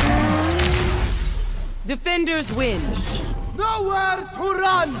 Defenders win. Nowhere to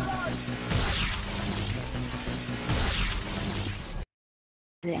run.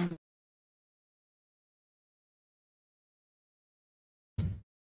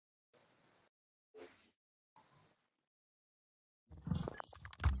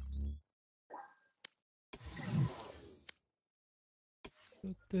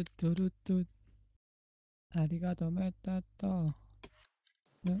 Arigato metato.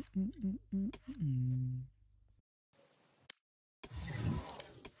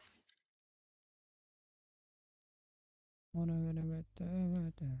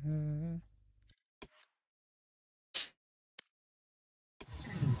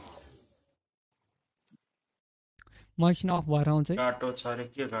 Machine off भएर आउँछ है गाटो छ रे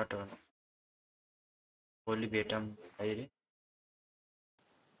के गाटो भोलि भेटम आइरे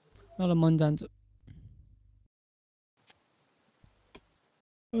ल मन जान्छ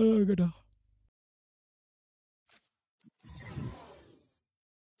गडा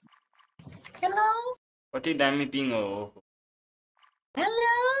Hello. कति दामी पिङ हो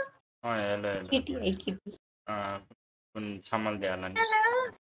Hello. Hello Kitty. कुन छमल दे होला नि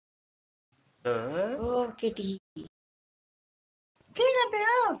Oh, Kitty. के गर्दै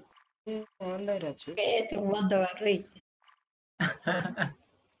हो अनलाइन राछु ए त्यो बन्द गरे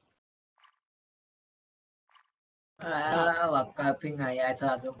वक्का पिङ आएछ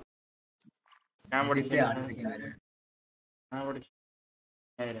आज कहाँबाट जित्दै हान्छ कि मैले कहाँबाट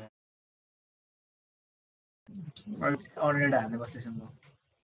आइरा अलरेडी हान्ने बस्दैछु म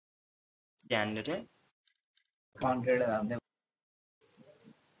के हान्ने रे 100 हान्ने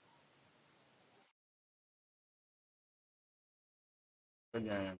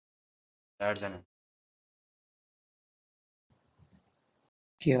चारजना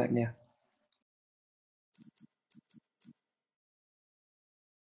के गर्ने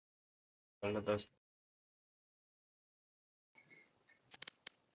होला 10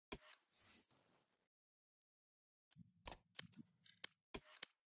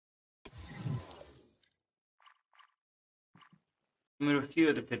 मेरो के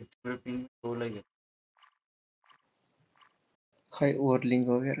हो त फेरि मेरो पिङ होला यो खै ओभरलिङ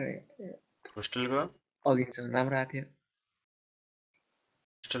हो के रे होस्टेलको अघिसम्म राम्रो आएको थियो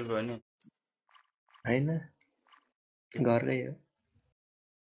होस्टेलको हैन हैन घरकै हो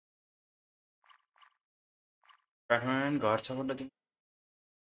काठमाडौँ घर छ बोल्दा तिमी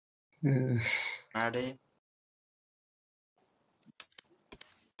आडे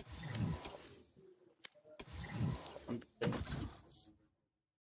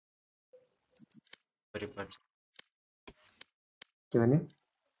परिपर्छ के भने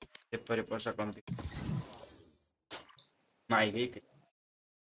त्यो परिपर्छ कम्पी माइकै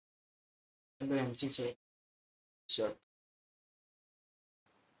Sure.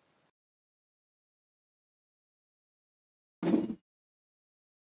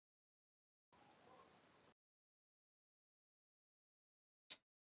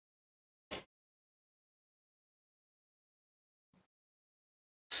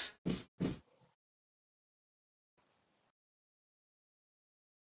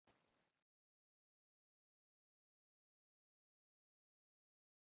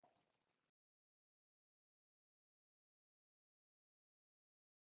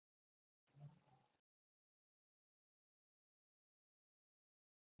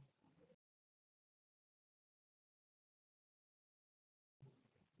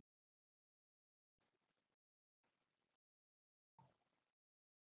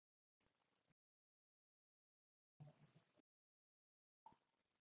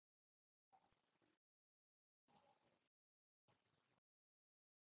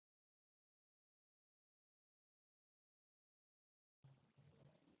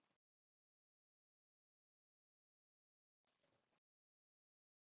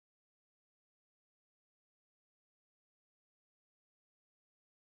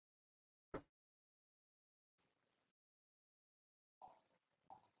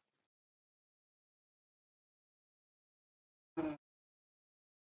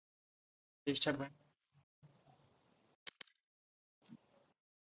 Start by.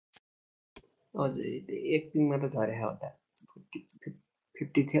 अझै एक पिङमा त झरे हो त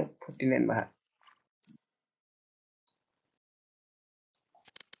 50 थियो 49 भयो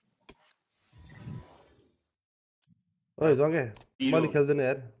ओइ जगे मैले खेल्दैन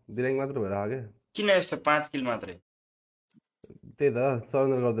यार दिरेङ मात्र भएर आगे किन यस्तो 5 किल मात्रै त्यही त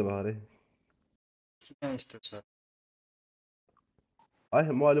सरेन्डर गर्दै भयो अरे किन यस्तो छ है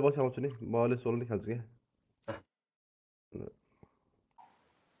म अहिले पछि आउँछु नि म अहिले सोलो नि खेल्छु के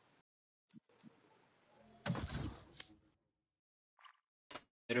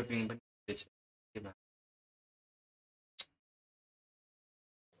मेरो पिङ पनि छ के भयो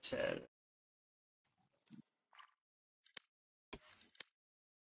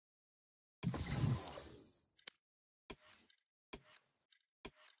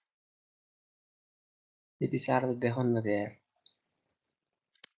यति साह्रो त देखाउनु न त यार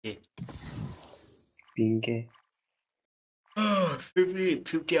के पिङ के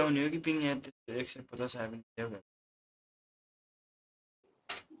 50 आउने हो कि पिङ यहाँ 150 आयो भने त्यो भयो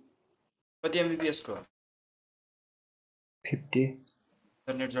कति एमबीपीएस को 50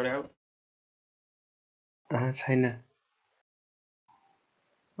 इन्टरनेट जोड्याउ छैन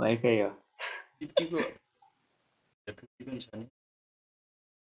वाइफाई हो 50 को 50 पनि छ नि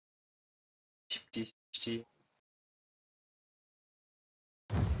 50 60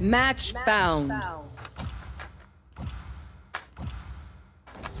 Match found.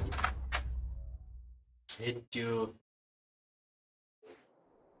 Hit you.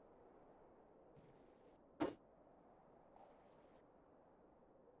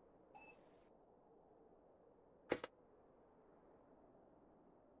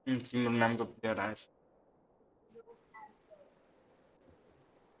 तिम्रो नामको प्लेयर आएछ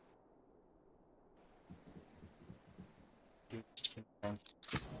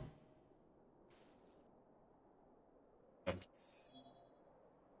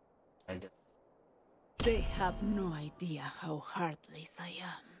They have no idea how heartless I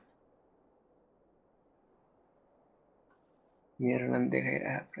am. मेरो नाम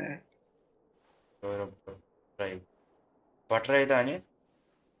देखाइरहेको भट्टराई त अनि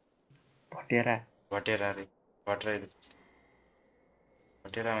भटेरा भटेरा रे भट्टराई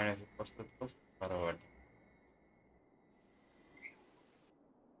भटेरा भने कस्तो फरक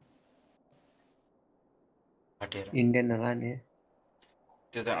भटेरा इन्डियन होला नि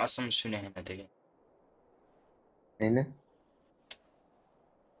त्यो त असम सुने हैन त्यो के हैन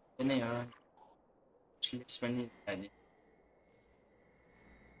नै हो स्लिप्स पनि अनि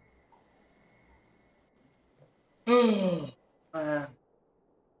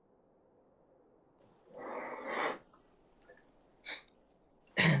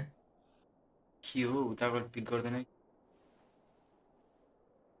के हो उताबाट पिक गर्दैन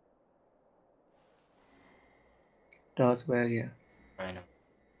टच भयो क्या हैन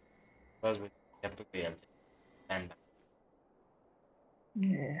टच भयो ट्याप भइहाल्छ टाइम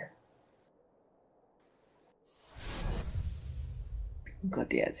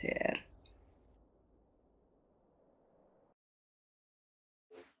कति आछ यार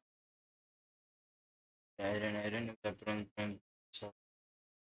आइरन उता पुरानो छ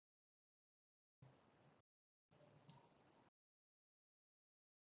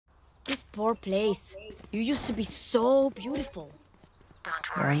This poor place. You used to be so beautiful.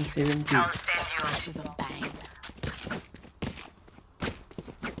 Don't worry. 170. I'll send you with a bang.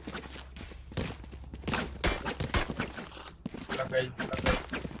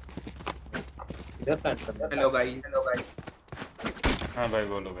 Hello guys. हाँ भाई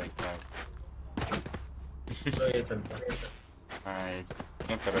बोलो भाई हाँ तो ये चलता है हाँ ये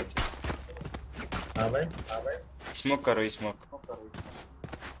स्मोक करो हाँ भाई स्मोक करो स्मोक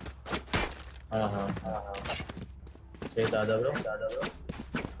हाँ ये दादा ब्रो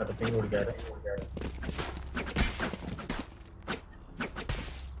तो पिंग उड़ गया रे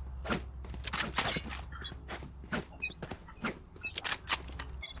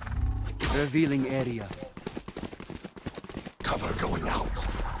Revealing area. Cover going out.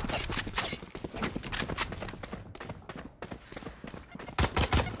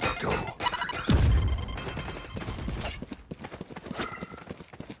 Go.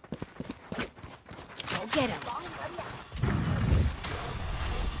 Go get him.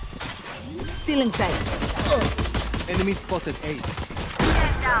 Still inside. Enemy spotted A.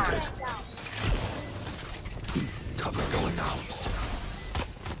 Cover going out.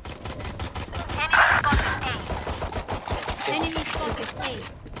 Enemy spotted A.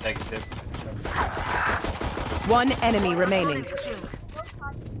 Thanks, One enemy remaining.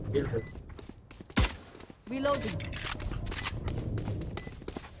 Reloading.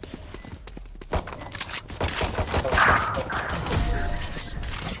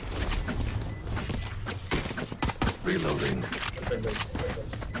 Reloading.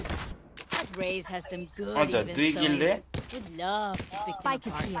 That Raze has some good अच्छा दुई किल रे Would love to pick Spike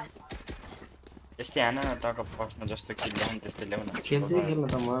them is apart. here. यस्तै हान न talk फर्स्टमा जस्तो किल ल्याउनु त्यस्तै ल्याउन खेल्छु खेल्न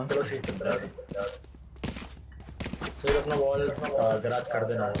त म चलो सही चल रहा है चलो अपना वॉल गैराज कर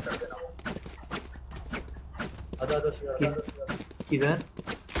देना आधा किधर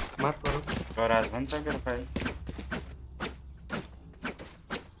मार करो गराज भन्छ के file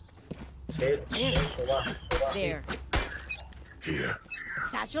There. Here.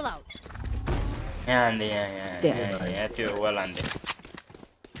 Satchel out. यहाँ आन्दे यहाँ त्यो वाल आन्दे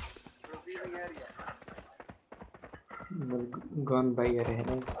गन बाई गरे हैन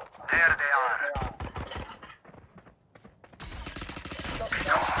There they are.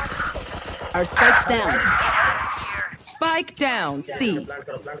 Our spike's down. Spike down. C.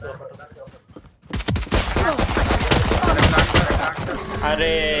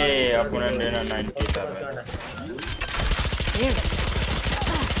 अरे अपोनेन्ट ले 90 था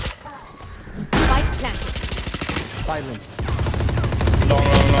Spike planted. Silence.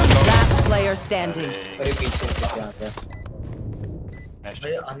 Last player standing. अरे पीछे से क्या आ गया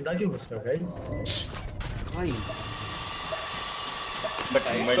भाई अंधा क्यों घुस रहा गाइस भाई बट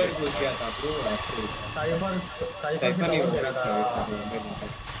साइफर घुस गया था ब्रो साइफर नहीं हो रहा था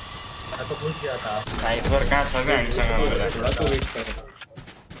तो घुस गया था साइफर कहाँ छ बे हामीसँग होला थोड़ा तो वेट कर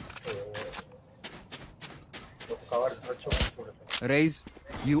कवर छोड़ Raze,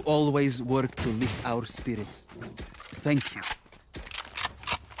 you always work to lift our spirits. Thank you.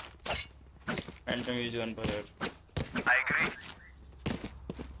 Phantom use one for it. I agree.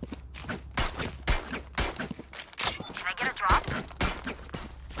 Can I get a drop?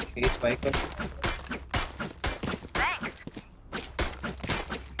 Says wiper Thanks.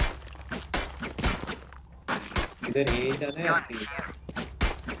 इधर ये जाना है सी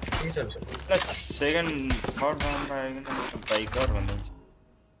ये चलता प्लस सेकन्ड थर्ड राउन्डमा आइकन bike और भन्नुहुन्छ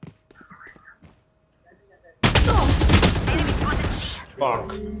Fuck.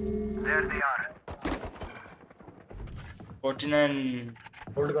 There they are. 49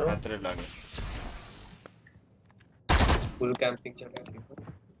 hold करो मात्र लाग्यो फुल कैंपिंग चल रहा है सी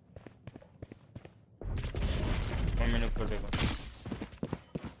मैंने खोलेको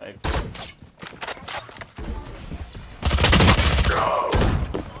अरे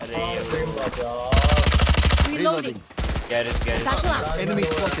Reloading. Garage. Enemy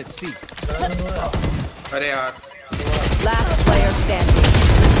spotted C. अरे यार Last player standing.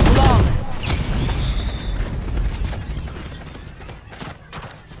 Long.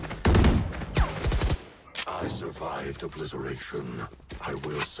 I survived obliteration. I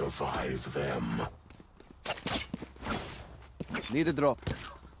will survive them. Need a drop.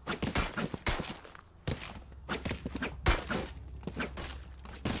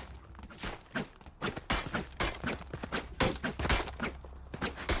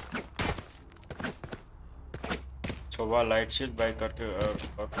 Choba light shield by करके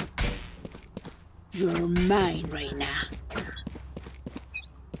You're mine right now.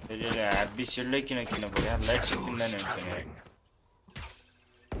 ये हैवी शिल्ड किन पर्यो यार लाइट शिल्ड किन्दैन हुन्छ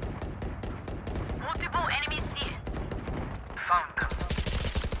Multiple enemies C. Found them.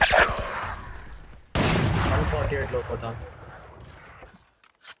 148 लोग था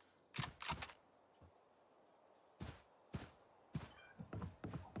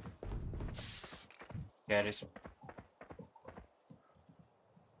carry so.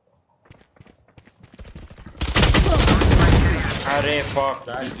 Arey fuck.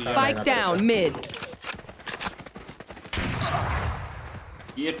 Spike down mid.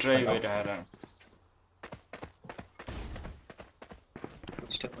 ये try कर रहा है.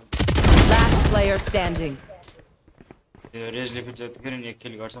 Last player standing. रेज लेके जाते हैं ये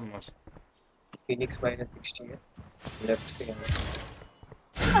kill कर सब मस्त. Phoenix -60 है. Left से है.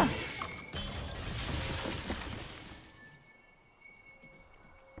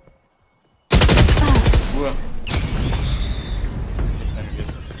 हुआ.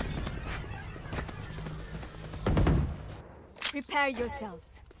 Prepare yourselves.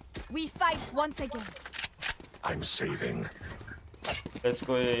 We fight once again. I'm saving. Let's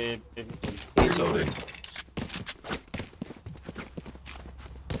go. Reloading.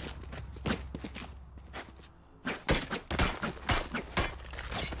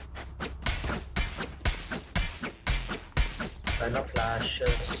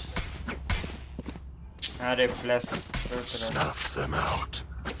 Flashes. Arey flash. Snuff them out.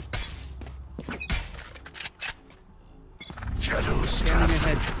 Shadows traveling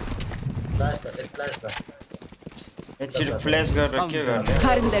ahead. Flash. It's a flash कर रखिएगा.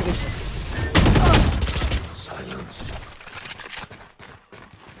 Cutting their vision. Silence.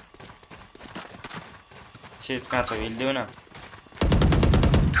 चीज कहाँ से hill दियो ना.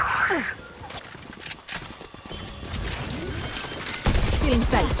 In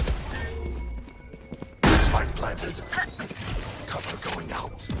sight. Spike planted. Cover going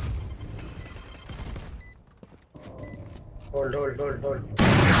out. Hold.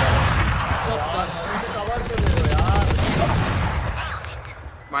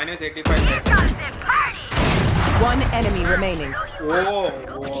 -85. One enemy remaining.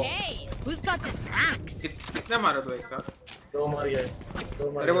 Okay, who's got the axe? कितना मारा तू एक साथ? दो मार गए.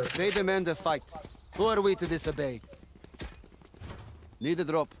 They demand a fight. Who are we to disobey? Need a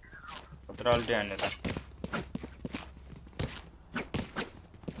drop. Patrol टे आने था.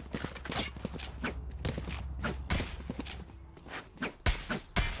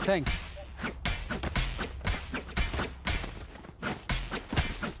 Thanks.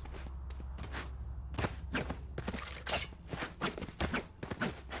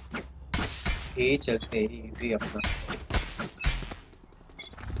 ये चलते हैं easy अपना.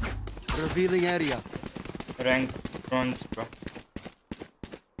 Revealing area. Rank bronze bro.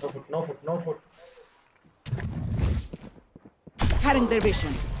 No foot. Cutting their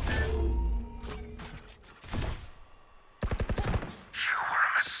vision.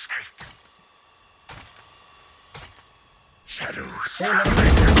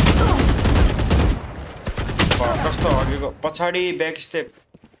 कस्तो अघिको पछाडी ब्याक स्टेप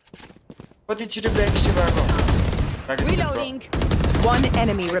कति छिटो ब्याक स्टेप आको Reloading. One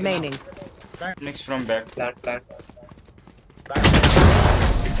enemy remaining. Next from back. Plant.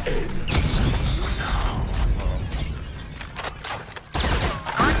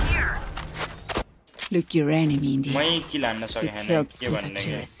 Look your enemy in the eye. मैं किल हान्न सके हैन के भन्ने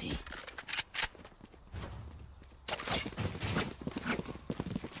के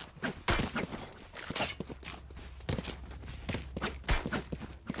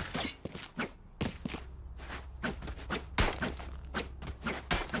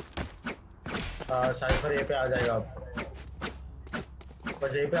साइफर ये पे आ जाएगा आपको.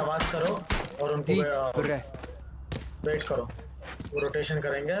 बस यहीं पे आवाज करो और उनको वेट करो. वो रोटेशन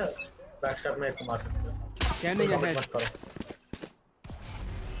करेंगे. बैक स्टेप में एक को मार सकते हो. Scanning ahead.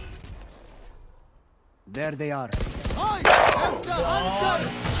 There they are.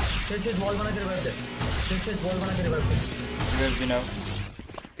 Chase ball बना के रिवाइव दे. चेज बॉल बना के रिवाइव दे. रिवाइव भी ना.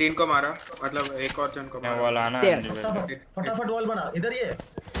 3 को मारा मतलब एक और जन को मारा. वॉल आना. फटाफट वॉल बना. इधर ये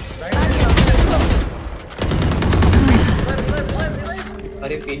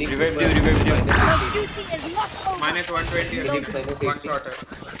अरे Phoenix रिवाइव दियो. -120 one shot है.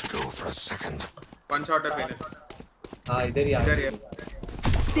 Let go for a second. One shot है Phoenix. हाँ इधर ही.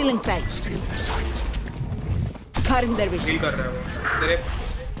 Still in sight. Cutting their vision. Kill कर रहा है वो. तेरे.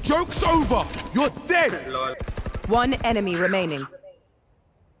 Joke's over. You're dead. Lol. One enemy remaining.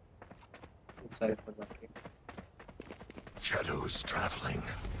 Shadows traveling.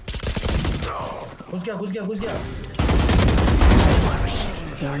 घुस गया.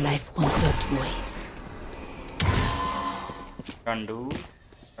 Your life won't go to waste. Can do.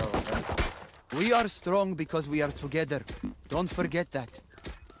 We are strong because we are together. Don't forget that.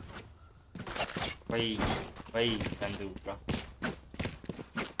 Why can do bro.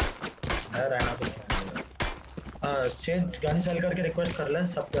 रहना तो. Change gun sale करके request कर ले.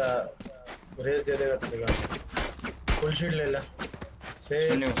 सबका race they देगा तुझे. फुल sheet ले ले. से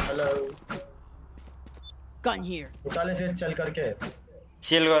हेलो. Gun here. निकाले से चल करके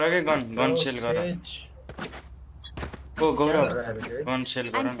सेल गर के गन सेल गर ओ गौरव गन सेल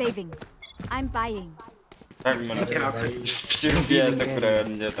गर I'm saving. I'm buying. रुपियाँ त कुरा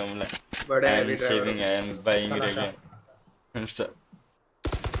गर्नु छ तँलाई I am saving, I am buying रहेको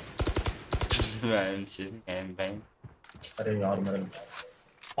I am saving, I am buying अरे यार मेरे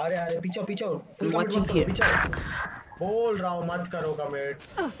अरे पीछे फुल watching here. बोल रहा हूँ मत करो कमेंट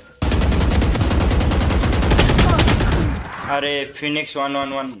अरे फिनिक्स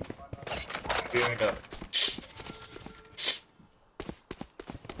 111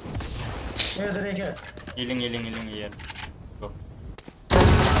 इधर एक है healing यार go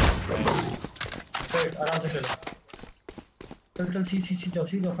आराम से खेलो चल सी जाओ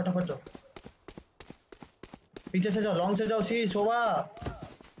फटाफट जाओ पीछे से जाओ लॉन्ग से जाओ सी शोभा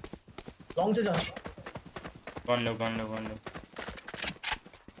लॉन्ग से जाओ गन लो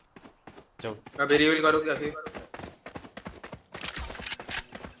जाओ अबे रिवील करो क्या फिर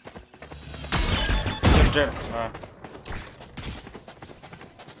हां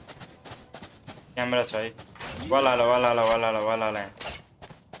कैमरा छ है वाला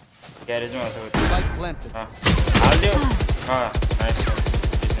ग्यारेज में आतो हां हाल दियो हां नाइस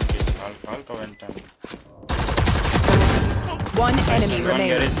हाल comment One enemy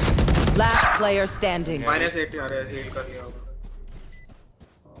remaining. Last player standing. -80 आ रहा है हील कर लिया होगा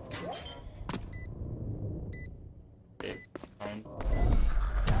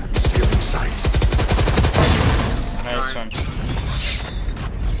Stealing sight. Nice one.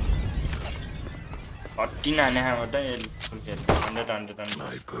 49 है होता है फुल खेल 100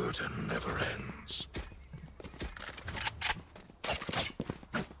 My burden never ends.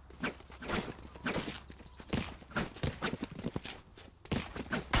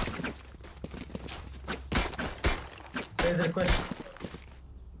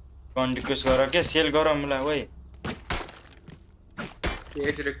 Kaun request कर रहा क्या सेल करो मलाई ओए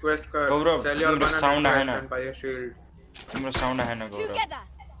सेज रिक्वेस्ट कर गौरव सेल योर तिम्रो साउन्ड आएन बाय शील्ड तिम्रो साउन्ड आएन गौरव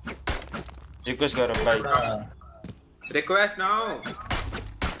रिक्वेस्ट गर भाइ रिक्वेस्ट नाउ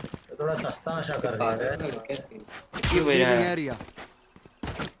थोड़ा सस्ता नशा कर रहा है कैसे के भइरा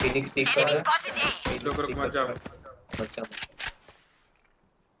फिनिक्स टिक कर रुक मत जाओ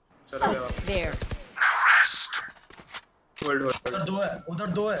चलो there होल्ड उधर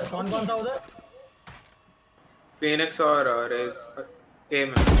दो है कौन था उधर फिनिक्स और रेस ए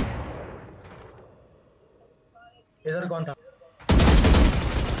में इधर कौन था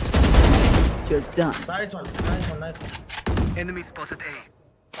you're done nice one enemy spotted A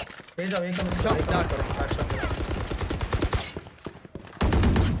भेजा एक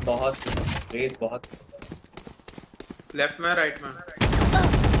बहुत रेस बहुत लेफ्ट में राइट में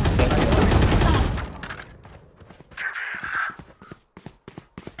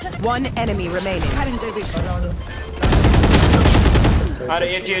One enemy remaining.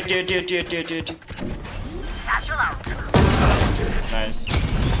 अरे 80 Nice.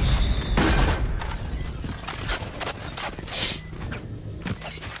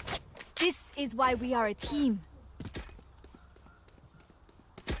 This is why we are a team.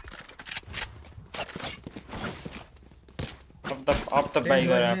 Up the bike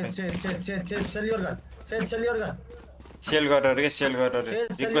गरे चल योर गन सेल गर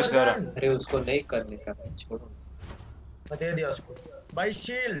रिक्वेस्ट गर अरे उसको नहीं करने का छोड़ो मैं दे दिया उसको भाई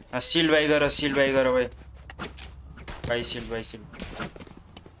शील्ड बाई गर भाई भाई shield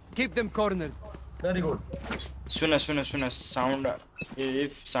keep them cornered very good soon sound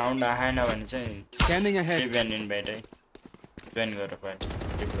if sound आएन भने चाहिँ scanning ahead इभेन इनभाइट है जोइन गर भाइ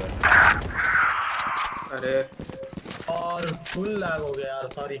टिप गर अरे और फुल लैग हो गया यार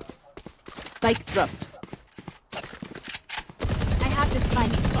sorry spike dropped I have this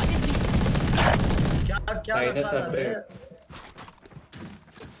spike. Spotted me. क्या इधर सर पे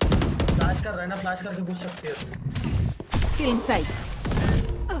फ्लैश कर रहा है ना फ्लैश करके पूछ सकती है get inside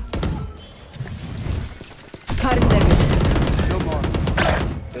no more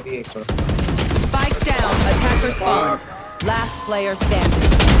Spike down. Attacker spawn. Last player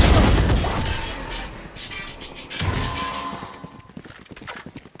standing.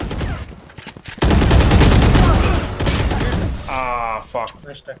 fuck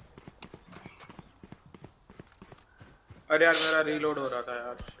अरे यार मेरा रीलोड हो रहा था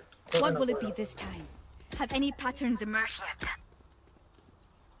यार What will it be this time? Have any patterns emerged yet?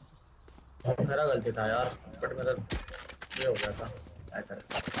 मेरा गलती था यार बट मेरा ये हो गया था क्या करें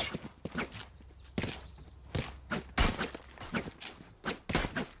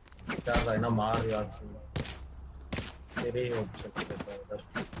क्या था ना मार यार तेरे ही हो सकते थे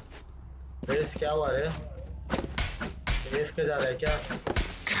उधर रेस क्या हुआ रे रेस के जा रहा है क्या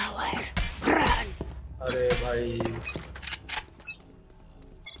अरे भाई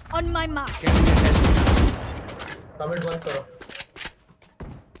On my mark. कमेंट मत करो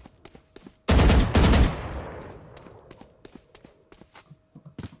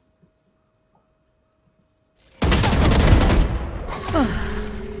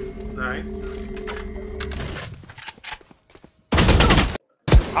Nice.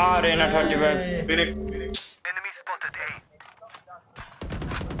 Arena 35. Phoenix. Enemy spotted A.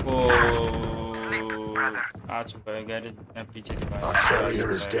 Oh. आ चुका है गैरेज में पीछे Our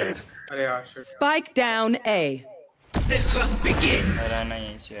carrier is dead. अरे यार shit. Spike down A. The hunt begins. रहना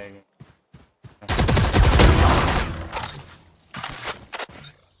यहीं से आएगा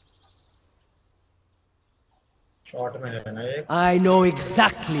शॉट में है ना एक I know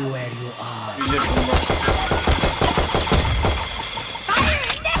exactly where you are.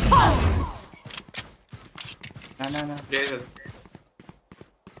 ना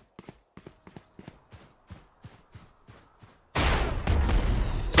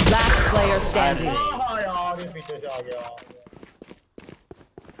Last player standing. यार ये पीछे से आ गया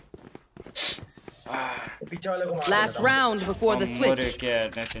पीछे वाले को मार Last round before the switch.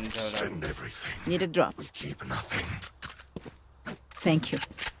 Send everything. Need a drop. We keep nothing. Thank you.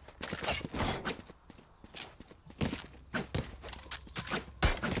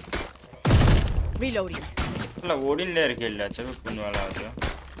 Reloading. ला वोडिन लेयर खेलला छ कुन वाला हो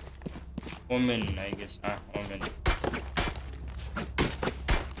त्यो women I guess women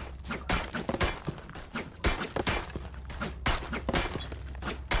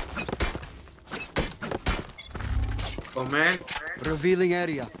Omen. Revealing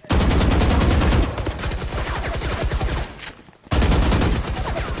area.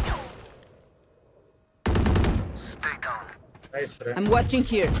 Stay down. Nice, I'm watching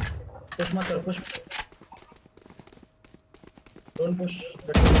here. Push मत करो push don't push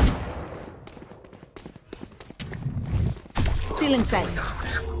Still inside.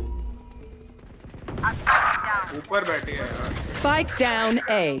 ऊपर बैठी है यार Spike down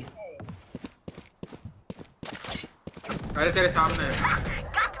A. अरे तेरे सामने है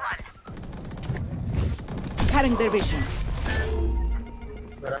Cutting their vision.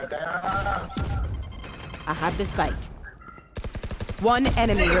 I have the spike. One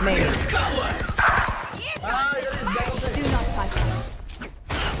enemy remaining. Do not fight.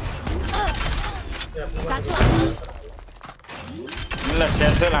 ल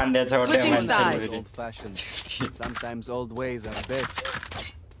सेन्सर हान्दै छ उठे Switching मान्छे sides. Old fashioned. Sometimes old ways are best.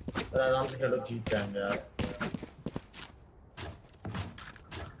 आराम से खेलो जीत जाएंगे यार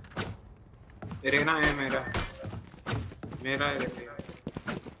रहना है मेरा है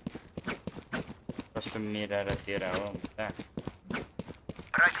बस तो मेरा र तेरा हो त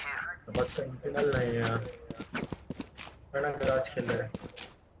Right here. बस सेंटिनल नहीं है यार मैंने गराज खेल रहे हैं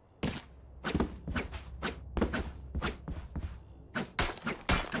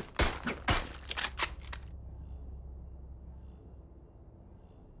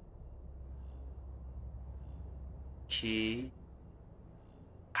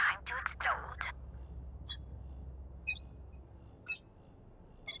Time to explode.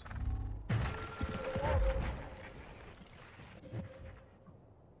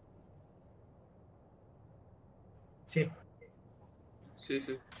 Sí. Sí.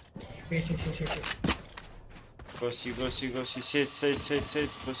 Go see, sit,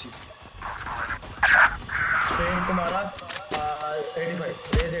 go see. Train तुम्हारा 85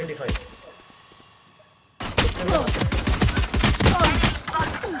 raise 85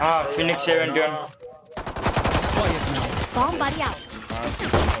 Phoenix 71 Bomb buddy out.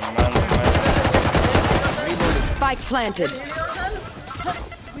 Spike planted.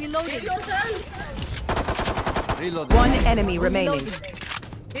 Reloading. Reload. One enemy remaining.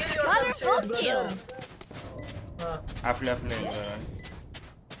 Wonderful kill. Left.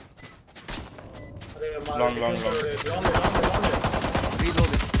 Long.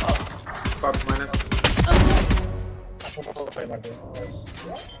 Reload it. Pop minus.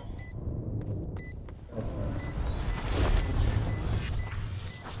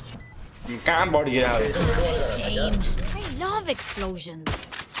 कहाँ बढ़ गया Shame. I love explosions.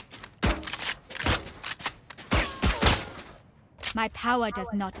 My power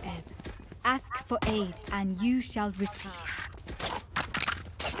does not ebb. Ask for aid and you shall receive.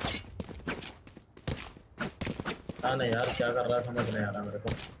 नहीं यार क्या कर रहा है समझ नहीं आ रहा मेरे को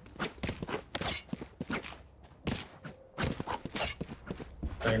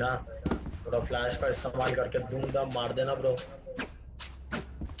नहीं ना थोड़ा फ्लैश का इस्तेमाल करके धूमधाम मार देना ब्रो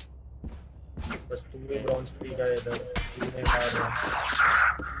बस तू भी ब्रॉन्ज फ्री का इधर तू नहीं खा रहा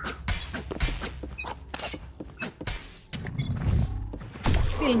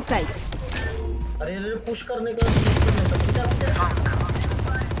Still in sight. अरे ये पुश करने का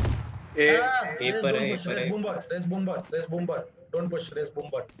race boomer don't push race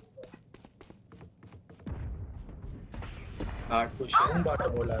boomer hard push boomer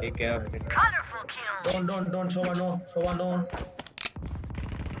बोला एक है डोंट सोवा नो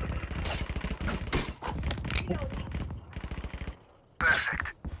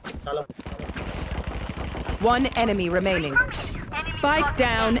साला One enemy remaining. Spike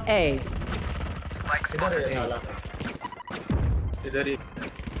down A. इधर है साला इधर ही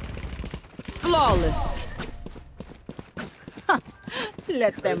Flawless.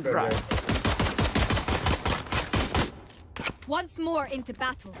 Let them rot. Once more into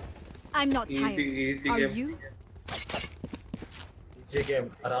battle. I'm not tired. Easy Are game. you? ये game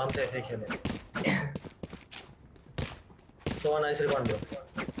आराम से ऐसे खेलो तो नाइस रिकॉर्ड दो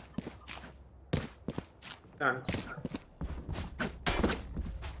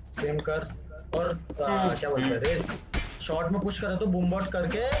सेम कर और क्या बोलते हैं रेस शॉट में पुश करे तो बूम बॉट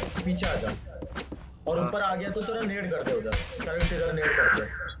करके पीछे आ जा और ऊपर आ गया तो थोड़ा नेड कर दे उधर करेक्ट इधर नेड कर दे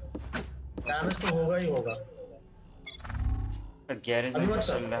डैमेज तो होगा ही होगा गैरेज में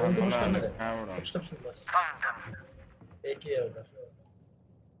चल रहा है हां बड़ा स्टेप सुन बस एक ही है उधर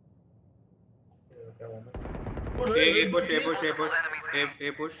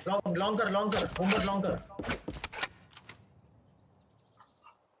ए पुश लॉन्ग कर बूमर लॉन्ग कर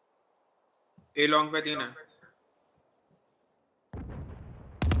ए लॉन्ग पे 3 है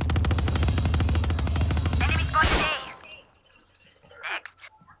Enemy spotted A. Next.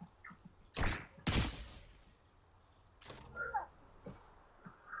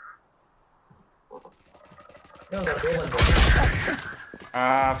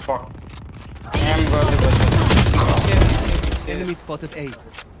 Fuck. I'm going to Enemy spotted A.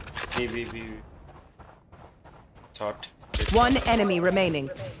 B. Shot. One enemy remaining.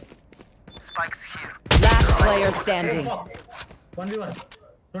 Spikes here. Last player standing. 1v1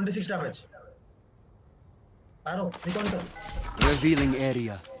 26 damage arrow recon कर Revealing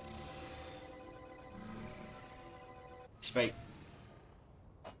area. Spike.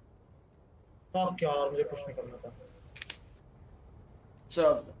 fuck यार मुझे push नहीं करना था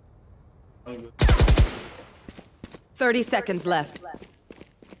Sub. 30 seconds left.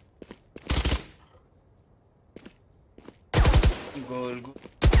 Goal.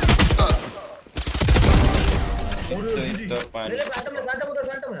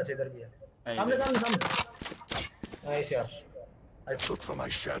 Phantom है इधर भी है सामने नाइस यार Look for my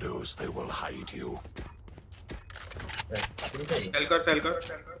shadows, they will hide you.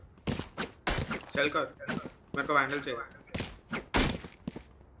 Sale कर मेरे को वैंडल चाहिए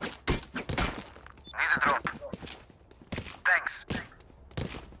Need a drop. Thanks.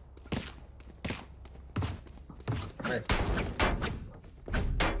 Nice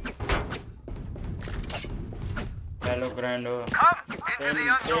hello Grandhomme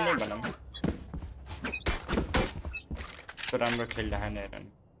नहीं बना तो राम्रो खेल्दा हैन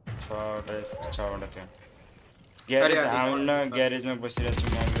छोड थियो ग्यारेज आउन ग्यारेजमा बसिरहेको छु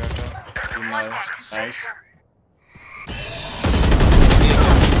यहाँबाट nice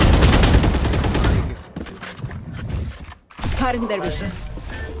Cutting their vision.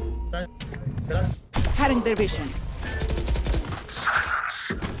 Cutting their vision.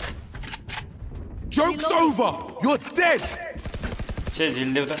 Joke's over! You're dead! Says heal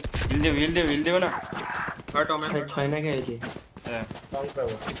ना हटो मैं China क्या है ये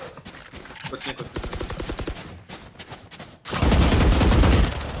कुछ नहीं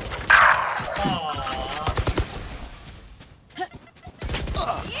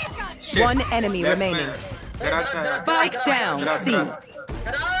One enemy remaining. Spike down. C.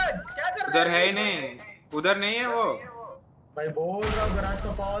 उधर है ही नहीं उधर नहीं है वो भाई बोल रहा हूँ गराज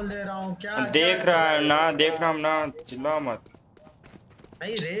का कॉल दे रहा हूँ क्या देख रहा है ना चिल्ला मत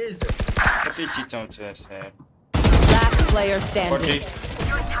नहीं रेस कति चिचाउँछ यार Last player standing.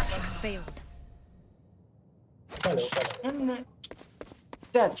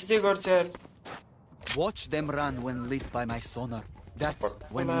 Watch them run when lit by my sonar. That's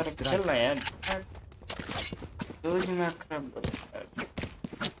when we strike.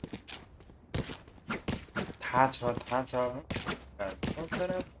 थाहा छ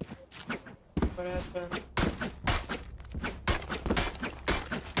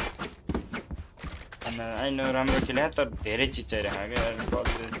I know राम्रो खेले तर धेरै चिचाइरहेको के यार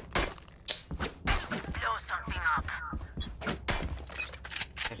Blow something up.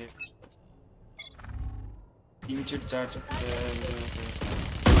 तीन चोट चार चोट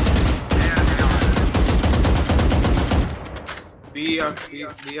बी या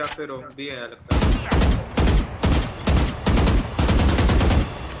फिर बी है लगता है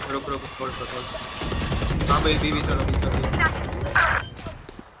रुक होल्ड कर। हां भाई बीवी चलो बीवी।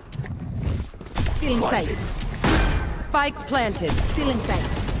 Still in sight. Spike planted. Still in sight.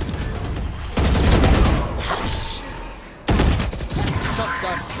 Shot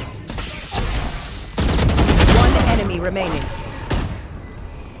down. One enemy remaining.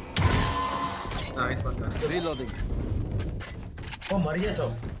 Nice one. Reloading. वो मर गए सब।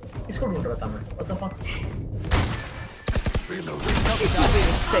 किसको ढूंढ रहा था मैं? What the fuck?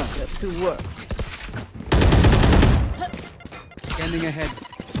 To work. Scanning ahead.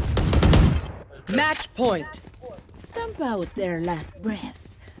 Match point. Stump out their last breath.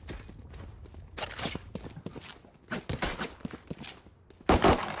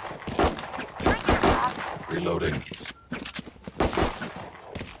 Reloading.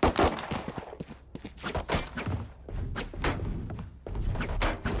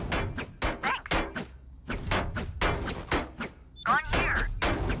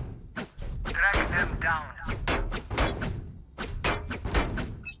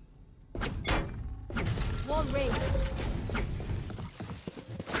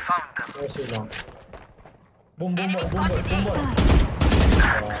 Boom.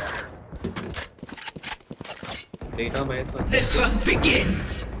 Data base. The hunt begins.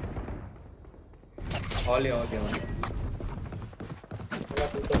 All. They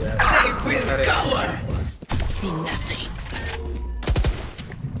will cower. See nothing.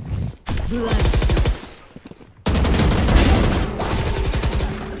 Blood.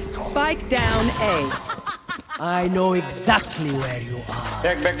 Spike down A. I know exactly where you are.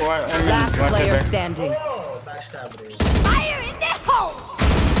 Back. Last player standing. Fire in the hole!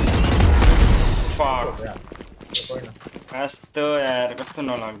 Fuck. कस्तो यार कस्तो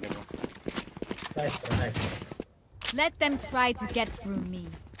नलाग्दैन। Nice. Let them try to get through me.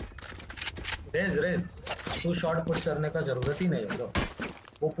 Raise तू shot push करने का जरूरत ही नहीं है bro.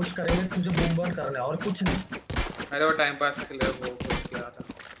 वो पुश करेंगे तुझे बूम बॉल करना है और कुछ नहीं। अरे वो टाइम पास के लिए वो पुश किया था।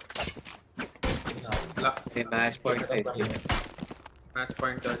 ये मैच पॉइंट है इसलिए। मैच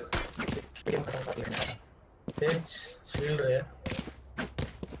पॉइंट का सेज शील्ड है।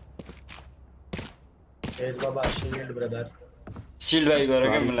 सेज बाबा शील्ड ब्रदर। शील्ड बाई गर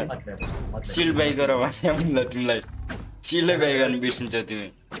के मलाई। शील्ड बाई गर भने मलाई तिमीलाई शील्ड बाई गर्न बिर्सिन्छ तिमी।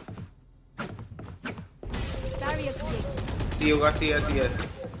 सी होगा सी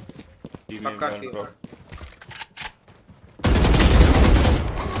पक्का सी होगा।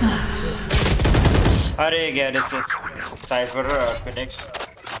 अरे गैरेज से साइफर फिनिक्स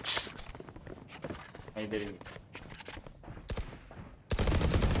इधर ही।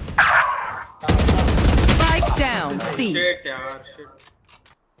 Spike down C. Shit यार shit.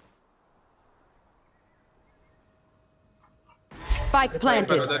 Spike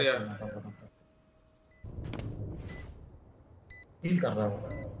planted. Heal कर रहा हूँ।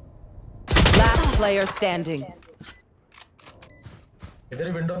 Last player standing. इधर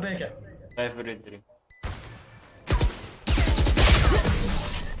ही विंडो पे है क्या? साइफर इधर ही।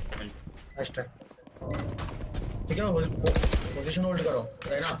 ठीक है पोजीशन होल्ड करो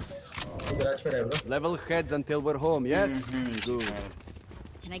है ना गैरेज पे रह bro. Level heads until we're home, yes? Good.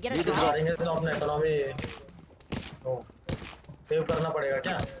 Can I get a तो अपने इकोनॉमी ओ सेव करना पड़ेगा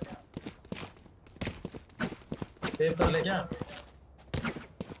क्या? सेव कर ले क्या?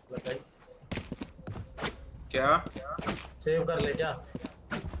 क्या? सेव कर ले क्या?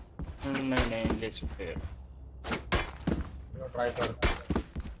 नहीं ले सकते। ट्राई कर।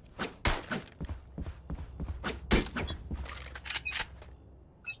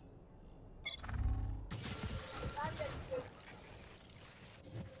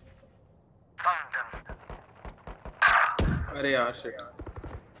 अरे यार शिट।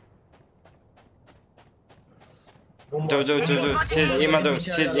 जाओ सेज एमा जाओ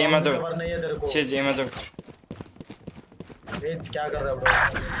सेज एमा जाओ। सेज क्या कर रहा है ब्रो?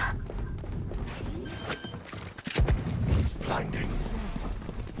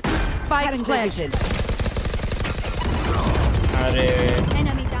 Spike planted. अरे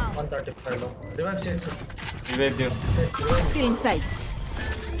enemy down. 135 लो। Revive says. रिवाइव दो। Still in sight.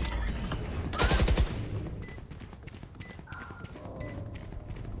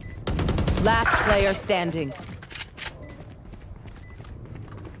 Last player standing.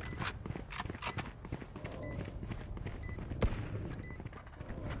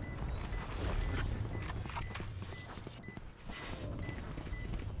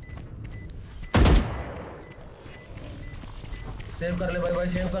 Save कर ले भाई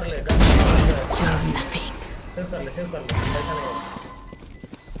सेव कर ले। सेव कर ले ऐसा नहीं होगा।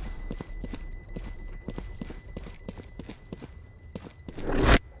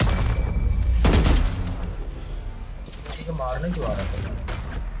 मारने क्यों आ रहा है?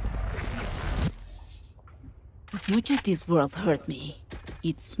 much as this world hurt me,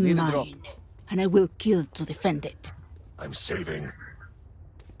 it's mine, and I will kill to defend it. I'm saving.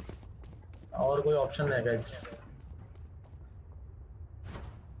 और कोई ऑप्शन नहीं है गाइस।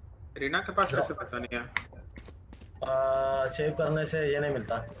 रीना के पास कैसे पैसा नहीं है? सेव करने से ये नहीं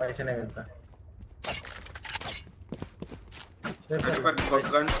मिलता, पैसे नहीं मिलता।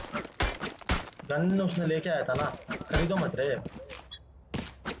 गन उसने लेके आया था ना, खरीदो मत रे।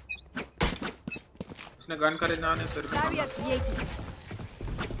 उसने गन खरीदना नहीं फिर।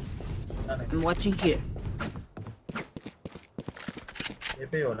 I'm watching here. ये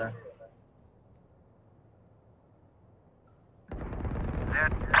पे हो रहा है।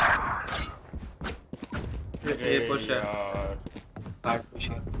 ये पुश है। हार्ड पुश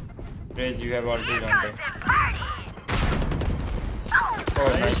है। Praise, you have already done that.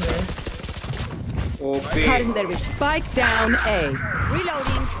 Oh, nice. Cutting their spike down A.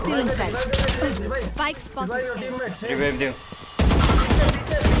 Reloading. Still inside. Spike spotted. Revive them.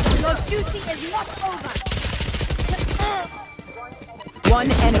 Your duty is not over. One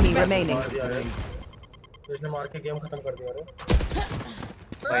enemy remaining. उसने मार के game खत्म कर दिया रे।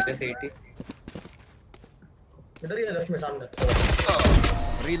 -80 इधर ही है left में सामने।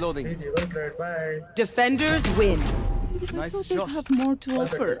 Reloading. Defenders win. Nice shot. Have more to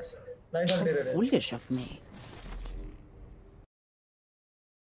offer. How foolish of me.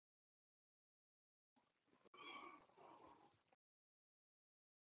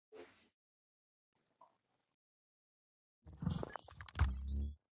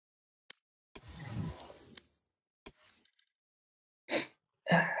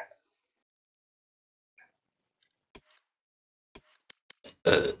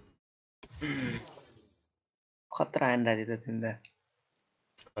 खतरा आन्दा दि त तिमीलाई।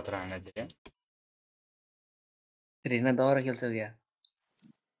 खतरा आन्दा दि रिना दौरा खेल्छौ क्या?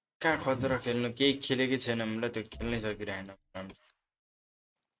 कहाँ खतरा खेल्नु, केही खेलेकै छैन, मलाई त्यो खेल्नै सकिरहेन।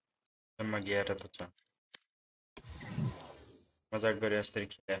 जम्मा गिएर त छ, मजाक गरे जस्तै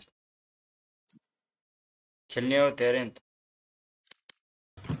खेले जस्तो खेल्ने हो तेरे नि त।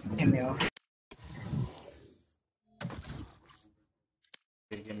 खेल्ने हो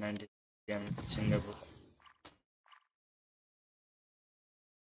क्रिकेट 90 गेम सिङ्गापुर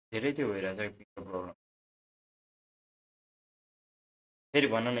धेरै त्यो भइरहेछ प्रब्लम। फेरि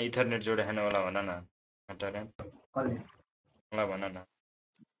भन न, इथरनेट जोडेन होला भन न। MATRA मलाई भन न।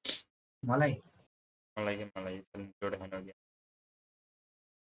 मलाई इथरनेट जोडेन क्या?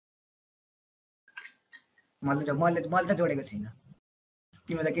 मैले त जोडेको छैन।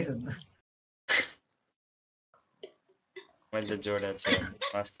 तिमीलाई के सोध्नु? मैले त जोडेको छु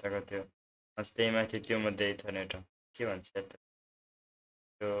अस्तिको त्यो त्यही माथि त्यो मध्ये इथरनेट हो के भन्छ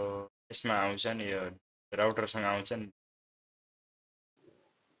त्यो यसमा आउँछ नि, यो राउटरसँग आउँछ नि।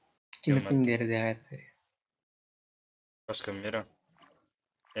 किन पिङ दिएर देखायो त फेरि? कसको? मेरो?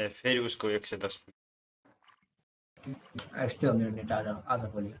 ए फेरि उसको 110 यस्तै हो मेरो नेट आज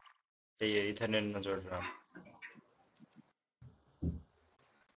भोलि। त्यही हो, इथरनेट नजोडेर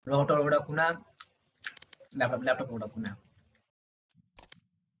राउटरबाट कुना, ल्यापटपबाट कुना।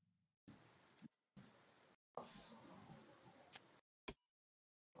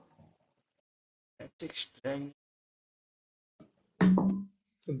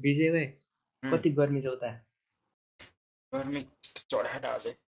 विजय भाइ कति गर्मी छ उता? गर्मी चढाएर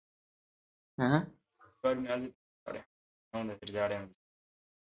अझै गर्मी अझै चढ्यो, आउँदाखेरि जाडै हुन्छ।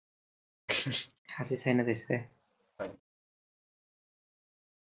 खासै छैन त्यसै।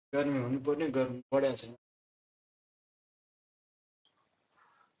 गर्मी हुनुपर्ने, गर्मी बढेको छैन।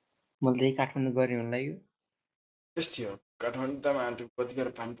 मलाई त काठमाडौँ गर्मी हुन लाग्यो। त्यस्तै हो, काठमाडौँ त माटो कतिखेर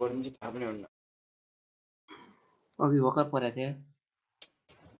पानी परिन्छ थाहा पनि हुन्न। अघि भर्खर परेको थियो।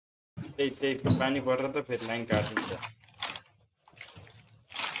 त्यही पानी परेर त फेरि लाइन काटिन्छ।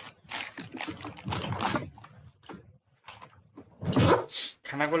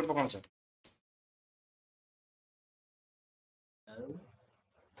 खाना कसले पकाउँछ?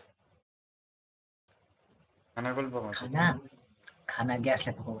 खाना कसले पकाउँछ? खाना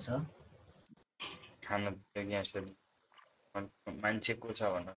ग्यासले पकाउँछ। खाना त ग्यासले मान्छे को छ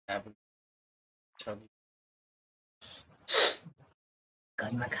भन।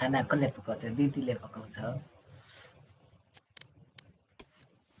 घरमा खाना कसले पकाउँछ? दिदीले पकाउँछ।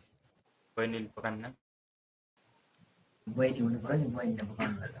 बहिनीले पकाउन्न? बहिनी हुनु पर्यो नि, बहिनीले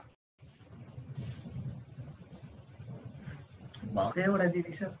पकाउनु पर्यो। भएकै एउटा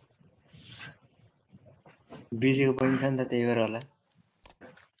दिदी छ। विजयको बहिनी छ नि त, त्यही भएर होला।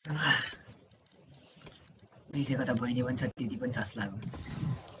 विजयको त बहिनी पनि छ, दिदी पनि छ जस्तो लाग्यो।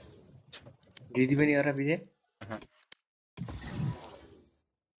 दिदी पनि हो र विजय?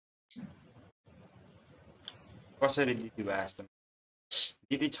 कसरी दिदी भए जस्तो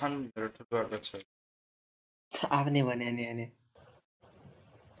दिदी छन् मेरो ठुलोहरुको छ आफ्नै भने अनि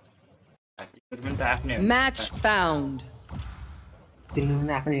Match found.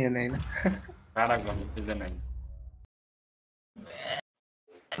 तिनीहरु आफ्नै हेर्न हैन टाढा गर्नु बुझ्दैन हैन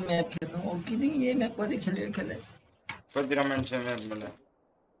म्याप खेल्नु ओ किन यही म्याप कति खेलेछ कति रमाइलो छ म्याप मलाई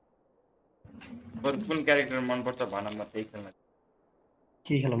बरु कुन क्यारेक्टर मन पर्छ भन म त्यही खेल्न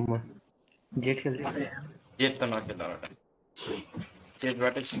के खेलौँ म जेट खेल्दै जेट त नखेल होला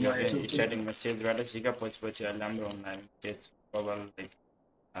जेटबाटै सिका स्टार्टिङमा जेटबाटै सिका पछि अलि राम्रो हुन लाग्यो जेट बबल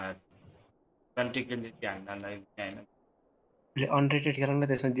कन्टिन्युली हान्नलाई हैन ले अनरेटेड खेलौँ न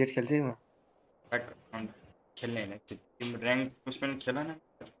त्यसमा जेट खेल्छ म खेल्ने हैन तिम्रो र्याङ्क पुस पनि खेल न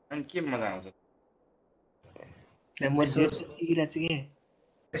अनि के मजा आउँछ म जेट सिकिरा छु के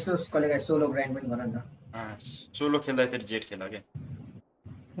यसो कलेगा सोलो ग्राइन्ड पनि गर्न न सोलो खेल्दाखेरि जेट खेल के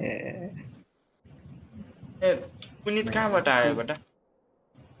ए पुनित कहाँबाट आयो बटा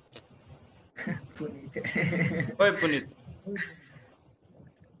पुनित ओइ पुनित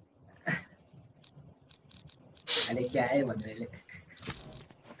अहिले के आयो भन्छ अहिले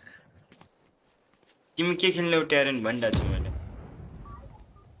तिमी के खेल्ने हो ट्यारेन्ट भनिरहेको छु मैले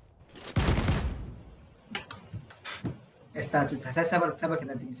यस्ता छु साइबर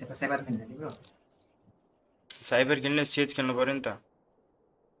खेल्न तिमी साइबर खेल्न तिम्रो साइबर खेल्ने सेज खेल्नु पर्यो नि त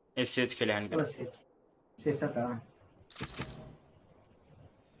ए सेज खेले हान के सेज त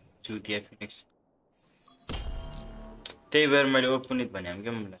जुतिया फिनिक्स त्यही भएर मैले ओपनित भने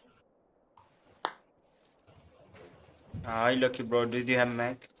के मलाई Hi lucky bro, did you have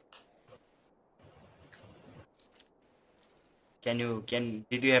Mac? Did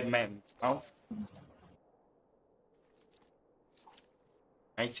you have Mac? How?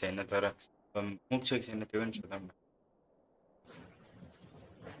 Mac छैन तर मुख छैन त्यो पनि छ त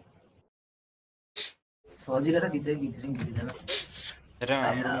सजिलो छ दिँदैन र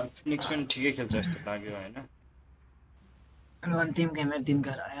फिनिक्स पनि ठिकै खेल्छ जस्तो लाग्यो हैन अन्तिम गेममा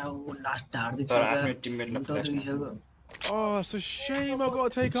टिमका आयो लास्ट हार्ड तर आफ्नो टिममेटलाई Oh, it's a shame I gotta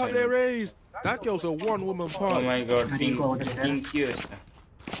take out their A's. That girl's a one-woman party. Oh my god, thank you.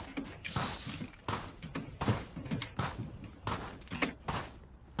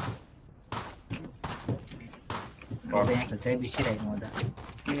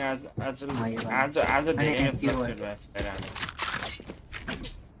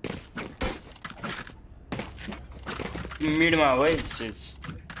 Mid-ma, wait,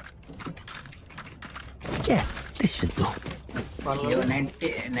 Yes, this should do.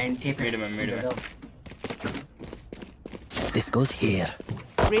 90. Mid-ma. This goes here.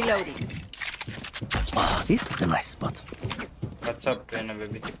 Reloading. Oh, this is a nice spot. What's up, Rena,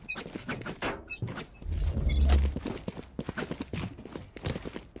 baby?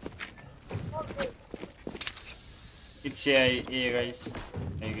 It's A, guys.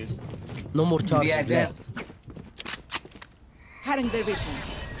 I guess. No more charges left. Cutting their vision.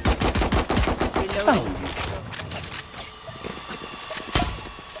 Found you.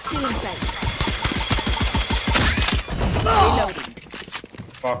 Reloading.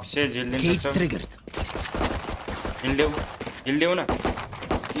 Fuck, Sage, Cage triggered. Heal na.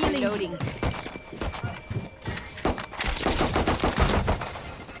 Reloading.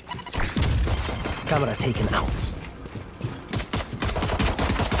 Camera taken out.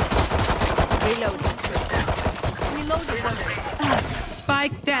 Reloading.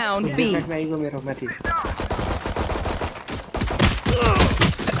 Spike down B.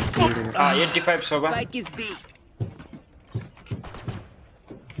 85 Soba. Spike is B.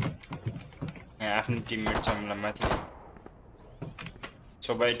 Yeah, आफ्नो teammate छ मलाई माथि.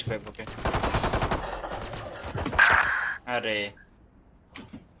 Soba 85 okay. अरे.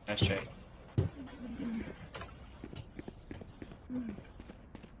 Nice try.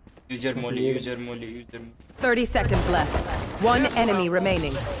 User molly. 30 seconds left. One enemy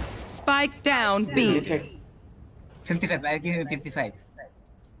remaining. Spike down B. 55. I give you 55.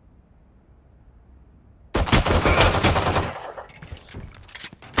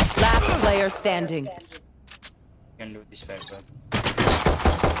 Last player standing. Can do this fight, bro.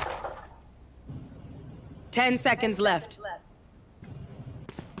 10 seconds left.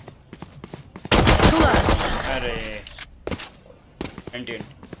 अरे. 19.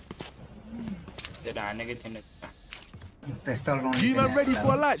 Pistol round. You man ready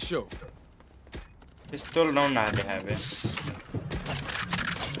for a light show? Pistol round I have it.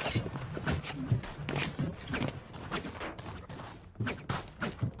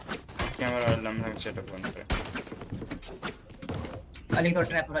 Camera लम्बा setup गर्नु पर्यो. अलिक तो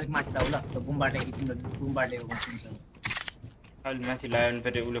trap अलिक माथि लाउ ल त बुमबाट हुन्छ अलि माथि लायो भने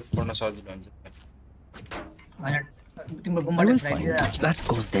फेरि उले फोड्न सजिलो हुन्छ. I will find that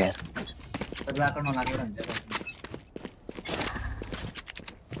goes there.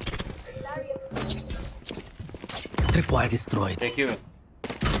 Tripwire destroyed. Thank you.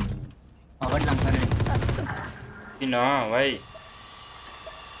 No, why?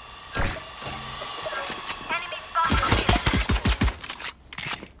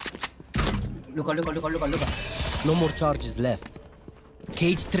 Look. No more charges left.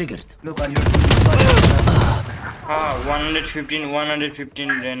 Cage triggered.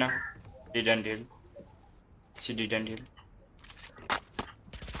 115 Rena. Didn't heal. She didn't heal.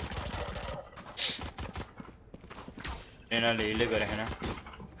 Rena ले गए हैं ना.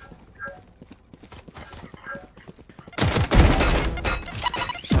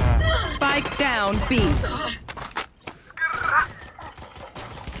 Spike down B.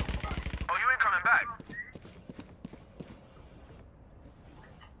 Oh, you ain't coming back.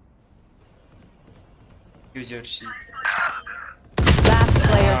 Use your C. Last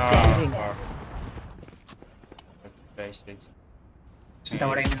player standing.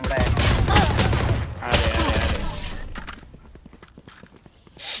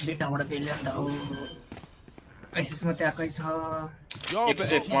 एक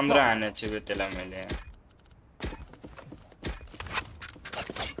से 15 आने चाहिए तेला मिले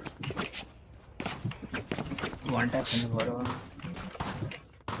वन tap करने भरो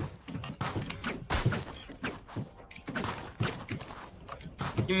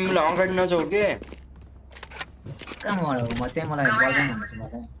तिमीलाई अगाडि नजाऊ के कहाँ मरो म त्यही मलाई बलगान भन्दैछु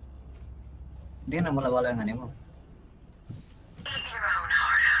मलाई देन मलाई बलगान हानेको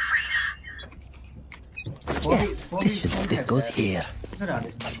Yes, this goes here.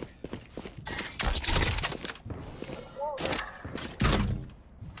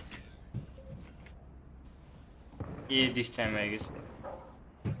 Yeah, this time I guess.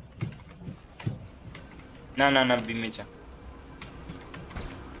 No, Bimicha.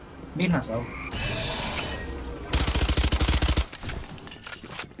 Bimna so.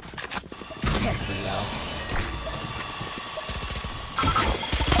 Careful now.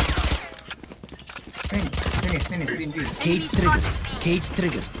 Finish. Cage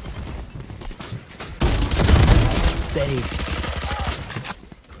trigger. Buried.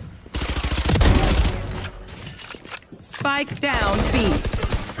 Spike down B.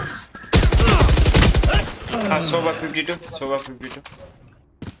 Soba 52.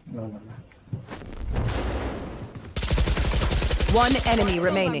 One enemy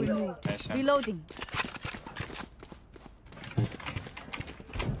remaining. Reloading.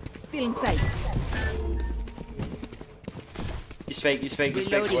 Still in sight. Spike, what's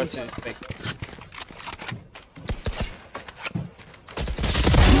your spike?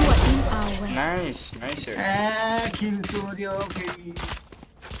 Nice sir. Kill Suryo,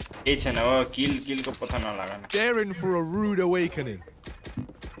 It's an kill ko pata na laga na. They're in for a rude awakening.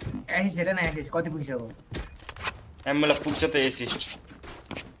 Assist, कति पुगिसक्यो? मलाई पुग्छ त assist.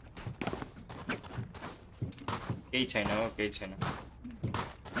 केही छैन.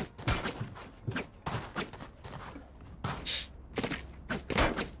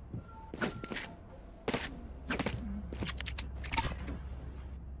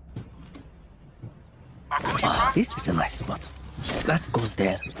 This is a nice spot. That goes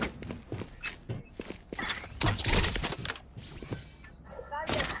there.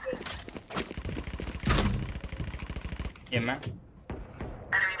 Yema.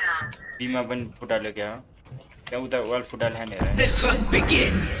 Bima ban fudalo kya? Kya uta wall fudal hai nera. The hunt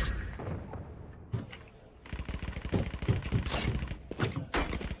begins.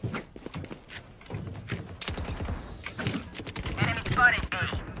 Enemy spotted A.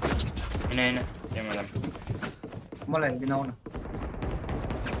 Ina. Yeah, madam. मलाई दिन आउन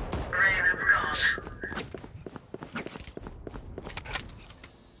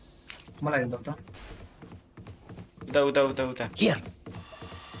मलाई दिन त उता here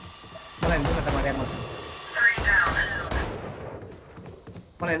मलाई दिन त मारे मस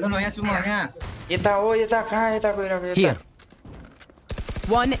मलाई दिन यहाँ छु म यहाँ यता कहाँ यता गइराको यता here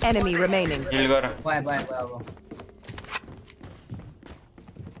One enemy remaining. Heal गर बाय अब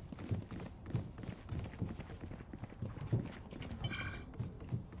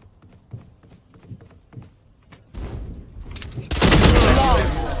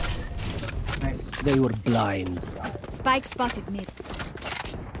They were blind. Spike spotted mid.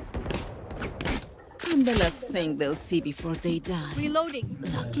 And the last thing they'll see before they die. Reloading.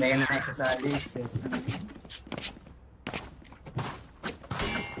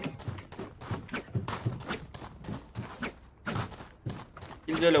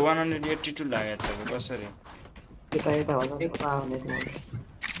 Kill 182 लागेछ कसरी यता होला आउने थियो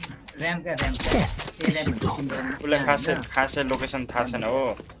रैम का Yes, उसलाई खासै लोकेसन थाहा छैन हो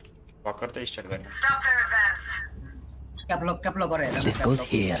भर्खर त स्टार्ट गरे क्याप्लो गरे हेर This goes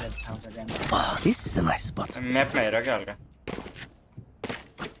here. Oh, this is a nice spot. म्यापमा हेर के हल्का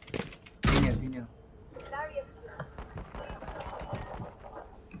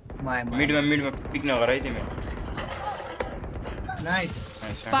मिडमा पिक नगर है तिमी Nice.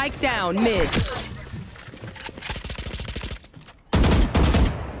 Spike down mid.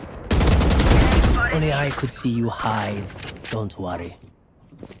 Only I could see you hide. Don't worry.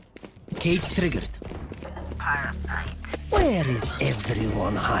 Cage triggered. Where is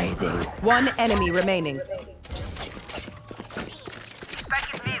everyone hiding? One enemy remaining.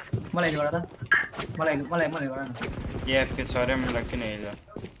 मलाई गरा त मलाई गरा न यार के सारे में लग नहीं है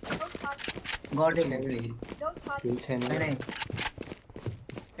गर्दै हिल छैन हैन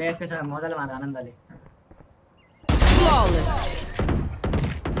त्यसपछि मजाले मार आनन्दले Flawless.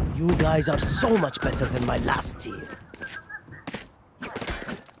 You guys are so much better than my last team.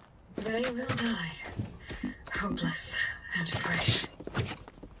 They will die, hopeless and afraid.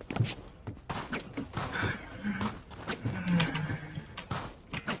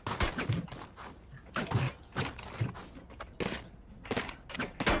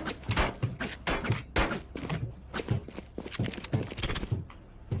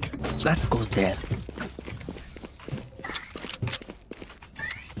 That goes there.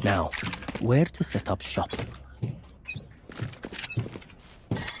 Now, where to set up shop?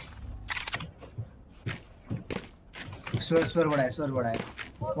 स्वर बढ़ाए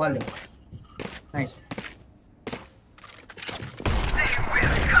wall they nice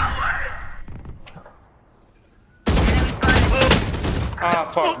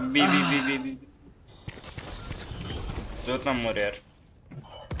fuck B जोतना मर यार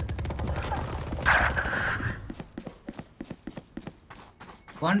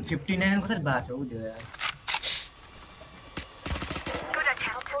 $159 को sir बात है वो they यार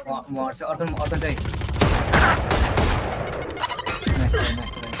मर से और चाहिए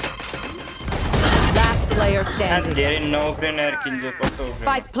Last player standing. There is no brainer kill the photo.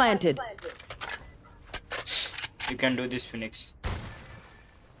 Spike planted. You can do this, Phoenix.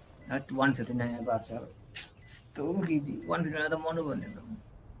 At 159 baht sir. तो गिदी 159 तो मोनो बने तो.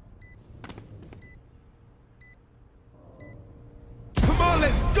 Come on,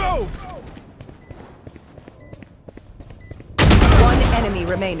 let's go. One enemy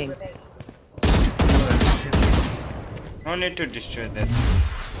remaining. No need to destroy that.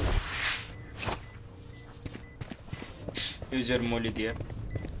 Use your molly there.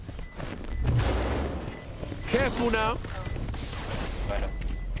 Careful now.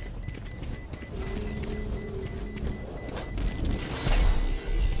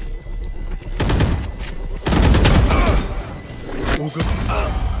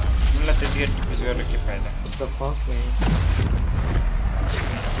 Let's get use your the fuck, man.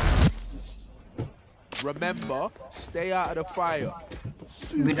 Remember, stay out of the fire.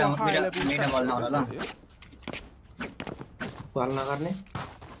 Super high level. Wall ना करने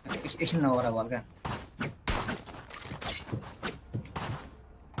action ना हो रहा wall का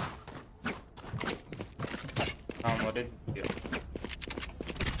हाँ मोरे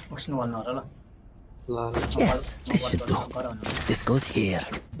action wall ना हो रहा Yes, this should do. This goes here.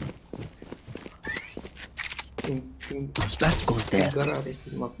 That goes there.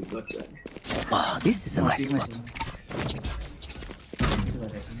 Wow, this is a nice spot.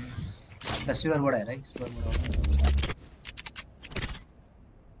 The sewer bada hai, right?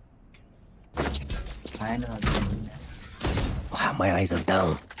 Wow, my eyes are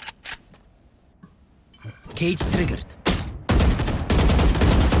down. Cage triggered.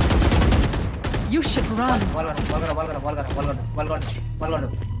 You should run.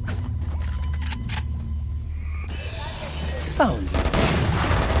 Found you.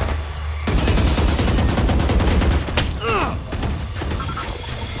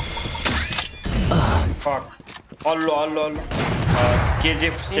 Fuck. Allo. KG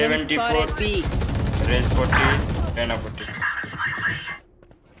 74. Raise 40. 10 40.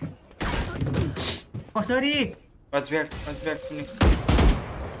 Oh, sorry. Watch back, Phoenix.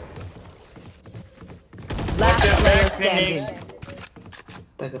 Last player standing.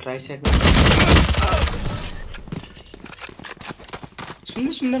 Take a right side.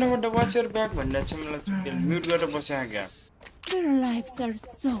 सुन्दैन watch your back भन्ने चाहिँ मलाई mute गरेर बसेको क्या. Their lives are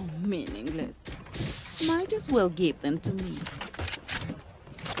so meaningless. Might as well give them to me.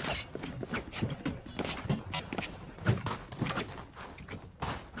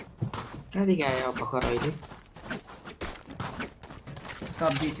 कति गयो अब भर्खर अहिले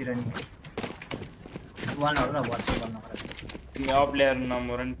सब दिसिरनी वाल नहरु र वाल तिमी अप ल्याएर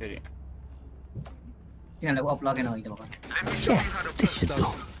नमर नि फेरि तिनीहरुले अप लगेन अहिले भर्खर Yes, this should do.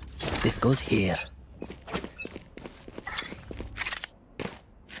 This goes here.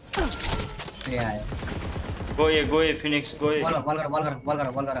 Yeah. Go, Phoenix, go. Ball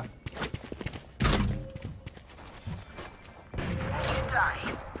gara.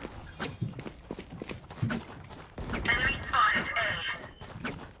 Enemy spotted A.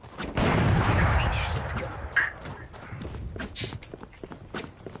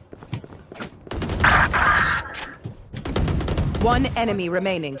 One enemy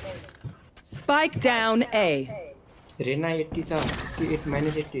remaining. Spike down A. Rena 80 sa 8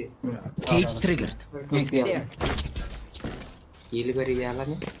 -80. Cage triggered. There. Heal gari yala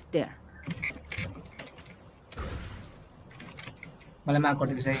ni. There. मलाई mark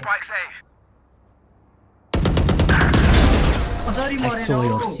गर्दिनु सही I saw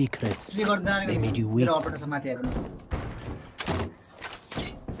your secrets. They made you weak.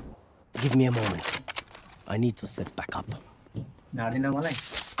 Give me a moment. I need to set back up. झार्दिन मलाई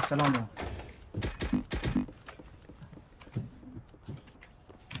चलाउनु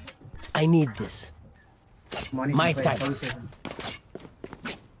I need this. My thanks.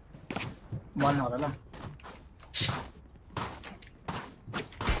 बल नहोला ल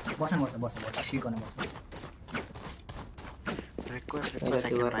बस ठीक गर्नु पर्छ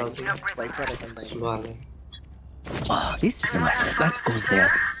Oh, this is a mess. That goes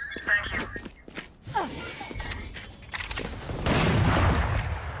there.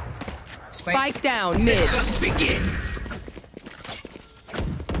 Spike down mid. Begins.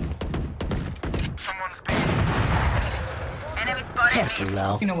 Enemy spotted. Careful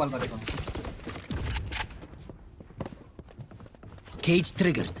now. Cage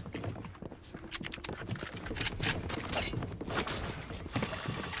triggered.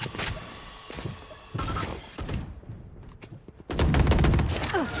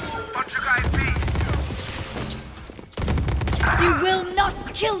 You will not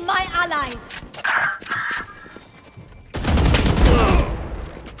kill my allies!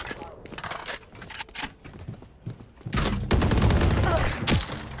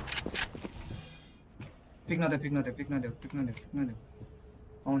 Pick no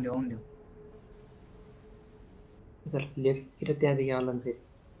देऊ आउन देऊ left तिर त्यहाँ देखि आउलन फेरि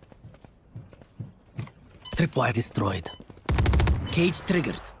Tripwire destroyed. Cage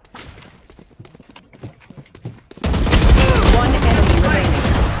triggered. One enemy remaining.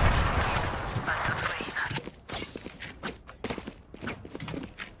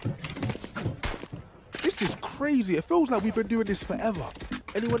 This is crazy. It feels like we've been doing this forever.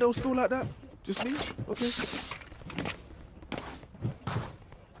 Anyone else feel like that? Just me? Okay.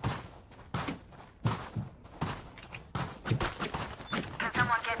 Can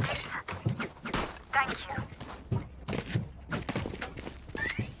someone get this? Thank you.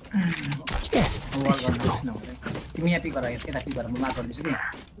 Yes. तिमी यहाँ pick गर यता pick गर म mark गर्दिन्छु कि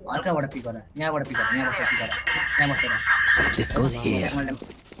हल्काबाट pick गर यहाँबाट pick गर यहाँ बसेर पिक गर यहाँ बसेर This goes here.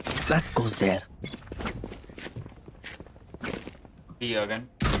 That goes there. B again.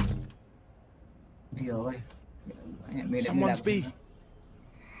 यो भाइ Someone's B.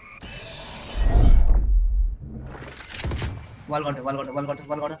 वाल गर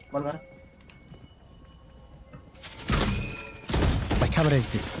My camera is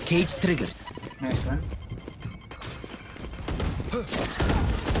this. Cage triggered. Nice one.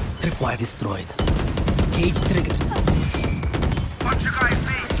 Tripwire destroyed. Cage triggered. Bunch of guys B.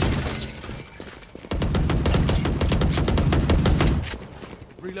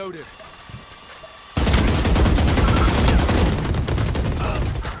 Reloaded.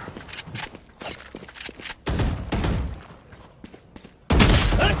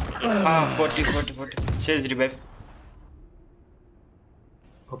 Ah, 40. Says revive.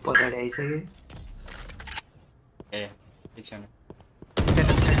 पछाडि आइसक्यो ए एकछिन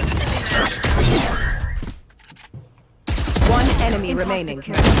One enemy remaining.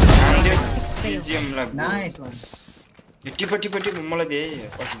 Nice one. टिपटी मलाई they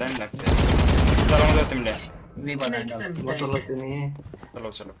कस्तो दामी लाग्छ चलाउँदा तिमीले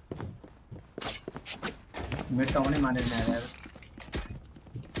चलाउ मेरो त आउने मानेर आएर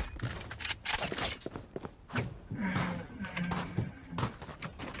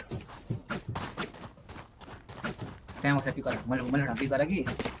त्यहाँ मसा पिक गर मैले पिक गर कि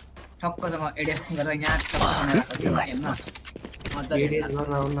ठक्कसँग एडिएस गरेर यहाँ एडिएस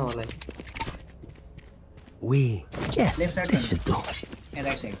गर्न आउन होला We. Yes. Left side this should do. And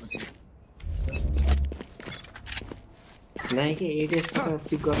right side. नहीं कि एडिएस का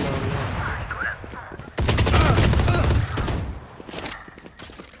पिक गर्न आउन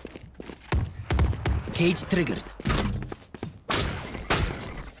Cage triggered.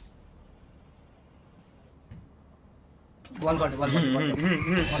 Wall got.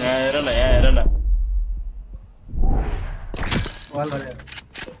 Error. Wall got.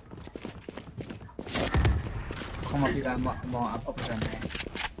 Come up here, more up.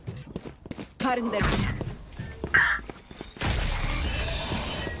 Cutting their vision.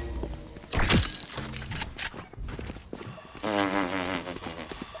 Boom.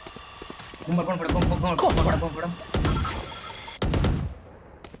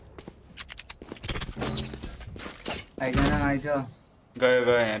 आइजा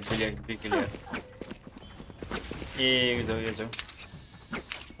गयो यहाँ क्लियर ए जाऊ यो जाऊ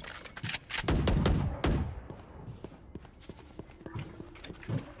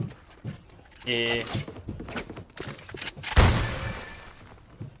ए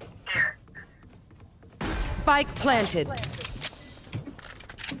Spike planted.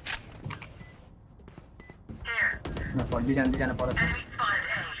 जाना पर्छ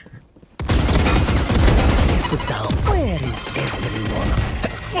Put down. Where is everyone?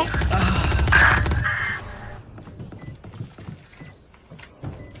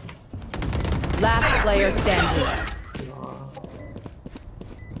 Last player standing.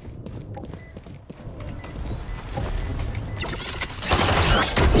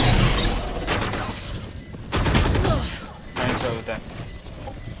 Nice out there.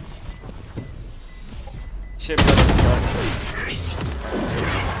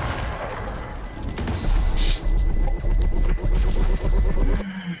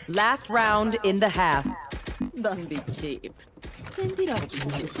 Last round in the half. Don't be cheap. Spend it all.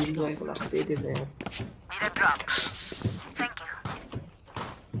 Need a drop. Thank you.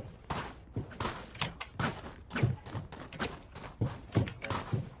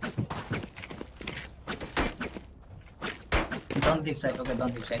 Don't this side. Okay,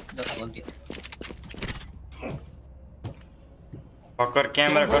 don't this side. Just hold it. Fucker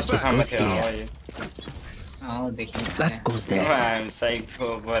camera कस्तो ठाउँमा थियो यो That goes there. I'm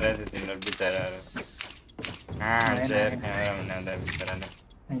psycho बरा थियो तिनीहरु बिचाराहरु chair camera बनाउँदा बिचाराले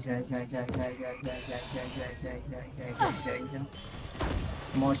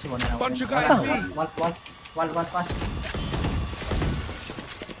Bunch of guys. One fast.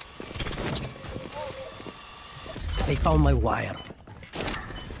 They found my wire.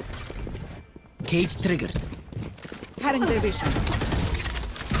 Cage triggered. Cutting their vision.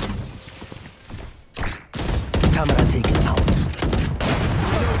 Camera taken out.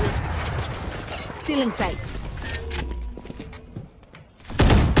 Still in sight.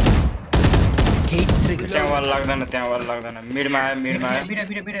 Cage triggered. त्यहाँ wall लाग्दैन मिडमा आयो Mid.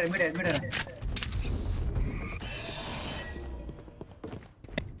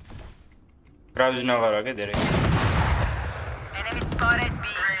 क्राउज नगर के धेरै Enemy spotted B.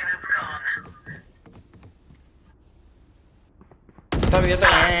 सब यो त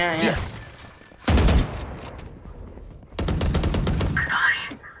यहाँ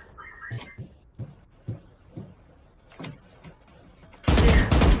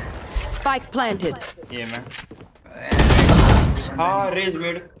Spike planted. Yeah, man. Raise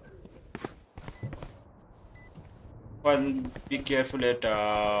mid. One, be careful at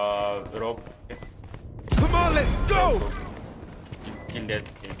rope. Okay. Come on, let's go! Kill that.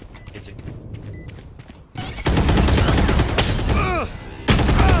 Kill it.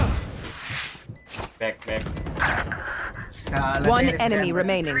 Back. One enemy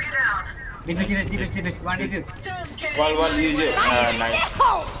remaining. Defuse. One defuse. Wall, use it. Nice.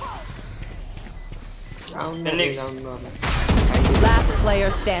 Phoenix. Last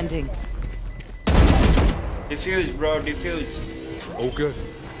player standing. Defuse, bro. Defuse. All good.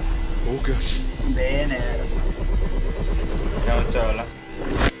 Now it's all.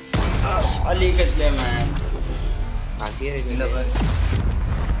 Ali gets there, man.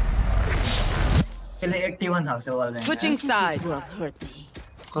 Switching sides. World hurt me.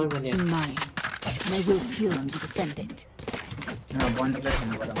 It's mine, and I will kill to defend it.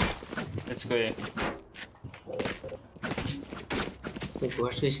 Let's go.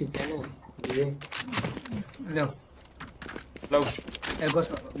 Low.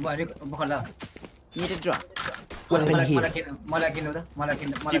 Need a drop. Weapon here. Keep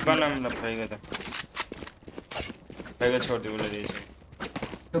on him. Let's छोड़ they बोले they इसे.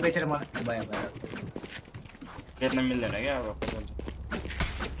 तो बेचारा मार बाया. कितना मिल लेना क्या वापस चल.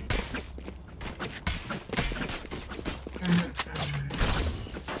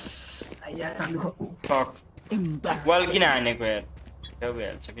 Fuck. Wall किन हानेको यार. त्यो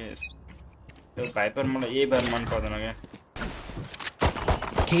भइहाल्छ के यस. त्यो भाइपर मलाई यही बार मन पर्दैन क्या.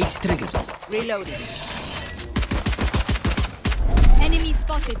 Cage triggered. Reloading. Enemy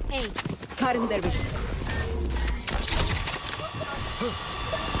spotted A. Cutting their vision.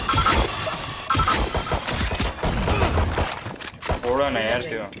 छोडो न यार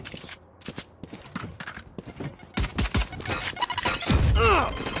त्यो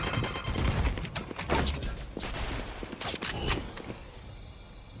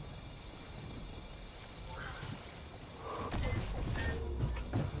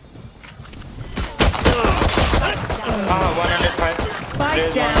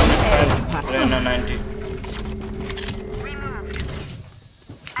Spike down A. 90.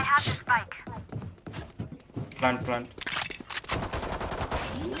 I have the spike. Plant.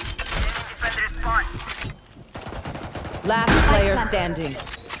 Defender spawn. Last player standing.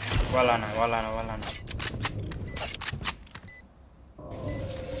 Walana.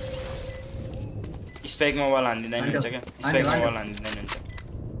 Spike ma wall हान्दिदैन हुन्छ के Spike ma wall हान्दिदैन हुन्छ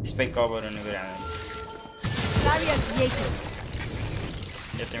Spike cover हुने गरी हान्दिदैन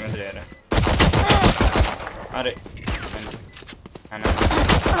यति मात्रै हेर अरे हैन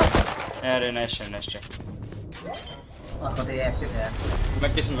अरे नाइस ट्राई अर्को त एफ है मैं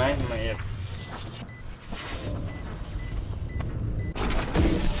किस में मैं यार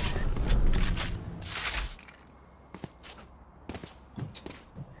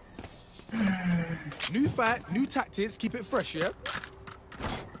New fight, new tactics, keep it fresh, yeah?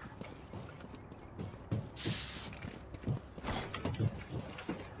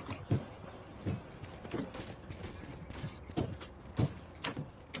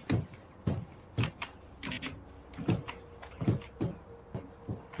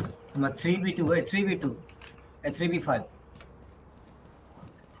 I'm a 3v2, 3v2, a 3v5.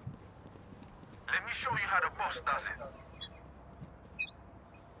 Let me show you how the boss does it.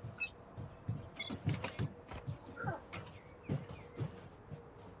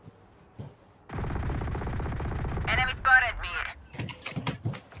 Enemy spotted me.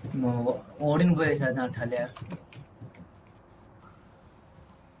 Odin boy sa jaan thale yaar.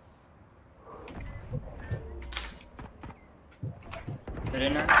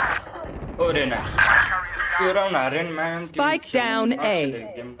 Rena. Oh Rena. You're on a Ren man. Spike down A.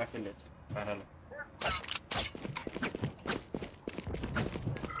 Game na khele. Parala.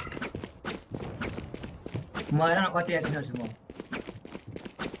 Mara na kati asin छु म.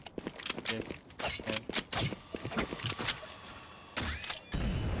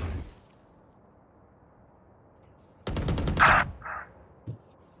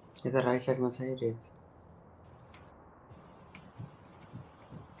 इधर right side में सही raise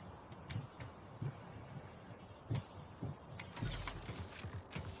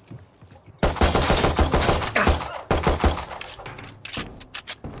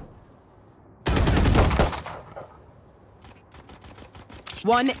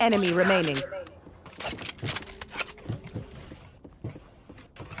One enemy remaining.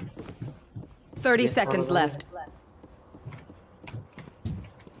 Thirty seconds left.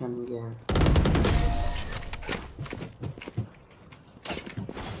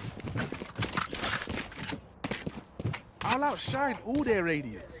 I'll outshine all their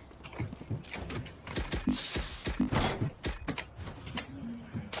radiance.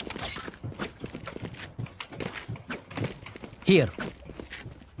 Here.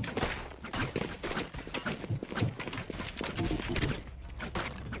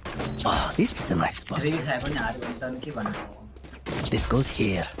 Oh, this is a nice spot. This goes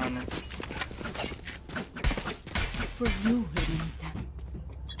here. For you, Renita.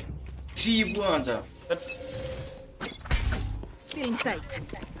 3 points. Still in sight.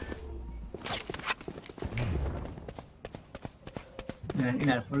 In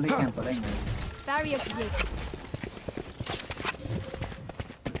our fully cancel. Barrier created.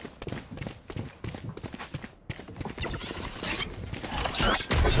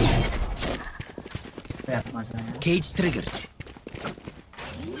 Cage triggered.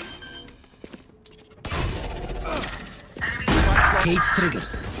 Cage triggered.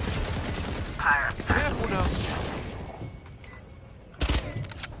 Careful now.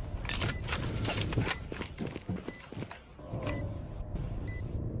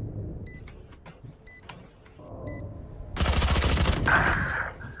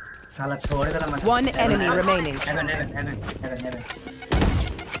 साला छोड़े तेरा मत. One enemy remaining. Heaven.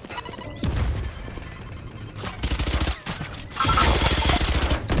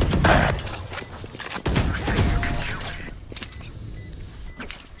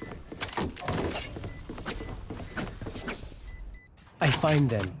 I find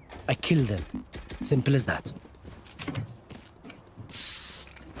them. I kill them. Simple as that.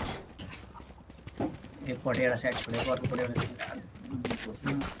 एक पटेरा set छोड़े और पटेरा.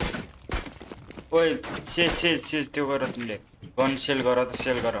 ओए says त्यो गर तिमीले गन सेल गर त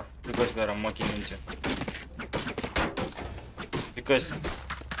सेल गर रिक्वेस्ट गर म किनिन्छु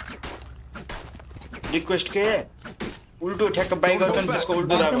रिक्वेस्ट के उल्टो ठ्याक्क बाइक गर्छन् त्यसको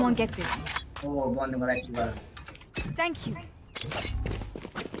उल्टो दाब ओ बन्द मलाई एक्टिभ गर Thank you.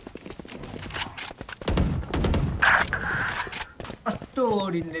 कस्तो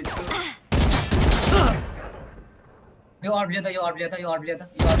ओडिनले यो अर्ब लिया त यो अर्ब लिया त यो अर्ब लिया त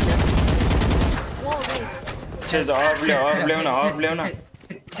यो अर्ब लिया छेज अर्ब ल्याउन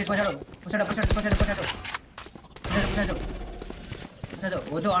पछाडो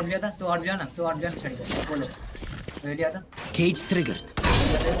हो त अर्ब लिया त त्यो अर्ब लिया न पछाडि बोलो यो लिया त Cage triggered.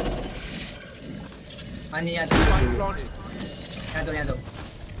 अनि यहाँ जाऊ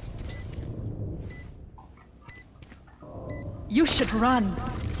You should run.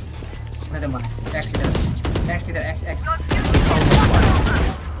 Another one. X.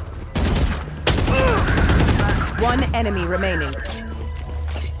 One enemy remaining.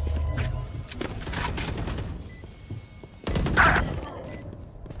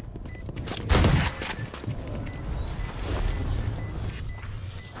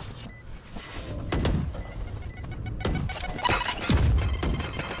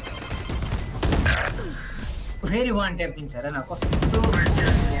 Very one tap in chara na cost to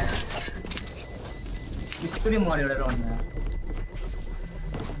इतनी मारे वाला रन है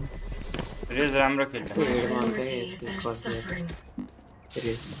रेज राम्रो खेल्छ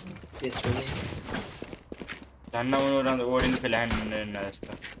धन्न राम्रो ओडिन खेलाएन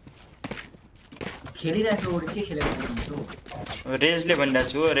जस्तो खेलिरहेको ओडिन के खेलेको रेजले भन्दा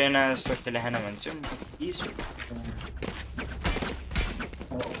छु रेना जस्तो खेलाएन भन्छु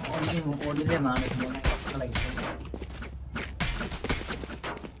ओडिनले मानेछ मलाई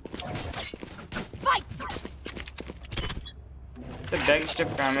The back step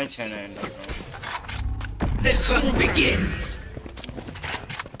कामै छैन The hunt begins.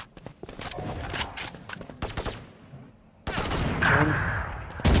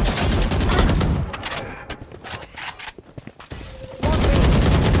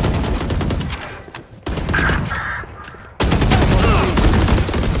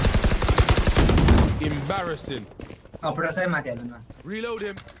 Embarrassing. Operator माथि हाल्नु न Reload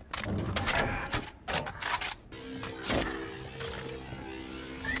him.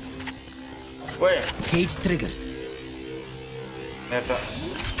 Where? Cage triggered.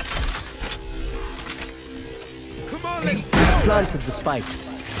 Come on, let's planted the spike.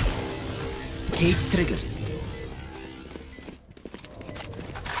 Cage triggered.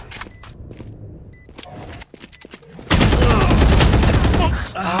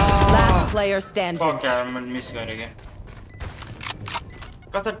 Last player standing. Fuck, I'm miss गरेको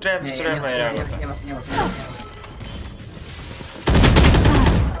कता ट्र्याप भइरहेको त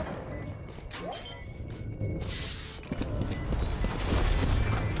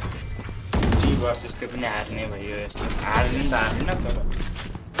बस यस्तो पनि हार्ने भयो यस्तो हार्ने त हार्दैन तर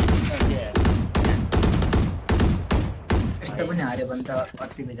यस्तो पनि हार्यो भने त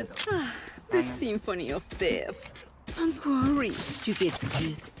अति बेजा त The symphony of death. Don't worry, you get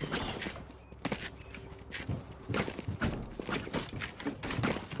used to it.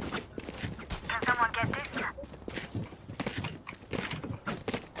 Can someone get this?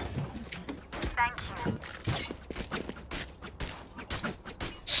 Thank you.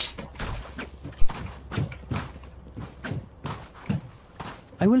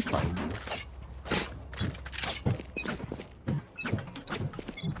 I will find you.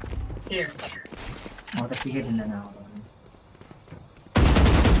 Here. Oh, the pihit na now.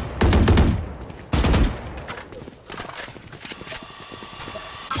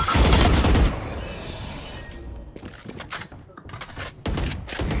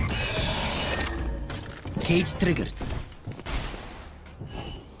 Cage triggered.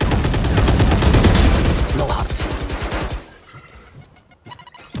 No heart.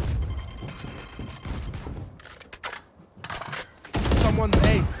 Someone's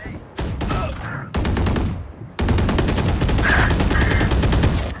A.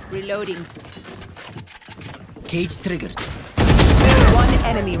 Reloading. Cage triggered. One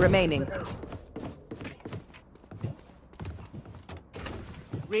enemy remaining.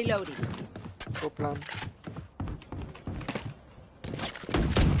 Reloading. Go plan.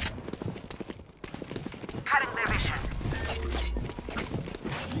 Cutting their vision.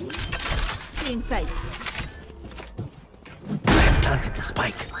 In sight. I have planted the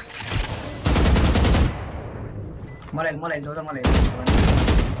spike. मलाई लो त मलाई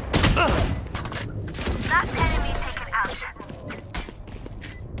Last enemy taken out.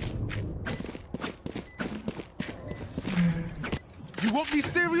 You want me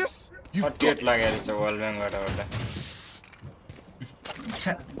serious? You get लागेर छ wall bang गर्दा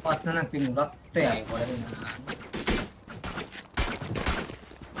अचानक पिङ लत्तै आयो परेन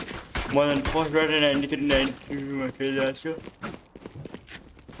More than 493 materials.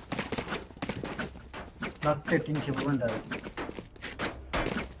 Not 13 seconds.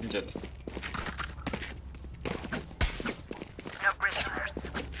 Just. No prisoners.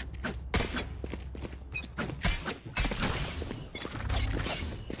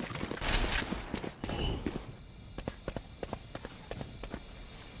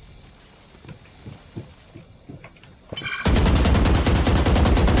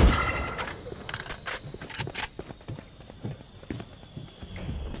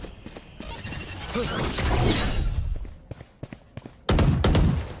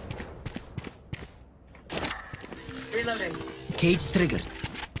 Reloading. Cage triggered.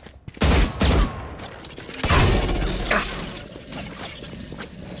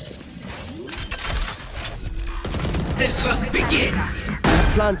 The hunt begins. I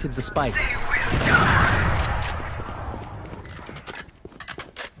have planted the spike.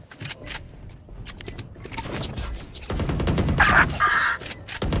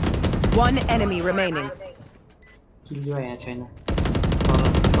 One enemy remaining. Enemy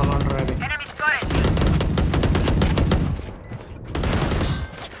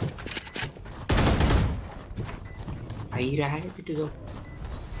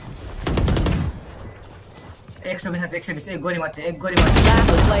spotted.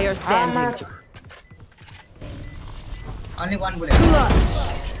 Last player standing. Only one bullet.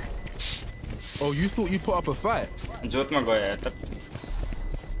 Oh, you thought you put up a fight?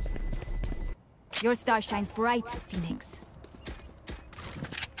 Your star shines bright, Phoenix.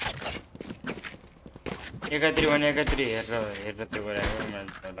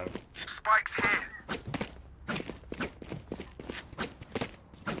 Spikes here.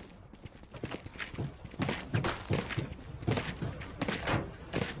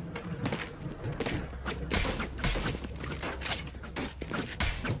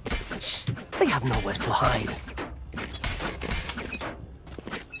 They have nowhere to hide.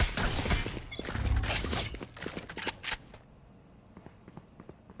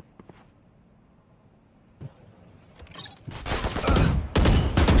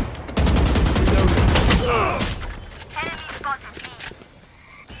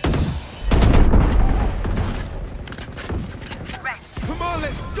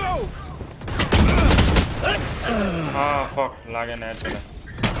 Fuck, lagging at me.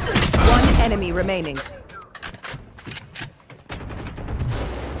 One enemy remaining.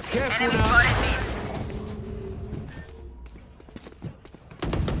 Careful now.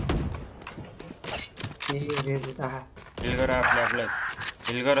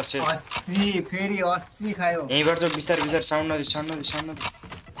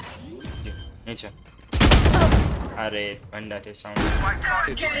 Arey, banda the sound.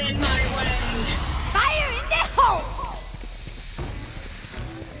 Get in my way! Fire in the hole!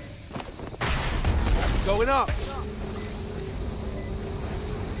 Going up.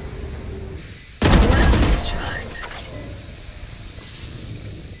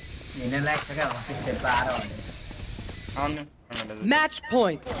 Match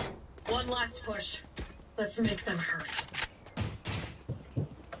point. One last push. Let's make them hurt.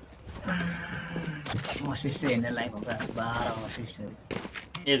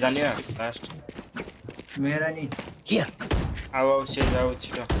 Is on here last. Here. I will say out.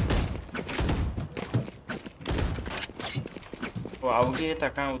 अब के त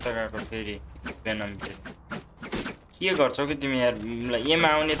कहाँ उता गएको फेरि venom के गर्छौ के तिमी यार एमा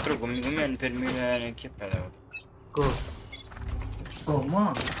आउने यत्रो घुमि घुमि अनि फेरि मिलेन के फाइदा हो को म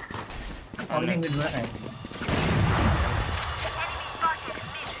आउने मिड भएर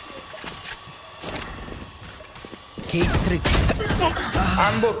Cage trick.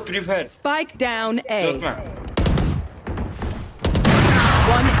 Ambo prefer. Spike down A.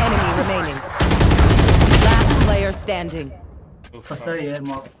 One enemy remaining. Last player standing. Sorry, I'm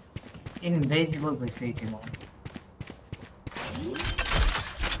invisible by saying more.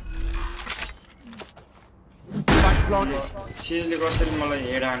 Seriously, कसरी मलाई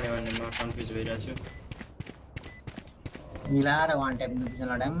हेड आने भन्ने म कन्फ्युज भइरा छु मिलाएर वान टाइम पिछन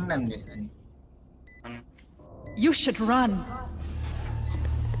लडाम नाम देख्छ नि You should run.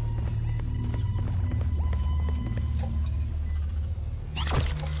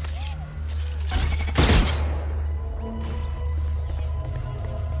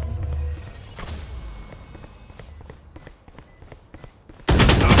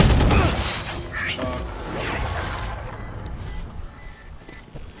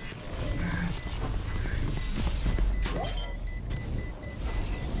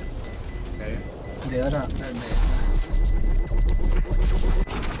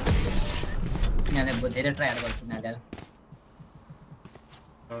 यहाँ धेरै ट्राई गर्छु नि Dell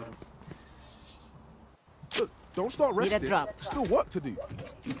Don't start Need a resting. drop. Still work to do.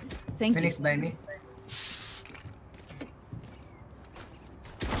 Thank Phoenix you. By me.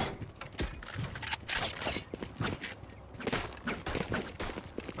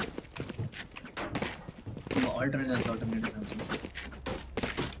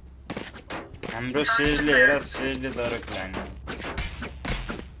 हाम्रो सेजले हेर सेजले तर clan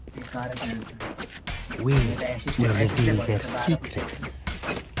We will reveal their secrets.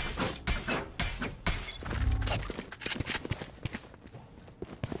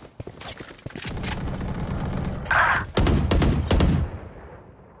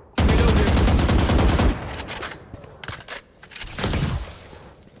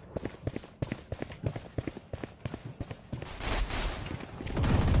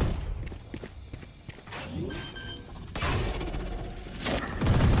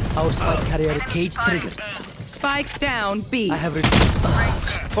 Our spike carrier cage triggered. Spike down B. I have received.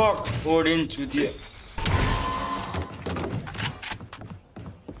 Fuck, Odin Chudia.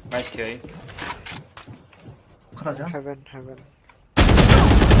 Okay. Heaven.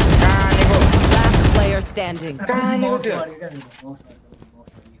 Last player standing.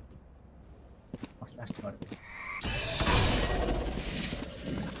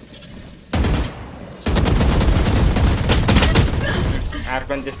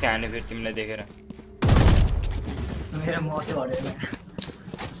 Arkan त्यस्तै हाने फेरि तिमीलाई देखेर मेरो मौसे हडेन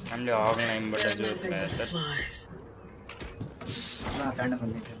हामीले हग लाइनबाट जो काट्न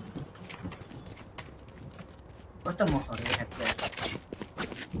खोज्दैछ कस्तो मौसहरू ह्याप्पी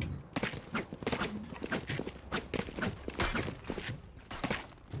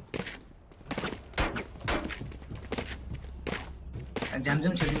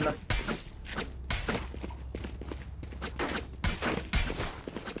झ्यामझुम छ तिमीलाई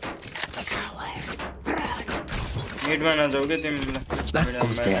Mid mana जाऊ के तिमीलाई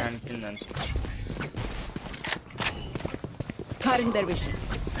Cutting their vision.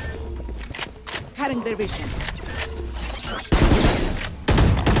 Cutting their vision.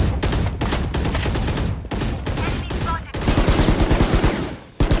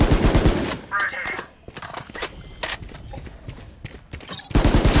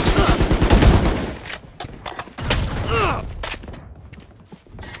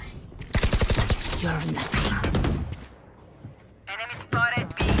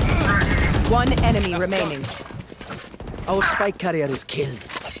 One enemy remaining. Our spike carrier is killed.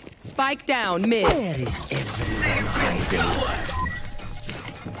 Spike down mid. Where is everyone hiding?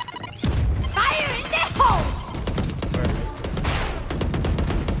 Fire in the hole!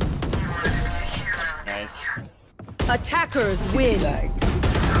 Nice. Attackers win.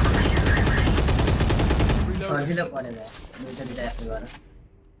 सजिलो परेन दुईटा दुईटा F गर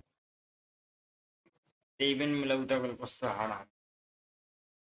त्यही पनि मलाई उताको कस्तो हाड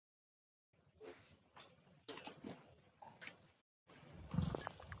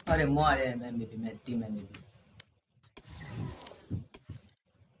अरे म अरे एमएमबी मैं टीम एमएमबी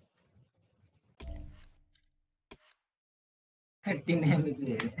टीम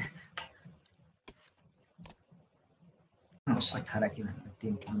एमएमबी है हां 18 किन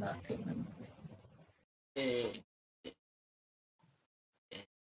टीम 15 टीम एमएमबी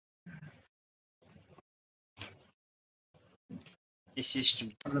सिस्टम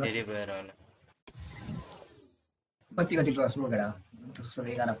धेरै भएर होला कति प्लस हो गरा सब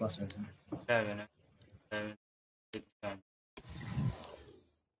 11 प्लस हो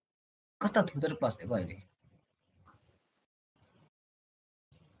कस्ता थुदर प्लस दिएको अहिले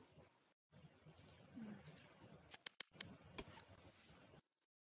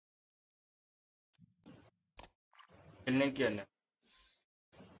खेल्ने के होला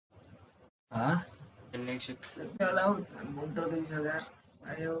हां खेल्ने के चलाउ मुन्टो 2000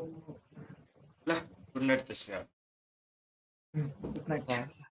 आयो ल गुड नाइट त्यसमा Good night. Bye.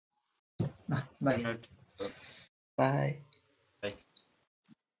 Good night. Bye. Bye.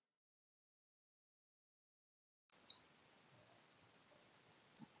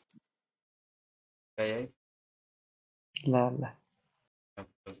 Bye. La.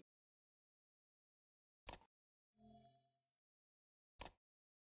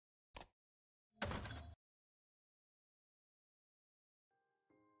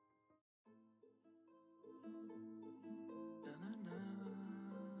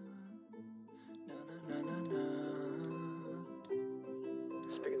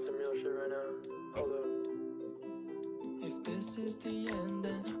 Speaking some real shit right now. Hold up. If this is the end,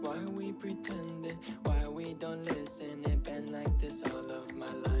 then why are we pretending? Why we don't listen? It been like this all of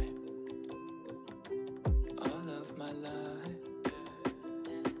my life. All of my life.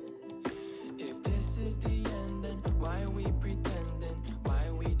 If this is the end, then why are we pretending? Why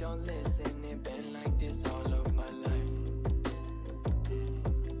we don't listen? It been like this all of my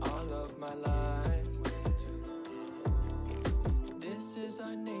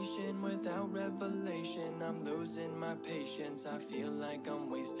I'm losing my patience. I feel like I'm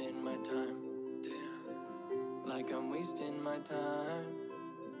wasting my time. Damn. Like I'm wasting my time.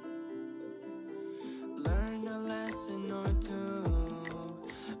 Learn a lesson or two.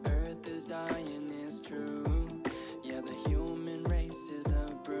 Earth is dying, it's true. Yeah, the human race is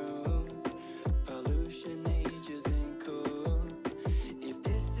a brew. Pollution age isn't cool. If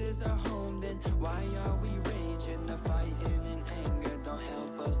this is our home, then why are we raging? The fighting and anger don't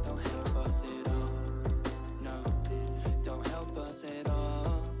help us at all. No, don't help us at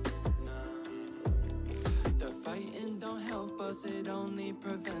all. No. The fighting don't help us, it only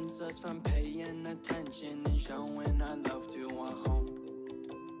prevents us from paying attention and showing our love to our home.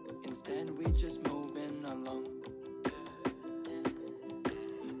 Instead we just moving along,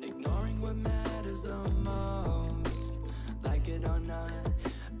 ignoring what matters the most. Like it or not,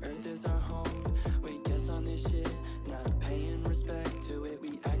 Earth is our home. We guess on this shit, not paying respect to it.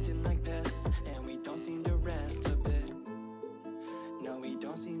 We acting like pests, and we don't seem to rest a bit. No, we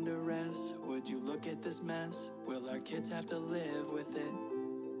don't seem to rest. Would you look at this mess? Will our kids have to live with it?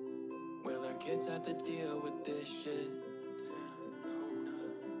 Will our kids have to deal with this shit?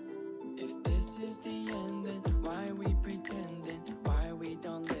 If this is the end, then why we pretending? Why we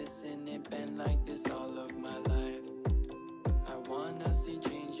don't listen? It been like this all of my life. I wanna see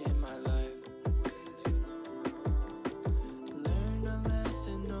change in my life. Learn a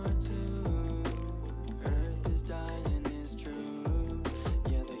lesson or two. Earth is dying, it's true.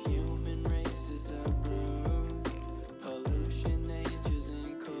 Yeah, the human race is a brew. Pollution age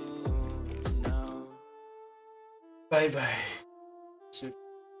isn't cool. No. Bye bye.